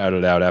being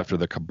touted out after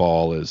the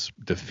cabal is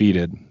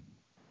defeated,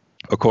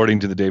 according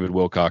to the David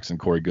Wilcox and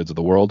Corey Goods of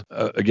the world.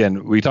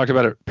 Again, we talked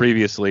about it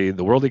previously.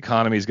 The world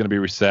economy is going to be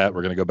reset.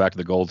 We're going to go back to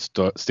the gold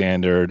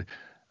standard.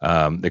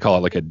 They call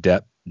it like a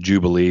debt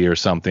jubilee or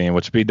something,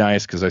 which would be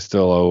nice because I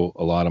still owe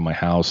a lot on my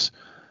house.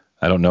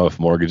 I don't know if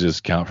mortgages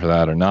count for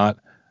that or not.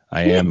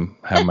 I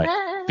have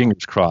my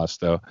fingers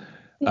crossed though.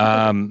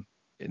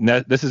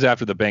 This is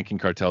after the banking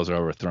cartels are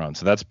overthrown.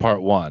 So that's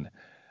part one.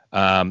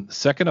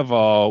 Second of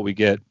all, we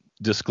get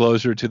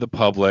disclosure to the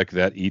public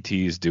that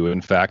ETs do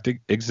in fact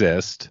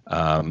exist.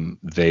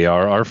 They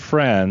are our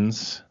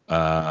friends.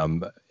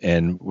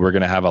 And we're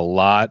going to have a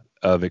lot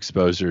of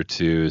exposure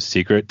to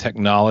secret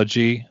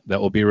technology that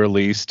will be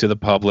released to the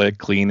public,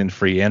 clean and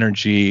free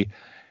energy,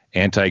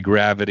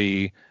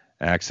 anti-gravity,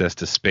 access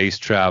to space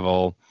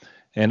travel,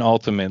 and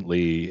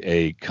ultimately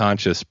a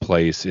conscious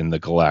place in the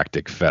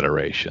Galactic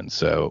Federation.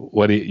 So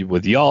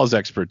with y'all's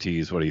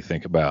expertise, what do you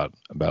think about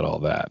all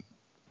that?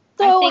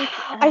 So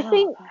I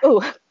think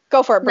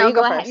go for it, Brie. No, you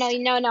go ahead. first.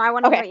 No, I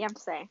want to hear what you have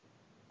to say.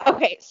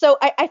 Okay, so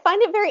I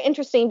find it very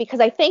interesting because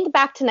I think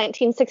back to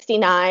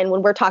 1969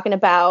 when we're talking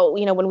about,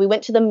 when we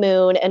went to the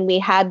moon and we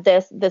had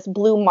this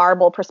blue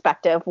marble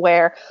perspective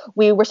where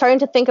we were starting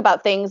to think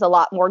about things a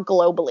lot more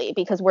globally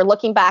because we're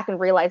looking back and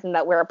realizing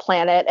that we're a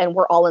planet and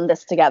we're all in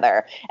this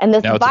together. And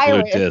this now it's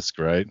virus, a blue disc,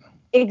 right?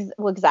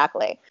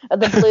 Exactly.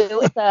 The blue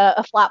is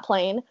a flat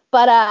plane.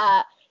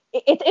 But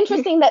it's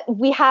interesting that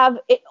we have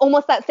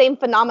almost that same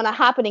phenomena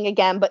happening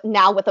again, but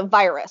now with a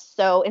virus.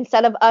 So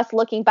instead of us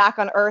looking back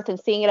on Earth and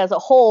seeing it as a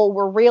whole,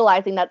 we're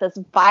realizing that this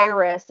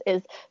virus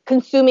is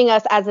consuming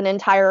us as an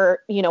entire,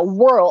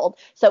 world.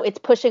 So it's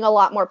pushing a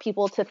lot more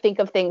people to think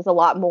of things a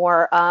lot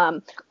more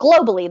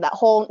globally, that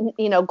whole,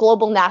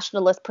 global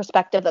nationalist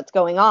perspective that's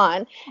going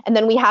on. And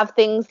then we have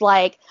things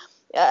like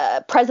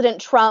President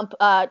Trump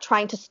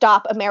trying to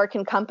stop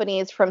American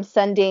companies from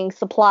sending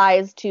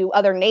supplies to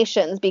other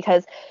nations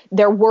because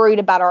they're worried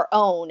about our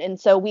own. And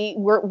so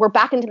we're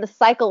back into the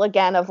cycle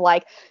again of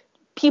like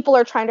people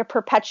are trying to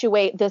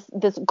perpetuate this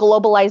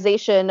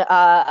globalization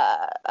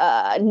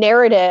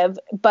narrative,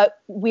 but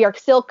we are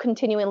still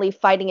continually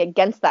fighting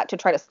against that to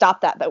try to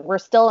stop that. But we're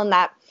still in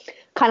that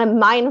kind of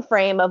mind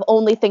frame of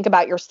only think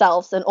about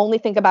yourselves and only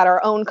think about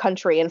our own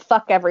country and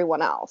fuck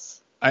everyone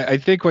else. I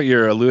think what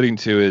you're alluding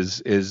to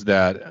is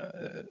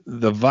that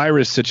the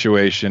virus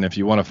situation, if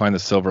you want to find the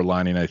silver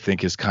lining, I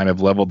think has kind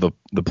of leveled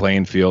the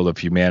playing field of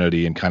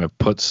humanity and kind of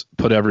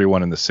put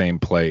everyone in the same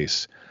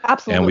place.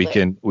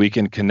 Absolutely. And we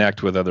can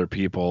connect with other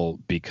people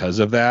because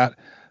of that.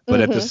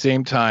 But at the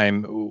same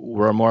time,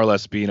 we're more or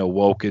less being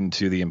awoken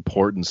to the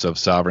importance of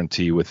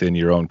sovereignty within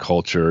your own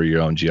culture, your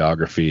own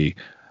geography.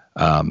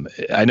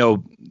 I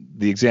know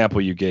the example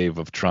you gave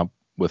of Trump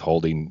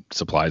withholding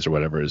supplies or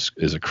whatever is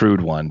a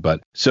crude one,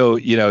 but so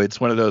it's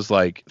one of those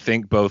like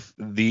think both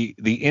the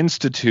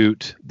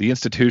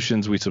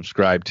institutions we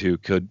subscribe to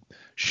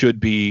should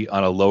be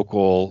on a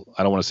local,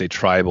 I don't want to say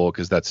tribal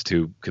because that's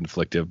too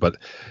conflictive, but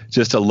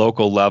just a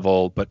local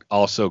level, but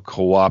also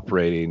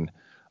cooperating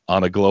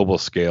on a global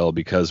scale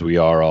because we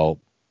are all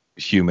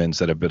humans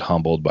that have been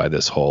humbled by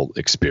this whole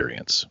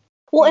experience.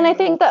 Well, and I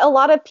think that a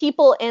lot of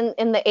people in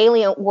the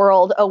alien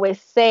world always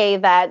say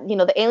that,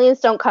 the aliens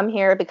don't come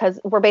here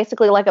because we're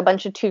basically like a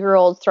bunch of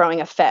 2-year-olds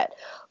throwing a fit.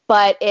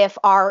 But if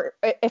our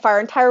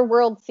entire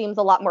world seems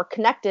a lot more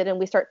connected and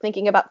we start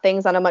thinking about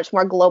things on a much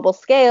more global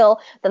scale,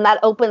 then that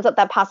opens up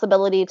that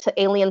possibility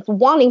to aliens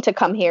wanting to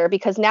come here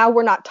because now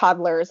we're not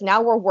toddlers.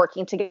 Now we're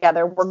working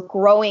together. We're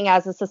growing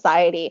as a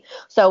society.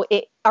 So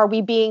are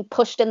we being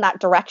pushed in that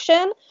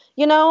direction?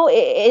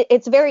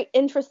 It's very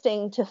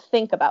interesting to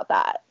think about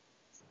that.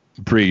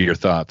 Bree, your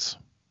thoughts?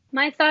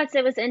 My thoughts,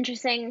 it was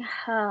interesting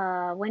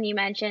when you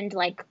mentioned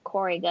like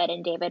Corey Goode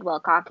and David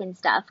Wilcock and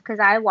stuff, because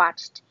I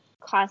watched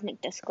Cosmic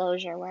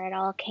Disclosure where it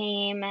all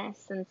came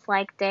since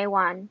like day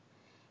one.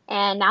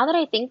 And now that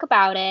I think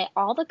about it,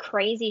 all the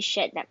crazy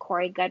shit that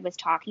Corey Goode was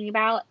talking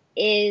about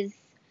is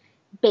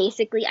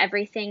basically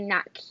everything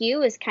that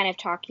Q is kind of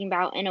talking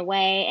about in a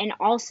way. And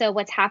also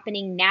what's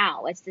happening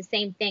now. It's the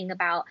same thing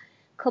about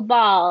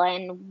cabal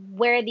and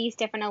where these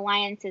different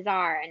alliances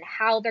are and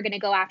how they're going to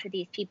go after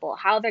these people,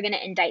 how they're going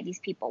to indict these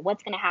people,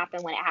 what's going to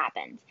happen when it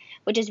happens,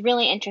 which is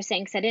really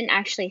interesting because I didn't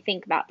actually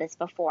think about this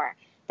before,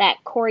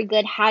 that Corey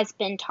Goode has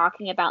been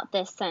talking about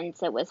this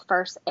since it was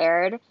first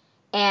aired,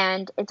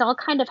 and it's all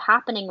kind of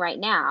happening right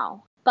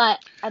now. But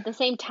at the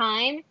same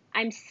time,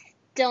 I'm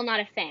still not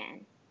a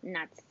fan, and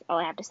that's all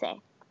I have to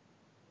say.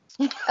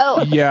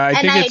 Oh, yeah,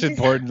 I think it's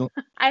important.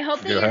 I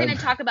hope that you're going to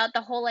talk about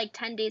the whole like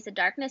 10 Days of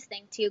Darkness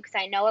thing too, because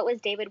I know it was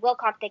David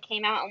Wilcock that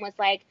came out and was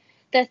like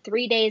the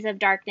 3 days of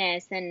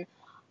darkness and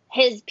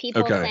his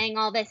people saying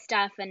all this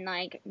stuff and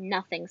like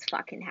nothing's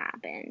fucking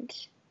happened.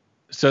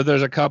 So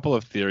there's a couple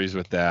of theories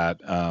with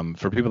that.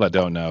 For people that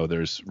don't know,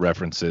 there's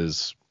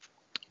references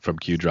from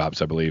Q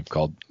drops, I believe,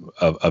 called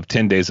of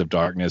 10 Days of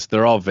Darkness.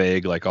 They're all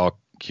vague, like all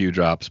Q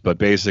drops, but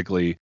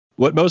basically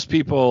what most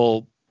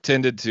people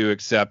tended to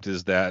accept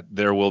is that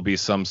there will be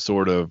some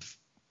sort of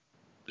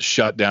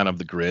shutdown of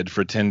the grid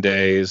for 10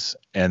 days.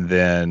 And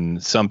then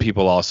some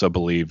people also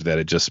believed that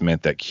it just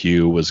meant that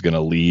Q was going to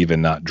leave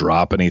and not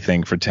drop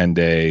anything for 10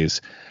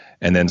 days.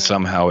 And then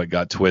somehow it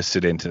got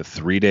twisted into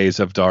 3 days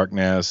of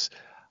darkness.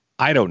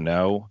 I don't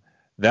know.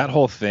 That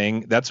whole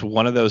thing, that's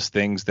one of those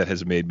things that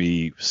has made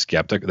me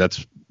skeptical.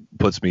 That's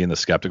puts me in the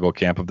skeptical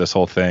camp of this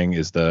whole thing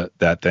is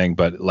that thing.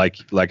 But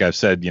like I've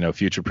said,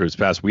 future proves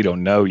past. We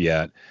don't know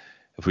yet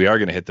if we are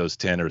going to hit those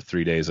 10 or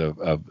 3 days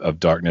of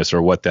darkness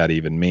or what that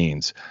even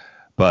means.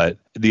 But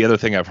the other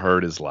thing I've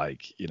heard is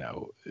like,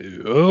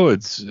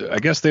 I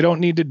guess they don't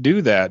need to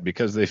do that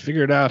because they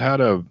figured out how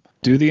to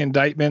do the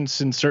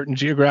indictments in certain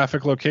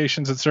geographic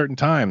locations at certain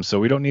times. So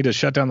we don't need to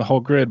shut down the whole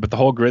grid, but the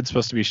whole grid's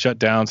supposed to be shut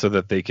down so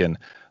that they can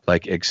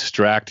like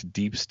extract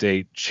deep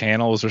state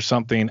channels or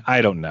something.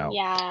 I don't know.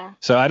 Yeah.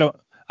 So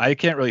I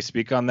can't really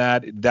speak on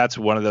that. That's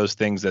one of those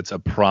things that's a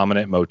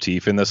prominent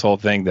motif in this whole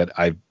thing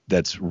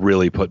that's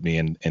really put me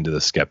into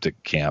the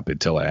skeptic camp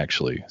until I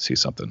actually see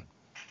something.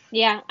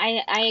 Yeah,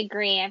 I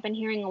agree. I've been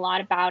hearing a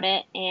lot about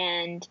it.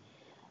 And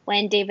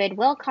when David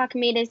Wilcock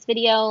made his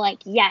video, like,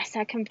 yes,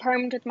 I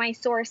confirmed with my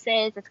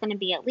sources, it's going to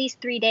be at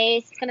least 3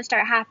 days. It's going to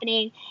start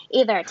happening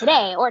either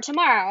today or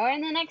tomorrow or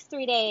in the next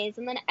 3 days.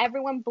 And then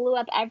everyone blew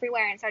up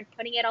everywhere and started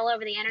putting it all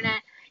over the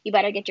internet. You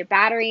better get your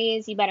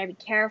batteries. You better be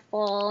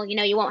careful.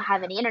 You won't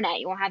have any internet.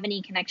 You won't have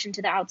any connection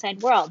to the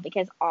outside world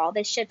because all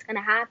this shit's going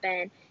to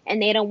happen and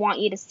they don't want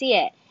you to see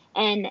it.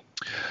 And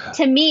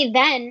to me,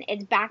 then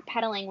it's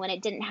backpedaling when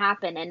it didn't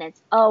happen. And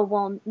it's, oh,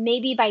 well,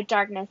 maybe by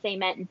darkness they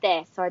meant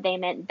this or they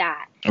meant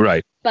that.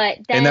 Right. But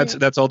then, and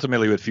that's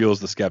ultimately what fuels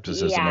the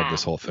skepticism of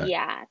this whole thing.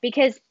 Yeah,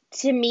 because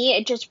to me,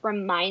 it just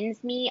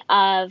reminds me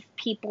of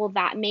people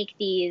that make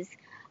these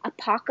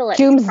apocalypse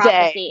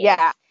prophecies.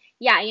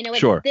 Yeah, you know,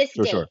 it's this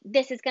date,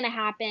 this is going to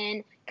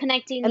happen,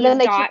 connecting and these then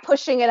they dots keep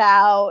pushing it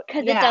out.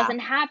 because it doesn't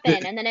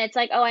happen. And then it's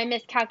like, oh, I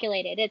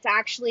miscalculated. It's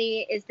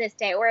actually is this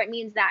day, or it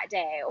means that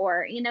day,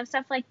 or, you know,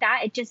 stuff like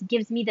that. It just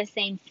gives me the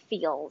same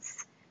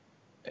feels.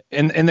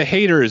 And the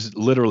haters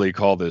literally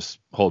call this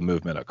whole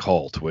movement a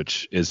cult,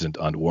 which isn't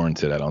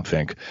unwarranted, I don't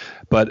think.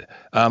 But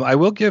I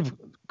will give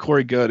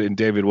Corey Goode and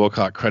David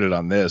Wilcock credit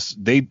on this.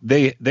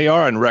 They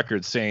are on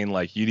record saying,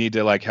 like, you need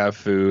to, like, have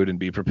food and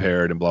be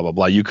prepared and blah, blah,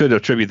 blah. You could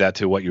attribute that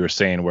to what you were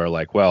saying, where,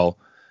 like, well,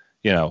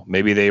 you know,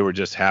 maybe they were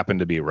just happened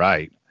to be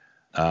right.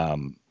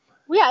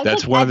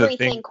 That's one of the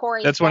things.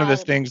 That's one of the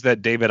things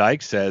that David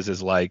Icke says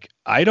is, like,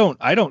 I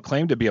don't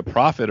claim to be a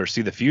prophet or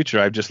see the future.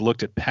 I've just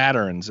looked at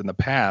patterns in the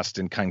past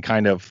and can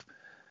kind of,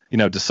 you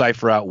know,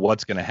 decipher out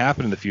what's going to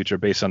happen in the future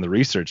based on the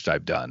research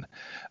I've done.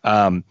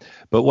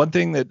 But one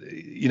thing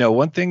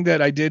that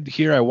I did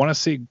hear, I want to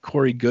say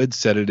Corey Goode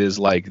said it, is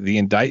like the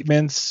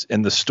indictments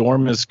and the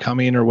storm is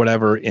coming or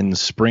whatever in the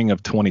spring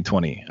of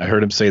 2020. I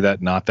heard him say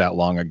that not that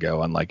long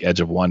ago on, like, Edge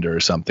of Wonder or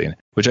something,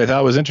 which I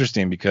thought was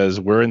interesting because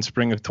we're in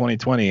spring of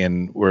 2020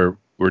 and we're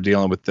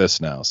dealing with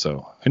this now.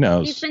 So who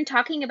knows? He's been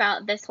talking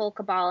about this whole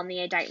cabal and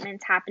the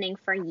indictments happening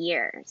for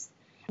years.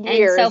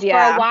 And so for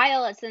a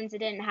while, since it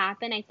didn't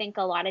happen, I think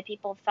a lot of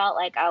people felt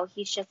like, oh,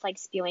 he's just, like,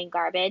 spewing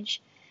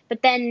garbage.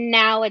 But then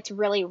now it's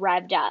really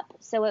revved up.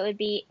 So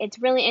it's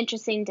really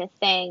interesting to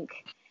think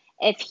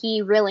if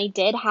he really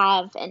did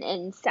have an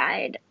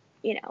inside,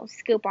 you know,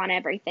 scoop on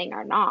everything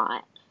or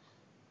not.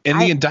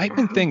 And the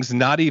indictment thing's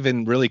not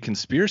even really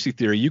conspiracy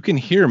theory. You can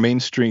hear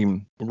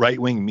mainstream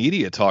right-wing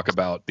media talk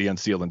about the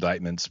unsealed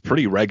indictments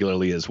pretty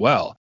regularly as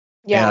well.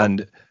 Yeah.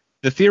 And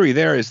the theory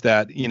there is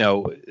that, you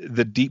know,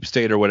 the deep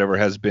state or whatever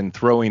has been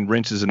throwing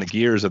wrenches in the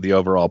gears of the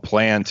overall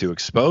plan to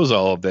expose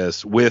all of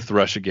this with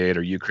Russiagate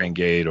or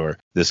Ukrainegate or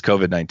this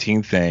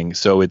COVID-19 thing.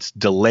 So it's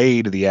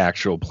delayed the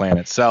actual plan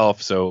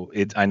itself. So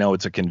I know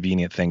it's a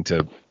convenient thing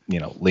to,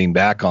 you know, lean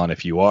back on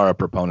if you are a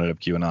proponent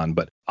of QAnon.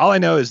 But all I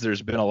know is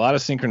there's been a lot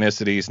of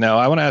synchronicities. Now,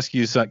 I want to ask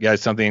you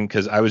guys something,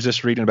 because I was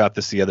just reading about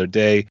this the other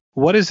day.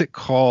 What is it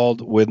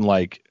called when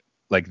like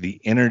the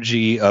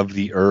energy of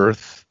the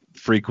Earth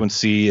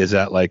frequency is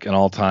at, like, an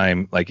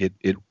all-time, like,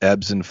 it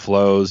ebbs and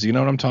flows? You know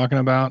what I'm talking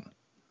about?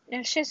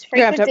 It's just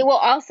frequency. Well,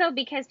 also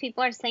because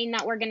people are saying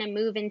that we're going to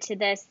move into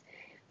this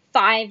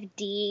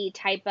 5D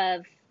type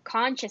of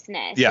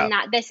consciousness, and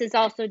that this is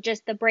also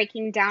just the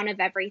breaking down of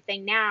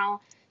everything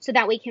now so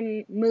that we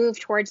can move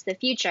towards the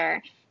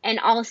future. And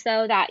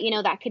also that, you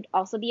know, that could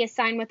also be a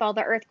sign with all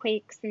the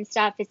earthquakes and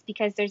stuff. It's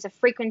because there's a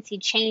frequency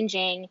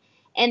changing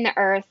in the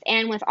earth,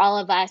 and with all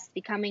of us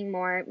becoming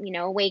more, you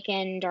know,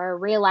 awakened or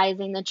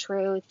realizing the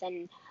truth,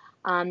 and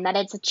that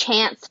it's a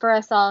chance for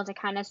us all to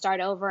kind of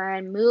start over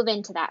and move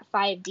into that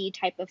 5D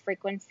type of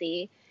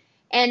frequency.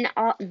 And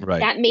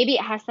that maybe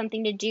it has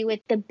something to do with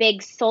the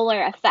big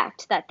solar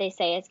effect that they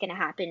say is going to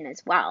happen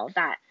as well,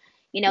 that,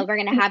 you know, we're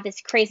going to have this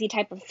crazy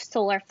type of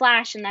solar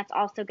flash, and that's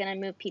also going to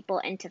move people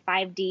into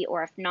 5D,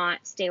 or if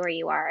not, stay where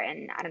you are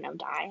and, I don't know,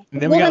 die. And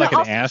then we got like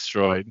an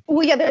asteroid.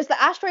 Well, yeah, there's the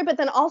asteroid, but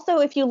then also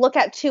if you look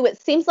at, too, it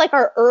seems like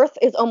our Earth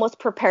is almost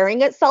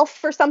preparing itself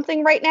for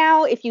something right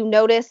now. If you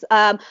notice,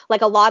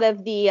 like a lot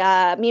of the,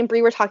 me and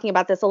Bree were talking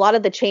about this, a lot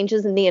of the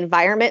changes in the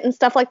environment and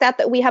stuff like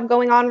that we have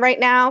going on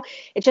right now,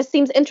 it just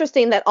seems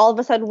interesting that all of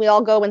a sudden we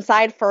all go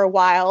inside for a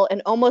while,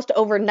 and almost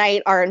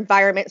overnight our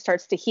environment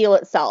starts to heal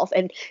itself,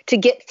 and to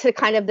get to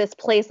kind of this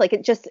place, like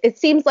it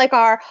seems like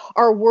our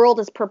world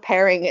is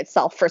preparing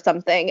itself for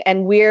something,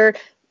 and we're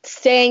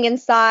staying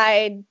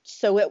inside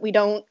so that we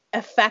don't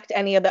affect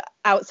any of the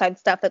outside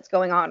stuff that's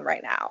going on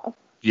right now.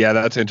 Yeah,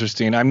 that's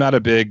interesting. I'm not a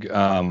big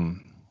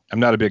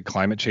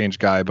climate change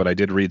guy, but I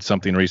did read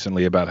something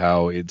recently about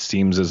how it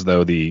seems as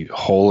though the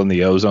hole in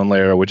the ozone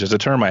layer, which is a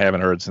term I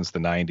haven't heard since the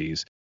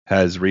 90s,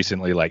 has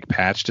recently, like,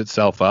 patched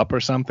itself up or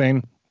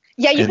something.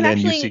 Yeah, you can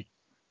actually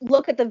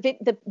look at the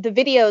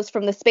videos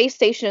from the space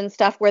station and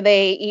stuff where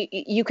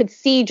you could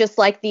see just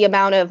like the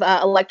amount of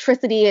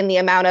electricity and the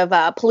amount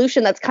of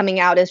pollution that's coming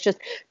out is just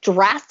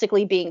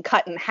drastically being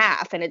cut in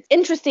half. And it's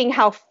interesting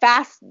how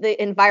fast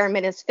the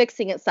environment is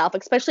fixing itself,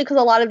 especially because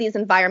a lot of these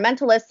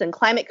environmentalists and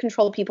climate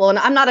control people, and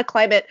I'm not a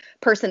climate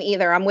person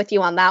either, I'm with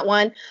you on that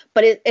one,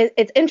 but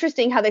it's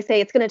interesting how they say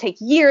it's going to take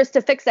years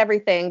to fix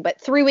everything, but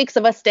 3 weeks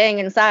of us staying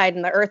inside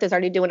and the Earth is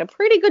already doing a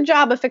pretty good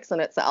job of fixing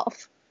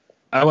itself.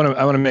 I want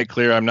to make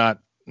clear I'm not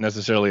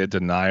necessarily a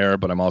denier,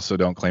 but I'm also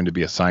don't claim to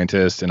be a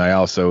scientist, and I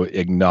also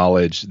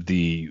acknowledge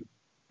the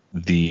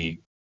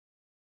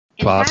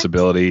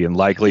possibility and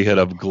likelihood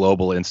of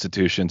global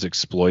institutions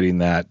exploiting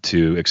that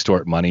to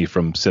extort money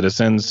from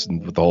citizens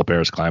with the whole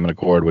Paris Climate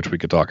Accord, which we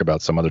could talk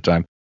about some other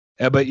time.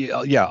 But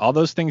yeah, all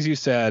those things you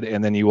said,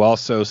 and then you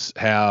also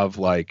have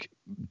like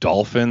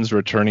dolphins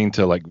returning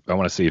to, like, I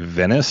want to say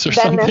Venice or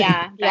something.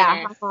 Yeah.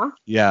 Venice.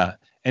 Yeah.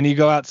 And you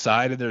go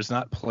outside and there's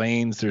not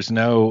planes. There's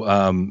no,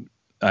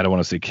 I don't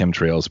want to say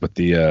chemtrails, but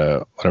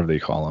the, whatever they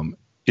call them.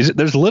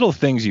 There's little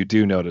things you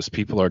do notice.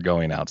 People are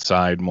going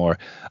outside more.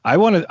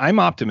 I'm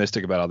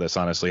optimistic about all this,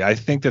 honestly. I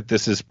think that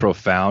this is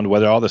profound,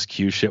 whether all this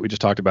Q shit we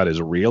just talked about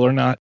is real or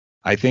not.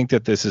 I think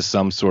that this is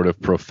some sort of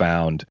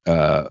profound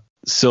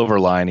silver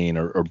lining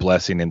or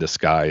blessing in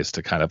disguise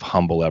to kind of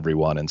humble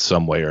everyone in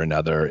some way or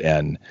another.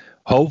 And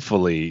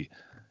hopefully,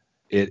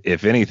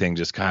 if anything,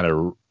 just kind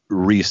of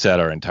reset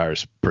our entire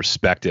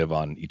perspective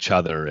on each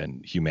other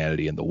and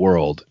humanity and the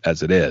world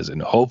as it is,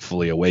 and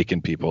hopefully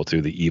awaken people to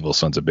the evil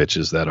sons of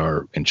bitches that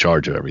are in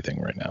charge of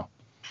everything right now.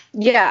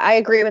 Yeah, I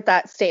agree with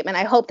that statement.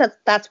 I hope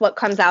that's what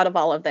comes out of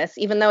all of this,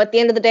 even though at the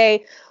end of the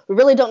day, we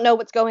really don't know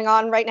what's going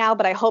on right now.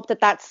 But I hope that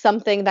that's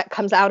something that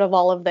comes out of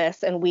all of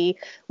this. And we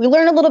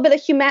learn a little bit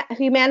of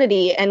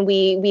humanity, and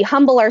we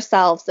humble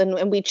ourselves,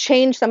 and we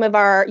change some of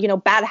our,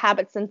 bad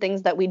habits and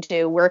things that we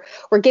do. We're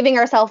giving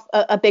ourselves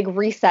a big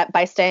reset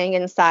by staying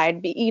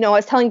inside. I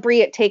was telling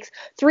Bree, it takes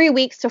 3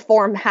 weeks to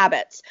form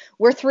habits.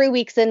 We're 3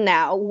 weeks in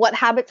now. What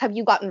habits have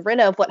you gotten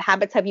rid of? What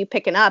habits have you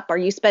picking up? Are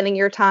you spending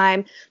your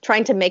time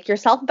trying to make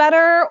yourself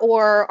better,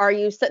 or are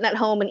you sitting at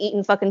home and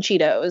eating fucking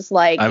Cheetos?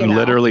 I'm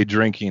literally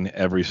drinking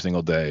every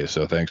single day.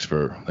 So thanks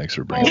for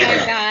bringing that up. Oh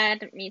my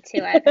God, me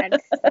too.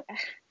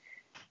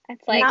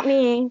 It's like not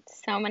me.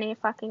 So many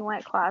fucking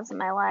White Claws in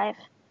my life.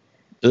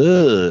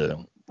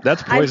 Ugh,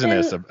 that's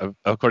poisonous,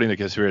 according to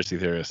conspiracy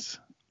theorists.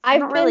 I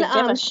don't really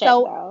give a shit,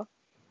 though.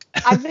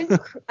 I've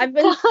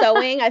been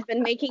sewing. I've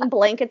been making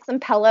blankets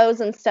and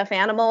pillows and stuffed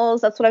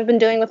animals. That's what I've been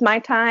doing with my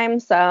time.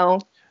 So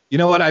you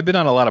know what? I've been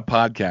on a lot of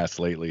podcasts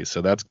lately,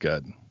 so that's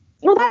good.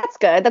 Well, that's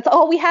good. That's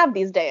all we have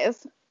these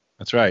days.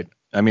 That's right.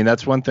 I mean,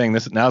 that's one thing.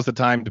 Now's the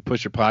time to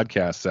push your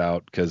podcasts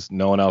out because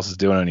no one else is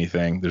doing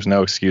anything. There's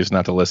no excuse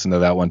not to listen to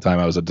That One Time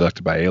I Was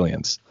Abducted by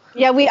Aliens.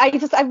 Yeah,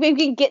 I've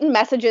been getting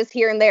messages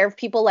here and there of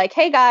people like,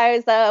 "Hey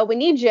guys, we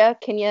need you.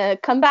 Can you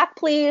come back,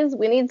 please?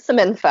 We need some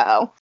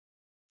info."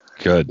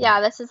 Good.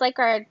 Yeah, this is like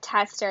our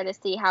tester to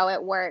see how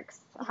it works,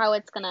 how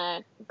it's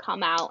gonna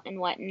come out and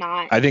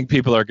whatnot. I think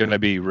people are going to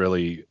be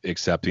really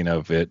accepting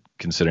of it,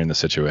 considering the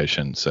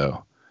situation.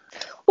 So.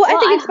 Well, I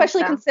think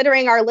especially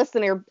considering our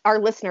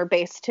listener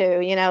base too.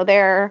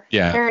 They're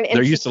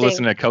used to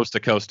listening to Coast to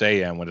Coast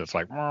AM when it's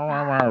like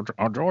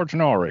George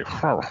Norrie.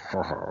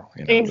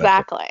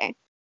 Exactly.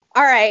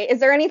 All right. Is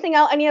there anything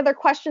else? Any other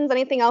questions?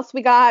 Anything else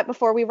we got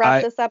before we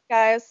wrap this up,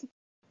 guys?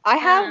 I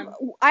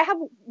have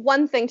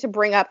one thing to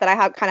bring up that I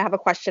kind of have a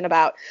question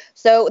about.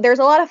 So there's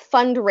a lot of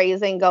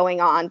fundraising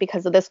going on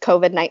because of this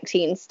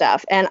COVID-19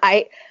 stuff, and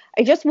I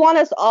just want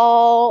us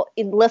all,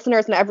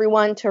 listeners and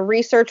everyone, to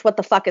research what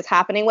the fuck is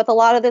happening with a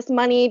lot of this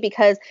money,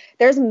 because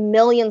there's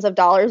millions of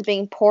dollars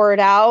being poured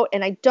out,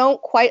 and I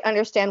don't quite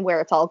understand where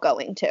it's all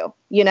going to,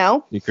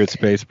 Secret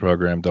space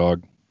program,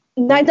 dog.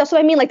 That's what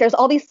I mean. Like, there's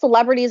all these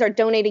celebrities are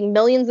donating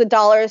millions of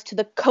dollars to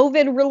the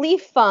COVID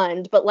relief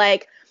fund, but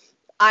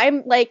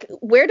I'm like,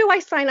 where do I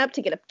sign up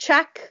to get a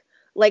check?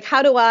 Like,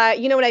 how do I,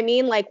 you know what I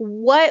mean? Like,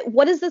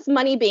 what is this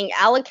money being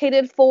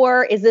allocated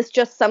for? Is this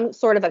just some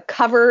sort of a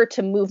cover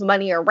to move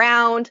money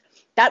around?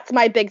 That's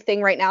my big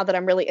thing right now that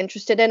I'm really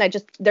interested in.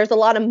 There's a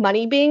lot of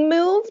money being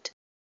moved,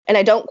 and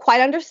I don't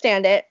quite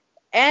understand it.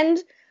 And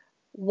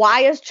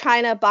why is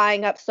China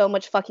buying up so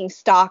much fucking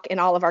stock in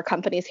all of our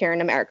companies here in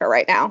America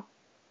right now?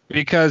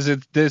 Because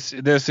this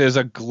is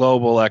a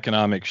global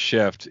economic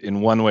shift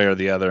in one way or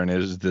the other, and it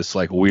is this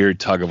like weird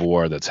tug of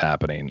war that's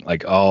happening.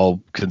 Like,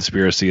 all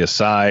conspiracy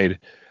aside,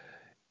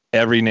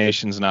 every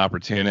nation's an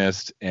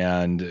opportunist,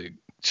 and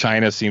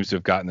China seems to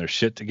have gotten their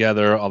shit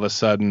together all of a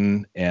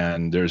sudden,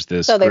 and there's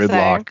this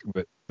gridlock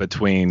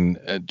between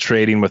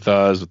trading with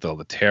us with all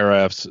the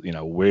tariffs.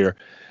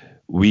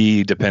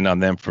 We depend on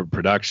them for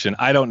production.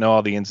 I don't know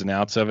all the ins and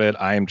outs of it.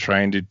 I am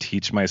trying to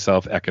teach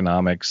myself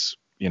economics,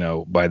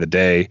 by the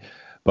day.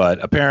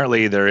 But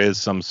apparently there is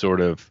some sort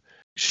of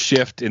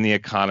shift in the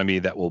economy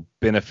that will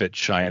benefit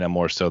China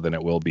more so than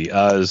it will be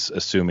us,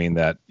 assuming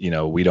that,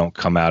 we don't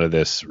come out of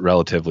this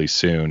relatively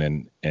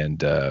soon and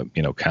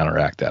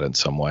counteract that in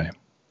some way.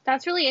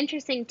 That's really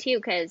interesting, too,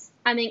 because,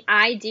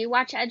 I do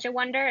watch Edge of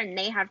Wonder, and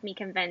they have me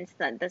convinced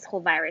that this whole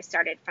virus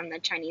started from the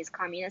Chinese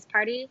Communist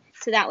Party.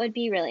 So that would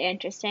be really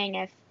interesting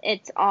if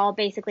it's all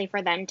basically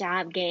for them to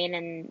have gain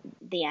in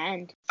the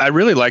end. I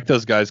really like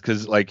those guys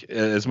because,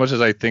 as much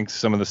as I think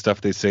some of the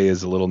stuff they say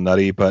is a little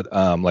nutty, but,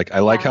 I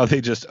like how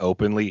they just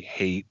openly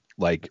hate,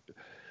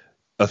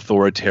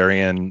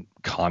 authoritarian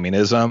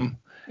communism.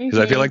 Because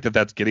I feel like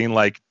that's getting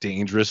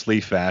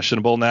dangerously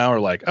fashionable now,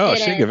 or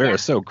Che Guevara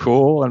is so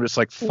cool. I'm just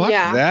like, fuck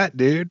that,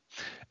 dude.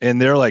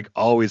 And they're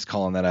always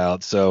calling that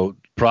out. So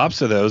props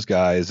to those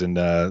guys, and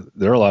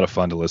they're a lot of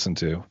fun to listen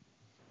to.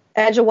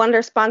 Edge of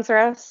Wonder, sponsor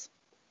us.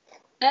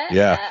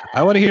 Yeah,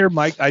 I want to hear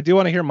Mike. I do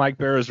want to hear Mike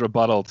Barra's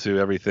rebuttal to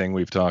everything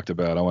we've talked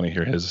about. I want to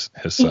hear his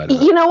side of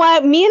it. You know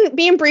what?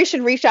 Me and Bree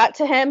should reach out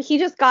to him. He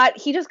just got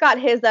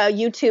his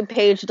YouTube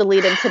page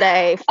deleted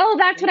today. Oh,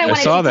 that's what I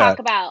wanted saw to that. talk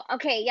about.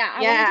 Okay, yeah.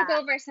 I wanted to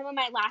go over some of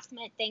my last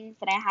minute things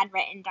that I had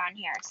written down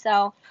here.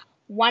 So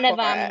one of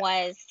them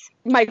was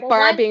Mike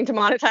Barra being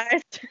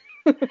demonetized.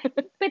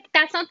 But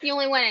that's not the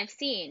only one I've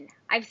seen.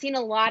 I've seen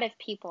a lot of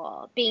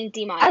people being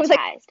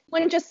demonetized.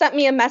 Someone just sent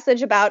me a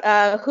message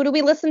about who do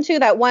we listen to?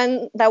 The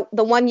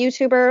one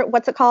YouTuber.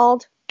 What's it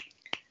called?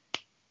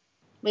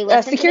 We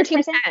listen Secure to Team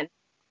this person? 10.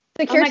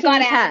 Secure Oh my Team god,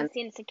 10. I haven't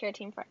seen Secure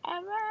Team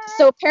forever.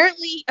 So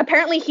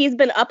apparently he's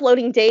been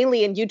uploading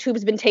daily, and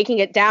YouTube's been taking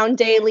it down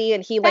daily,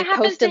 and he That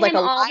happens posted to him a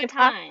all live the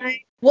time.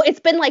 Well,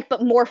 it's been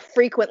but more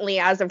frequently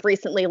as of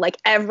recently. Like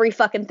every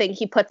fucking thing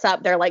he puts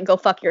up, they're like, "Go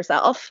fuck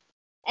yourself."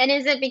 And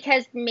is it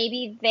because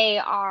maybe they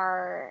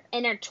are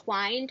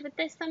intertwined with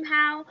this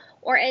somehow?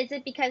 Or is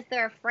it because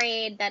they're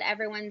afraid that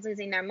everyone's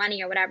losing their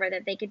money or whatever,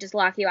 that they could just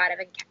lock you out of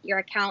your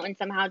account and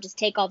somehow just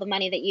take all the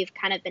money that you've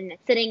kind of been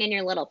sitting in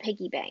your little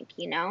piggy bank,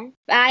 you know?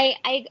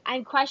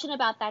 I question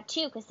about that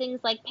too, because things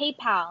like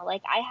PayPal,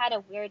 like I had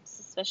a weird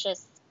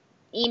suspicious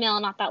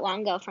email not that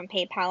long ago from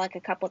PayPal, like a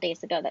couple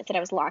days ago, that said I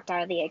was locked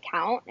out of the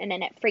account, and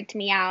then it freaked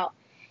me out.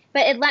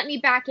 But it let me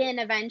back in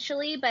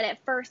eventually, but at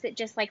first it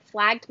just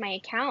flagged my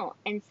account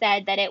and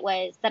said that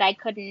that I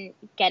couldn't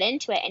get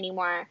into it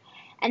anymore.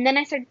 And then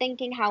I started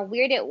thinking how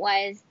weird it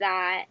was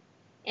that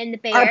in the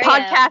Bay Area.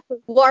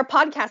 Our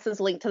podcast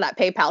is linked to that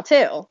PayPal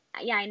too.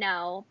 Yeah, I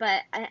know.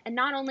 But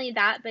not only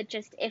that, but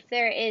just if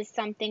there is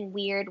something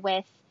weird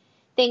with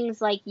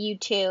things like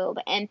YouTube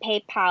and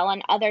PayPal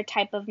and other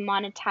type of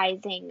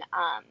monetizing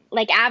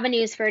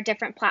avenues for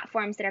different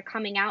platforms that are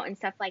coming out and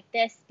stuff like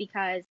this,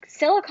 because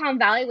Silicon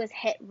Valley was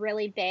hit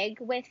really big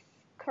with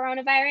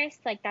coronavirus.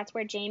 That's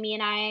where Jamie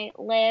and I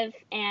live.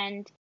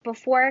 And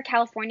before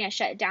California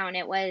shut down,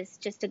 it was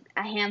just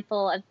a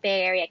handful of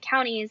Bay Area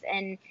counties,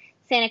 and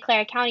Santa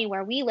Clara County,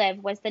 where we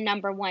live, was the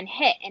number one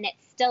hit, and it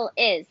still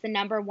is the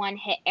number one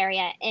hit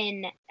area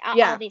in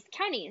all these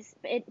counties.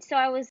 So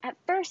I was, at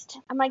first,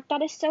 I'm like,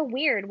 that is so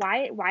weird.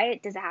 Why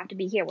does it have to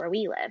be here where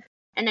we live?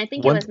 And I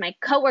think it was my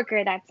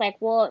coworker that's like,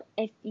 well,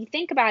 if you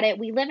think about it,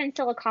 we live in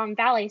Silicon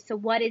Valley, so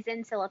what is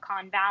in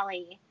Silicon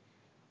Valley?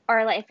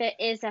 Or if it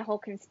is a whole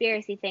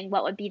conspiracy thing,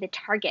 what would be the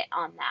target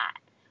on that?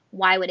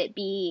 Why would it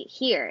be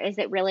here? Is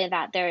it really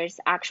that there's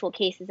actual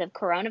cases of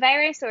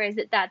coronavirus, or is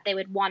it that they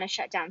would want to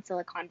shut down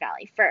Silicon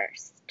Valley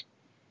first?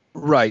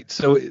 Right.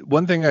 So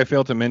one thing I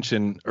failed to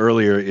mention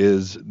earlier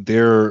is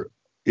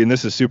and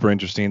this is super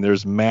interesting,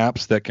 there's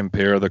maps that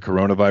compare the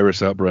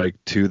coronavirus outbreak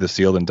to the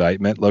sealed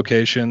indictment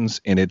locations,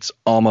 and it's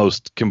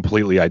almost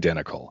completely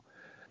identical.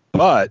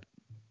 But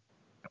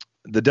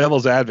the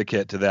devil's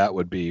advocate to that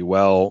would be,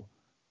 well,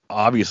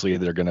 obviously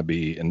they're going to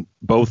be in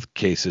both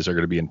cases are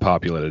going to be in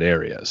populated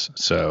areas.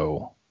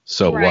 So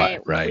right.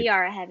 What, right? We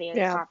are a heavily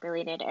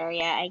populated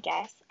area, I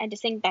guess. I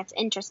just think that's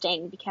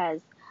interesting because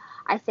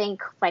I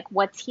think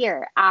what's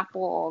here?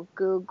 Apple,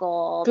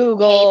 Google,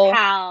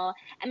 PayPal.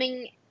 I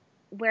mean,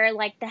 we're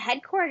the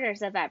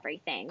headquarters of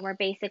everything. We're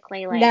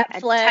basically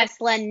Netflix. A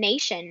Tesla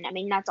nation. I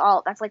mean, that's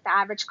the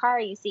average car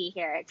you see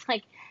here. It's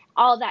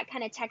all that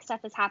kind of tech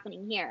stuff is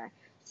happening here.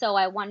 So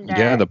I wonder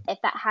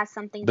if that has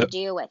something to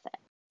do with it.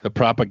 The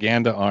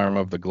propaganda arm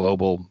of the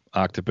global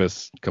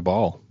octopus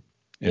cabal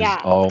is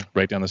all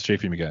right down the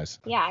street from you guys.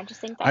 Yeah, I just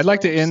think that's I'd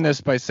like to end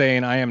this by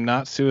saying I am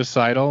not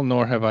suicidal,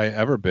 nor have I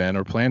ever been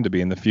or plan to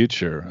be in the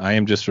future. I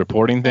am just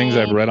reporting things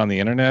I've read on the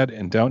internet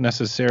and don't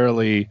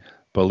necessarily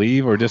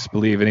believe or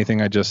disbelieve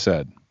anything I just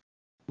said.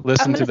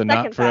 Listen to the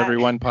Not For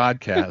Everyone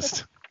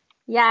podcast.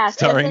 Yes,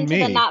 starring listen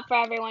to the Not For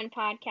Everyone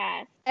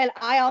podcast. And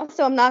I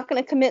also am not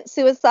going to commit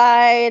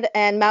suicide,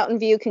 and Mountain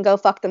View can go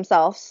fuck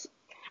themselves.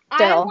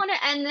 I want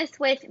to end this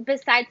with,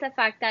 besides the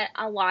fact that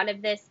a lot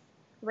of this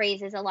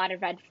raises a lot of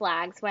red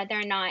flags, whether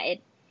or not it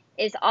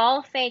is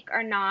all fake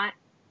or not,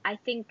 I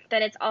think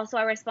that it's also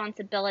our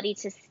responsibility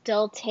to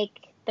still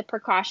take the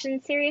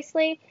precautions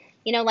seriously.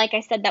 Like I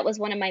said, that was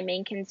one of my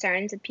main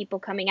concerns with people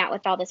coming out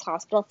with all this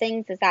hospital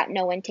things, is that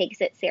no one takes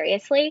it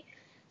seriously.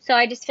 So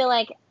I just feel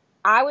like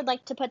I would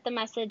like to put the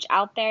message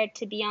out there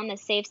to be on the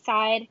safe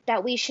side,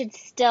 that we should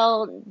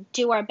still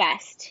do our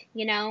best,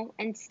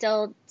 and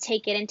still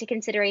take it into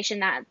consideration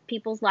that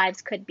people's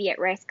lives could be at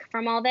risk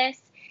from all this.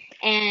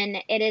 And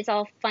it is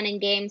all fun and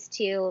games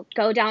to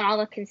go down all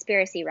the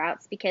conspiracy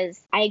routes,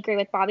 because I agree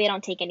with Bobby. I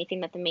don't take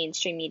anything that the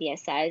mainstream media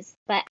says.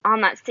 But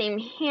on that same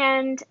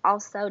hand,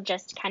 also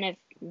just kind of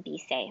be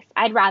safe.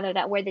 I'd rather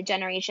that we're the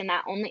generation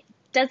that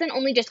doesn't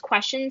only just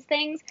questions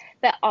things,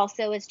 but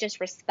also is just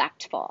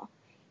respectful.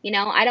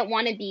 I don't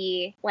want to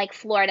be like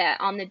Florida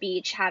on the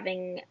beach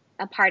having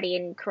a party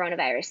in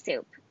coronavirus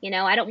soup.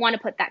 I don't want to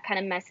put that kind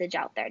of message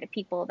out there to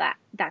people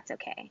that's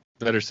okay.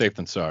 Better safe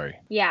than sorry.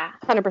 Yeah.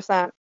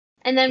 100%.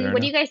 And then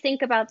what do you guys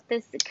think about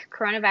this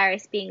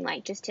coronavirus being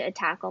just to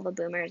attack all the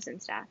boomers and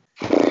stuff?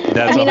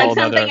 That's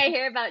something I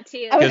hear about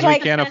too. Because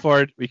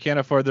we can't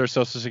afford their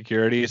Social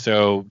Security,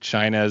 so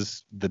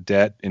the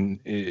debt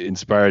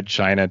inspired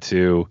China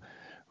to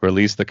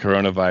release the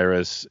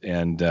coronavirus,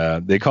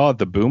 and they call it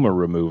the boomer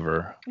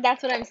remover.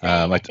 That's what I'm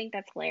saying. I think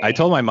that's hilarious. I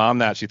told my mom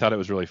that. She thought it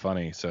was really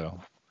funny. So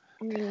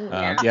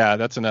yeah,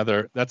 that's a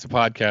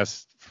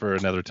podcast for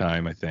another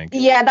time, I think.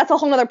 Yeah, that's a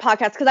whole nother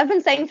podcast, because I've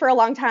been saying for a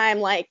long time,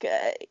 like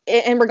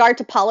in regard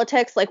to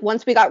politics, like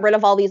once we got rid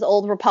of all these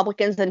old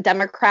Republicans and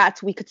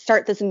Democrats, we could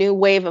start this new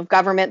wave of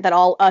government that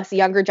all us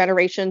younger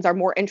generations are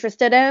more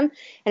interested in.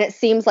 And it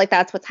seems like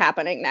that's what's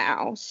happening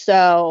now.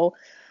 So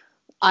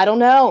I don't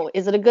know.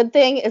 Is it a good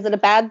thing? Is it a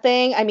bad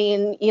thing? I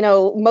mean,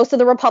 most of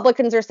the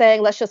Republicans are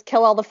saying, let's just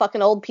kill all the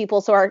fucking old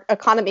people so our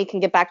economy can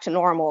get back to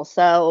normal.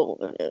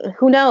 So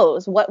who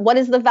knows? What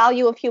is the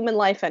value of human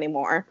life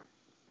anymore?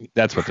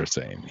 That's what they're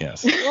saying,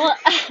 yes. Well,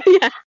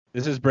 Yeah.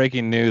 This is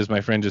breaking news. My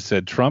friend just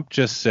said, Trump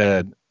just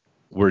said,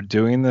 we're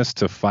doing this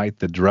to fight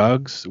the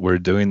drugs. We're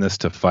doing this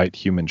to fight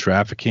human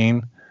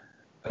trafficking.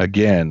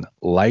 Again,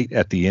 light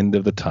at the end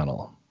of the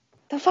tunnel.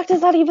 The fuck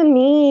does that even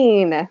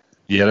mean?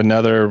 Yet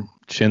another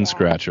chin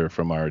scratcher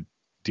from our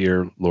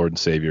dear Lord and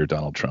Savior,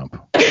 Donald Trump.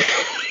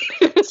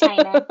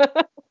 China.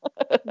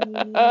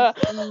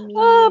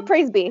 Oh,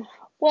 praise be.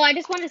 Well, I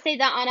just want to say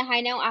that on a high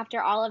note, after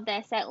all of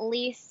this, at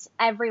least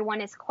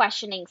everyone is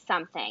questioning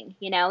something,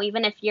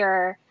 even if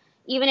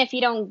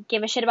you don't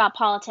give a shit about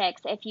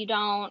politics, if you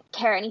don't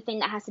care anything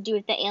that has to do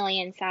with the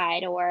alien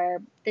side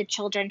or the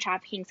children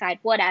trafficking side,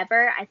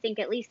 whatever, I think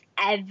at least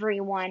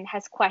everyone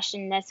has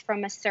questioned this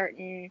from a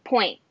certain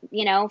point,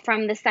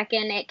 from the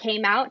second it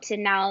came out to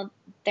now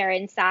they're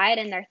inside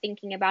and they're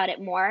thinking about it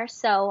more.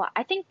 So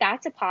I think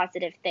that's a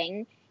positive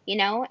thing. You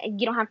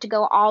don't have to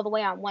go all the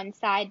way on one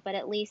side, but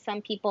at least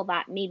some people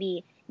that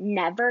maybe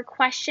never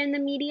question the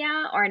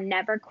media or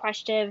never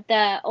question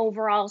the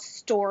overall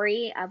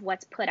story of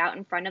what's put out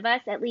in front of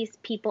us, at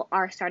least people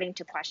are starting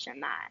to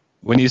question that.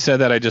 When you said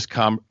that, I just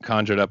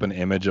conjured up an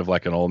image of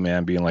like an old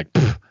man being like,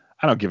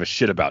 I don't give a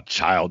shit about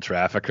child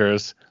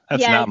traffickers.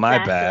 That's not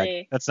my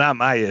bag. That's not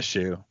my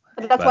issue.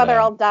 But that's why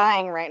they're all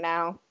dying right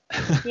now.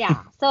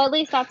 Yeah. So at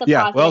least that's a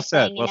positive well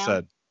said. thing, Well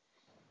said.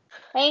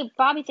 Hey,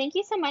 Bobby, thank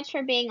you so much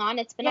for being on.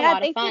 It's been a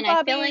lot of fun.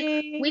 I feel like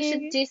we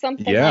should do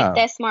something like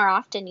this more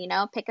often,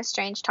 pick a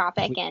strange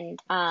topic and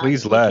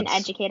please you can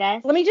educate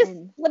us. Let me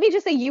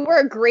just say, you were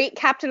a great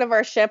captain of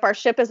our ship. Our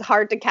ship is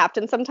hard to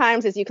captain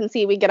sometimes. As you can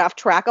see, we get off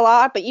track a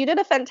lot, but you did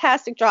a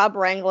fantastic job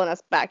wrangling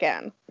us back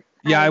in.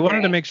 Yeah, I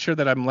wanted to make sure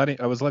that I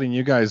was letting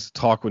you guys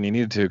talk when you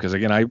needed to, because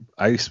again,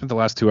 I spent the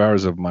last 2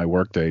 hours of my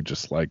workday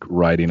just like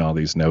writing all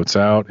these notes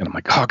out, and I'm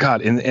like, oh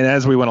god, and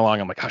as we went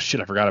along, I'm like, oh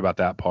shit, I forgot about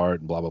that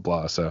part, and blah blah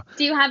blah. So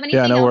do you have anything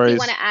else you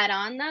want to add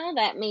on though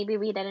that maybe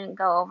we didn't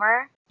go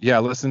over? Yeah,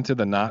 listen to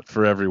the Not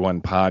For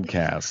Everyone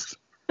podcast.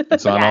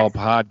 It's on all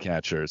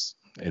podcatchers.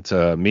 It's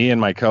me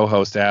and my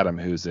co-host Adam,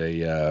 who's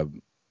a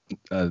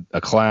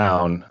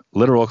clown,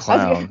 literal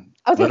clown,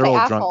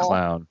 literal drunk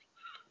clown.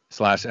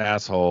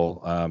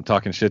 /asshole,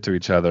 talking shit to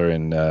each other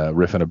and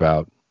riffing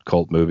about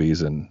cult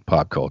movies and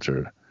pop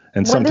culture,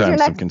 and sometimes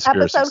some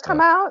conspiracy stuff. Episode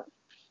come out?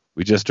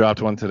 We just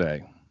dropped one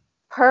today.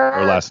 Perfect.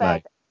 Or last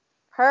night.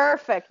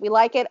 Perfect. We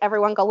like it.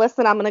 Everyone go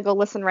listen. I'm gonna go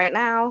listen right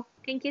now.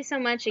 Thank you so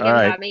much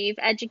again, Bobby. You've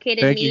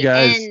educated me, you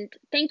guys. And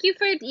thank you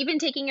for even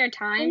taking your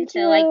time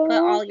to like put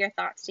all your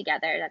thoughts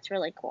together. That's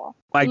really cool.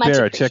 Mike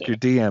Bear, check your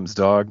DMs,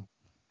 dog.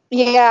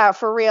 Yeah,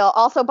 for real.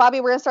 Also,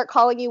 Bobby, we're going to start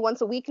calling you once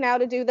a week now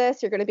to do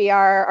this. You're going to be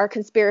our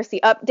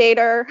conspiracy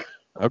updater.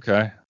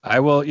 Okay.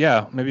 I will,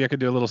 maybe I could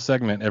do a little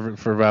segment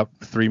for about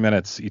 3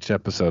 minutes each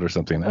episode or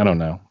something. I don't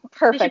know.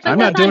 Perfect. I'm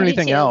not doing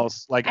anything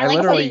else. Like I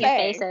literally, seeing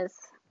your faces.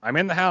 I'm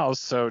in the house,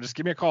 so just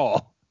give me a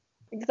call.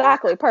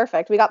 Exactly.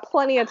 Perfect. We got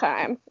plenty of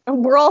time.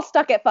 We're all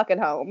stuck at fucking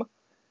home.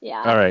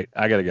 Yeah. All right.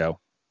 I got to go.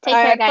 Take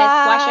care, guys.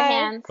 Bye. Wash your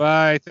hands.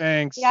 Bye.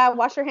 Thanks. Yeah,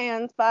 wash your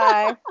hands.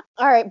 Bye.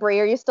 All right, Bree,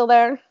 are you still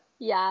there?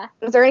 Yeah.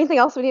 Is there anything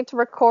else we need to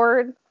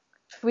record?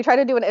 Should we try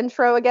to do an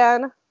intro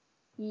again?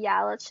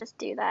 Yeah, let's just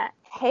do that.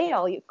 Hey,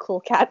 all you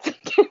cool cats.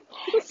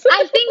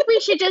 I think we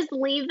should just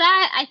leave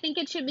that. I think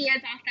it should be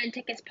as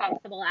authentic as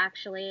possible,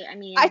 actually. I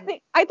mean, I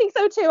think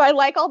so too. I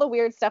like all the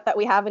weird stuff that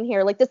we have in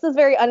here. Like, this is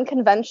very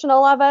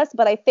unconventional of us,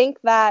 but I think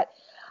that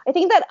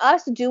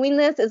us doing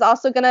this is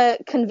also going to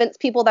convince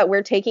people that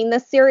we're taking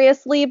this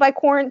seriously by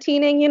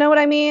quarantining. You know what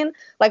I mean?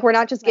 Like, we're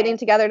not just getting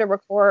together to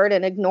record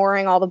and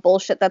ignoring all the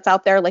bullshit that's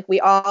out there. Like, we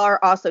are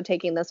also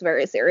taking this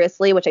very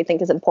seriously, which I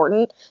think is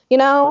important,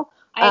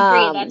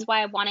 I agree. That's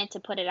why I wanted to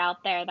put it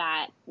out there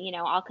that,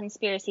 all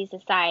conspiracies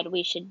aside,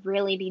 we should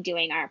really be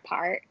doing our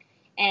part.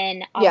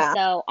 And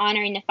also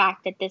honoring the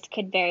fact that this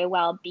could very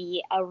well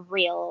be a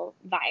real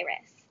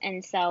virus.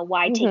 And so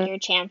why take your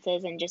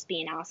chances and just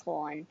be an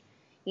asshole and,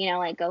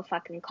 go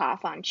fucking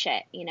cough on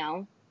shit,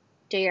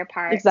 do your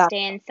part,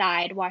 stay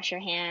inside, wash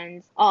your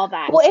hands, all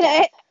that. Well,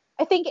 and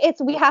I think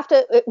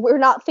we're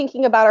not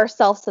thinking about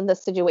ourselves in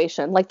this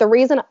situation. Like, the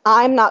reason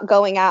I'm not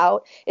going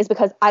out is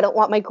because I don't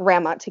want my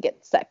grandma to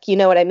get sick. You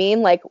know what I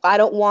mean? Like, I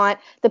don't want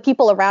the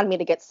people around me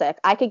to get sick.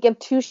 I could give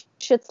two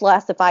shits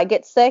less if I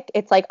get sick.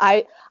 It's like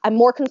I'm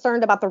more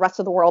concerned about the rest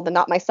of the world than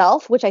not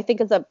myself, which I think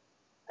is an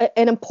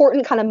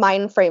important kind of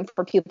mind frame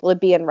for people to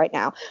be in right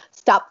now.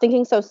 stop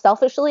thinking so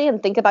selfishly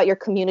and think about your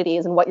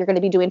communities and what you're going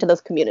to be doing to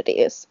those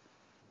communities.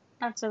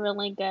 That's a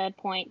really good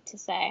point to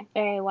say.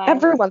 Very wise.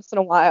 Every once in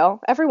a while,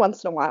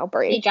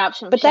 Brie. He dropped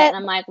some But shit, then- and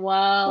I'm like,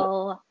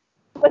 whoa.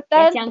 But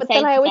then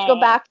I always go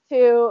back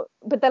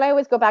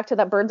to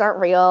that birds aren't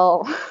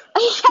real.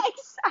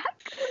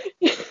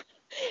 Exactly.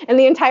 And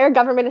the entire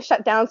government is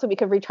shut down so we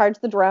could recharge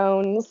the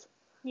drones.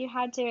 You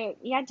had to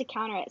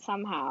counter it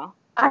somehow.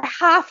 I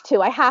have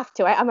to.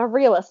 I'm a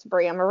realist,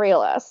 Brie. I'm a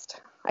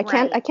realist. I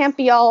Right. can't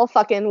be all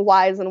fucking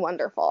wise and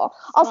wonderful.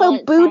 Also,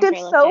 it Boo sounds did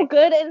so realistic.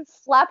 good and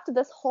slept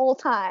this whole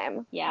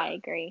time. Yeah, I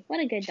agree. What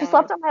a good She dog.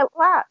 slept on my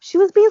lap. She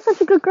was being such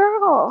a good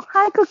girl.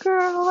 Hi, good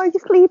girl. Are you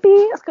sleepy?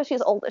 It's because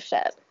she's old as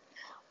shit.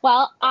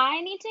 Well,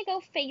 I need to go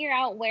figure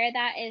out where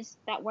that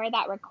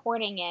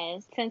recording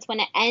is, since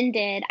when it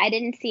ended, I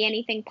didn't see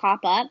anything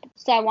pop up.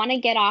 So I want to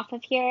get off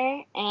of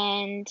here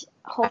and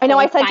hopefully I know.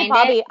 I said to find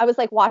Bobby, it. I was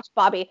like, watch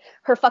Bobby.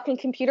 Her fucking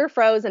computer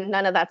froze and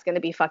none of that's going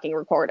to be fucking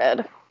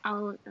recorded.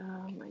 Oh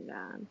my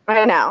God.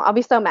 I know. I'll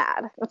be so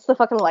mad. That's the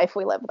fucking life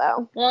we live,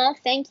 though. Well,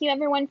 thank you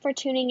everyone for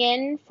tuning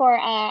in for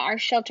our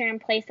shelter in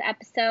place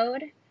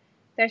episode.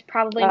 There's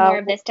probably more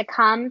of this to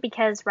come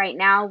because right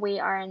now we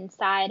are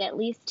inside at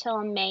least till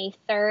May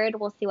 3rd.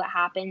 We'll see what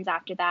happens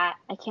after that.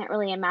 I can't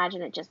really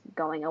imagine it just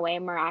going away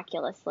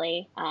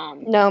miraculously.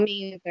 No,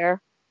 me either.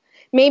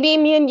 Maybe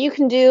me and you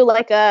can do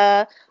like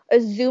a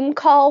Zoom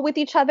call with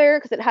each other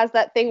because it has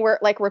that thing where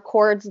it like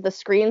records the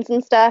screens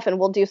and stuff, and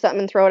we'll do something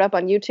and throw it up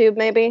on YouTube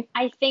maybe.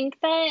 I think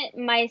that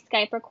my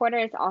Skype recorder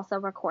is also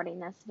recording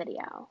this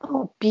video.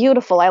 Oh,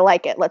 beautiful. I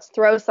like it. Let's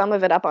throw some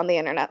of it up on the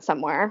internet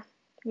somewhere.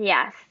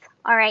 Yes.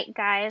 All right,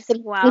 guys.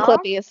 Some Well,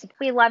 clippies.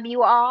 we love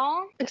you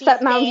all. Be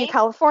Except Mountain View, safe.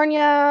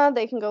 California.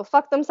 They can go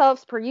fuck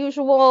themselves per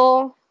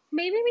usual.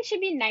 Maybe we should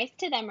be nice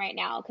to them right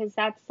now because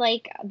that's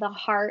like the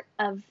heart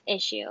of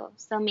issue.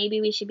 So maybe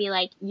we should be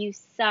like, you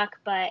suck,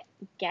 but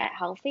get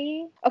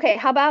healthy. Okay,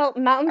 how about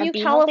Mountain Or View, be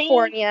healthy?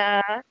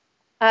 California?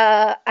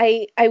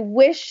 I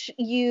wish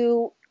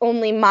you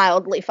only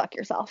mildly fuck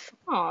yourself.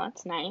 Oh,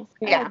 that's nice.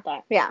 I Yeah. like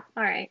that. Yeah.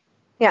 All right.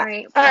 Yeah. All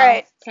right. All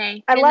right.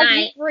 Okay. I Good love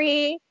night. you,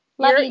 Bree.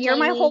 Love you, You're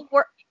my Jamie. whole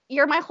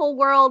You're my whole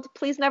world.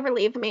 Please never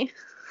leave me.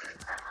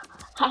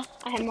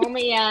 I'm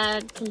only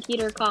a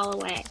computer call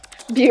away.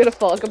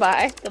 Beautiful.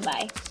 Goodbye.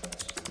 Goodbye.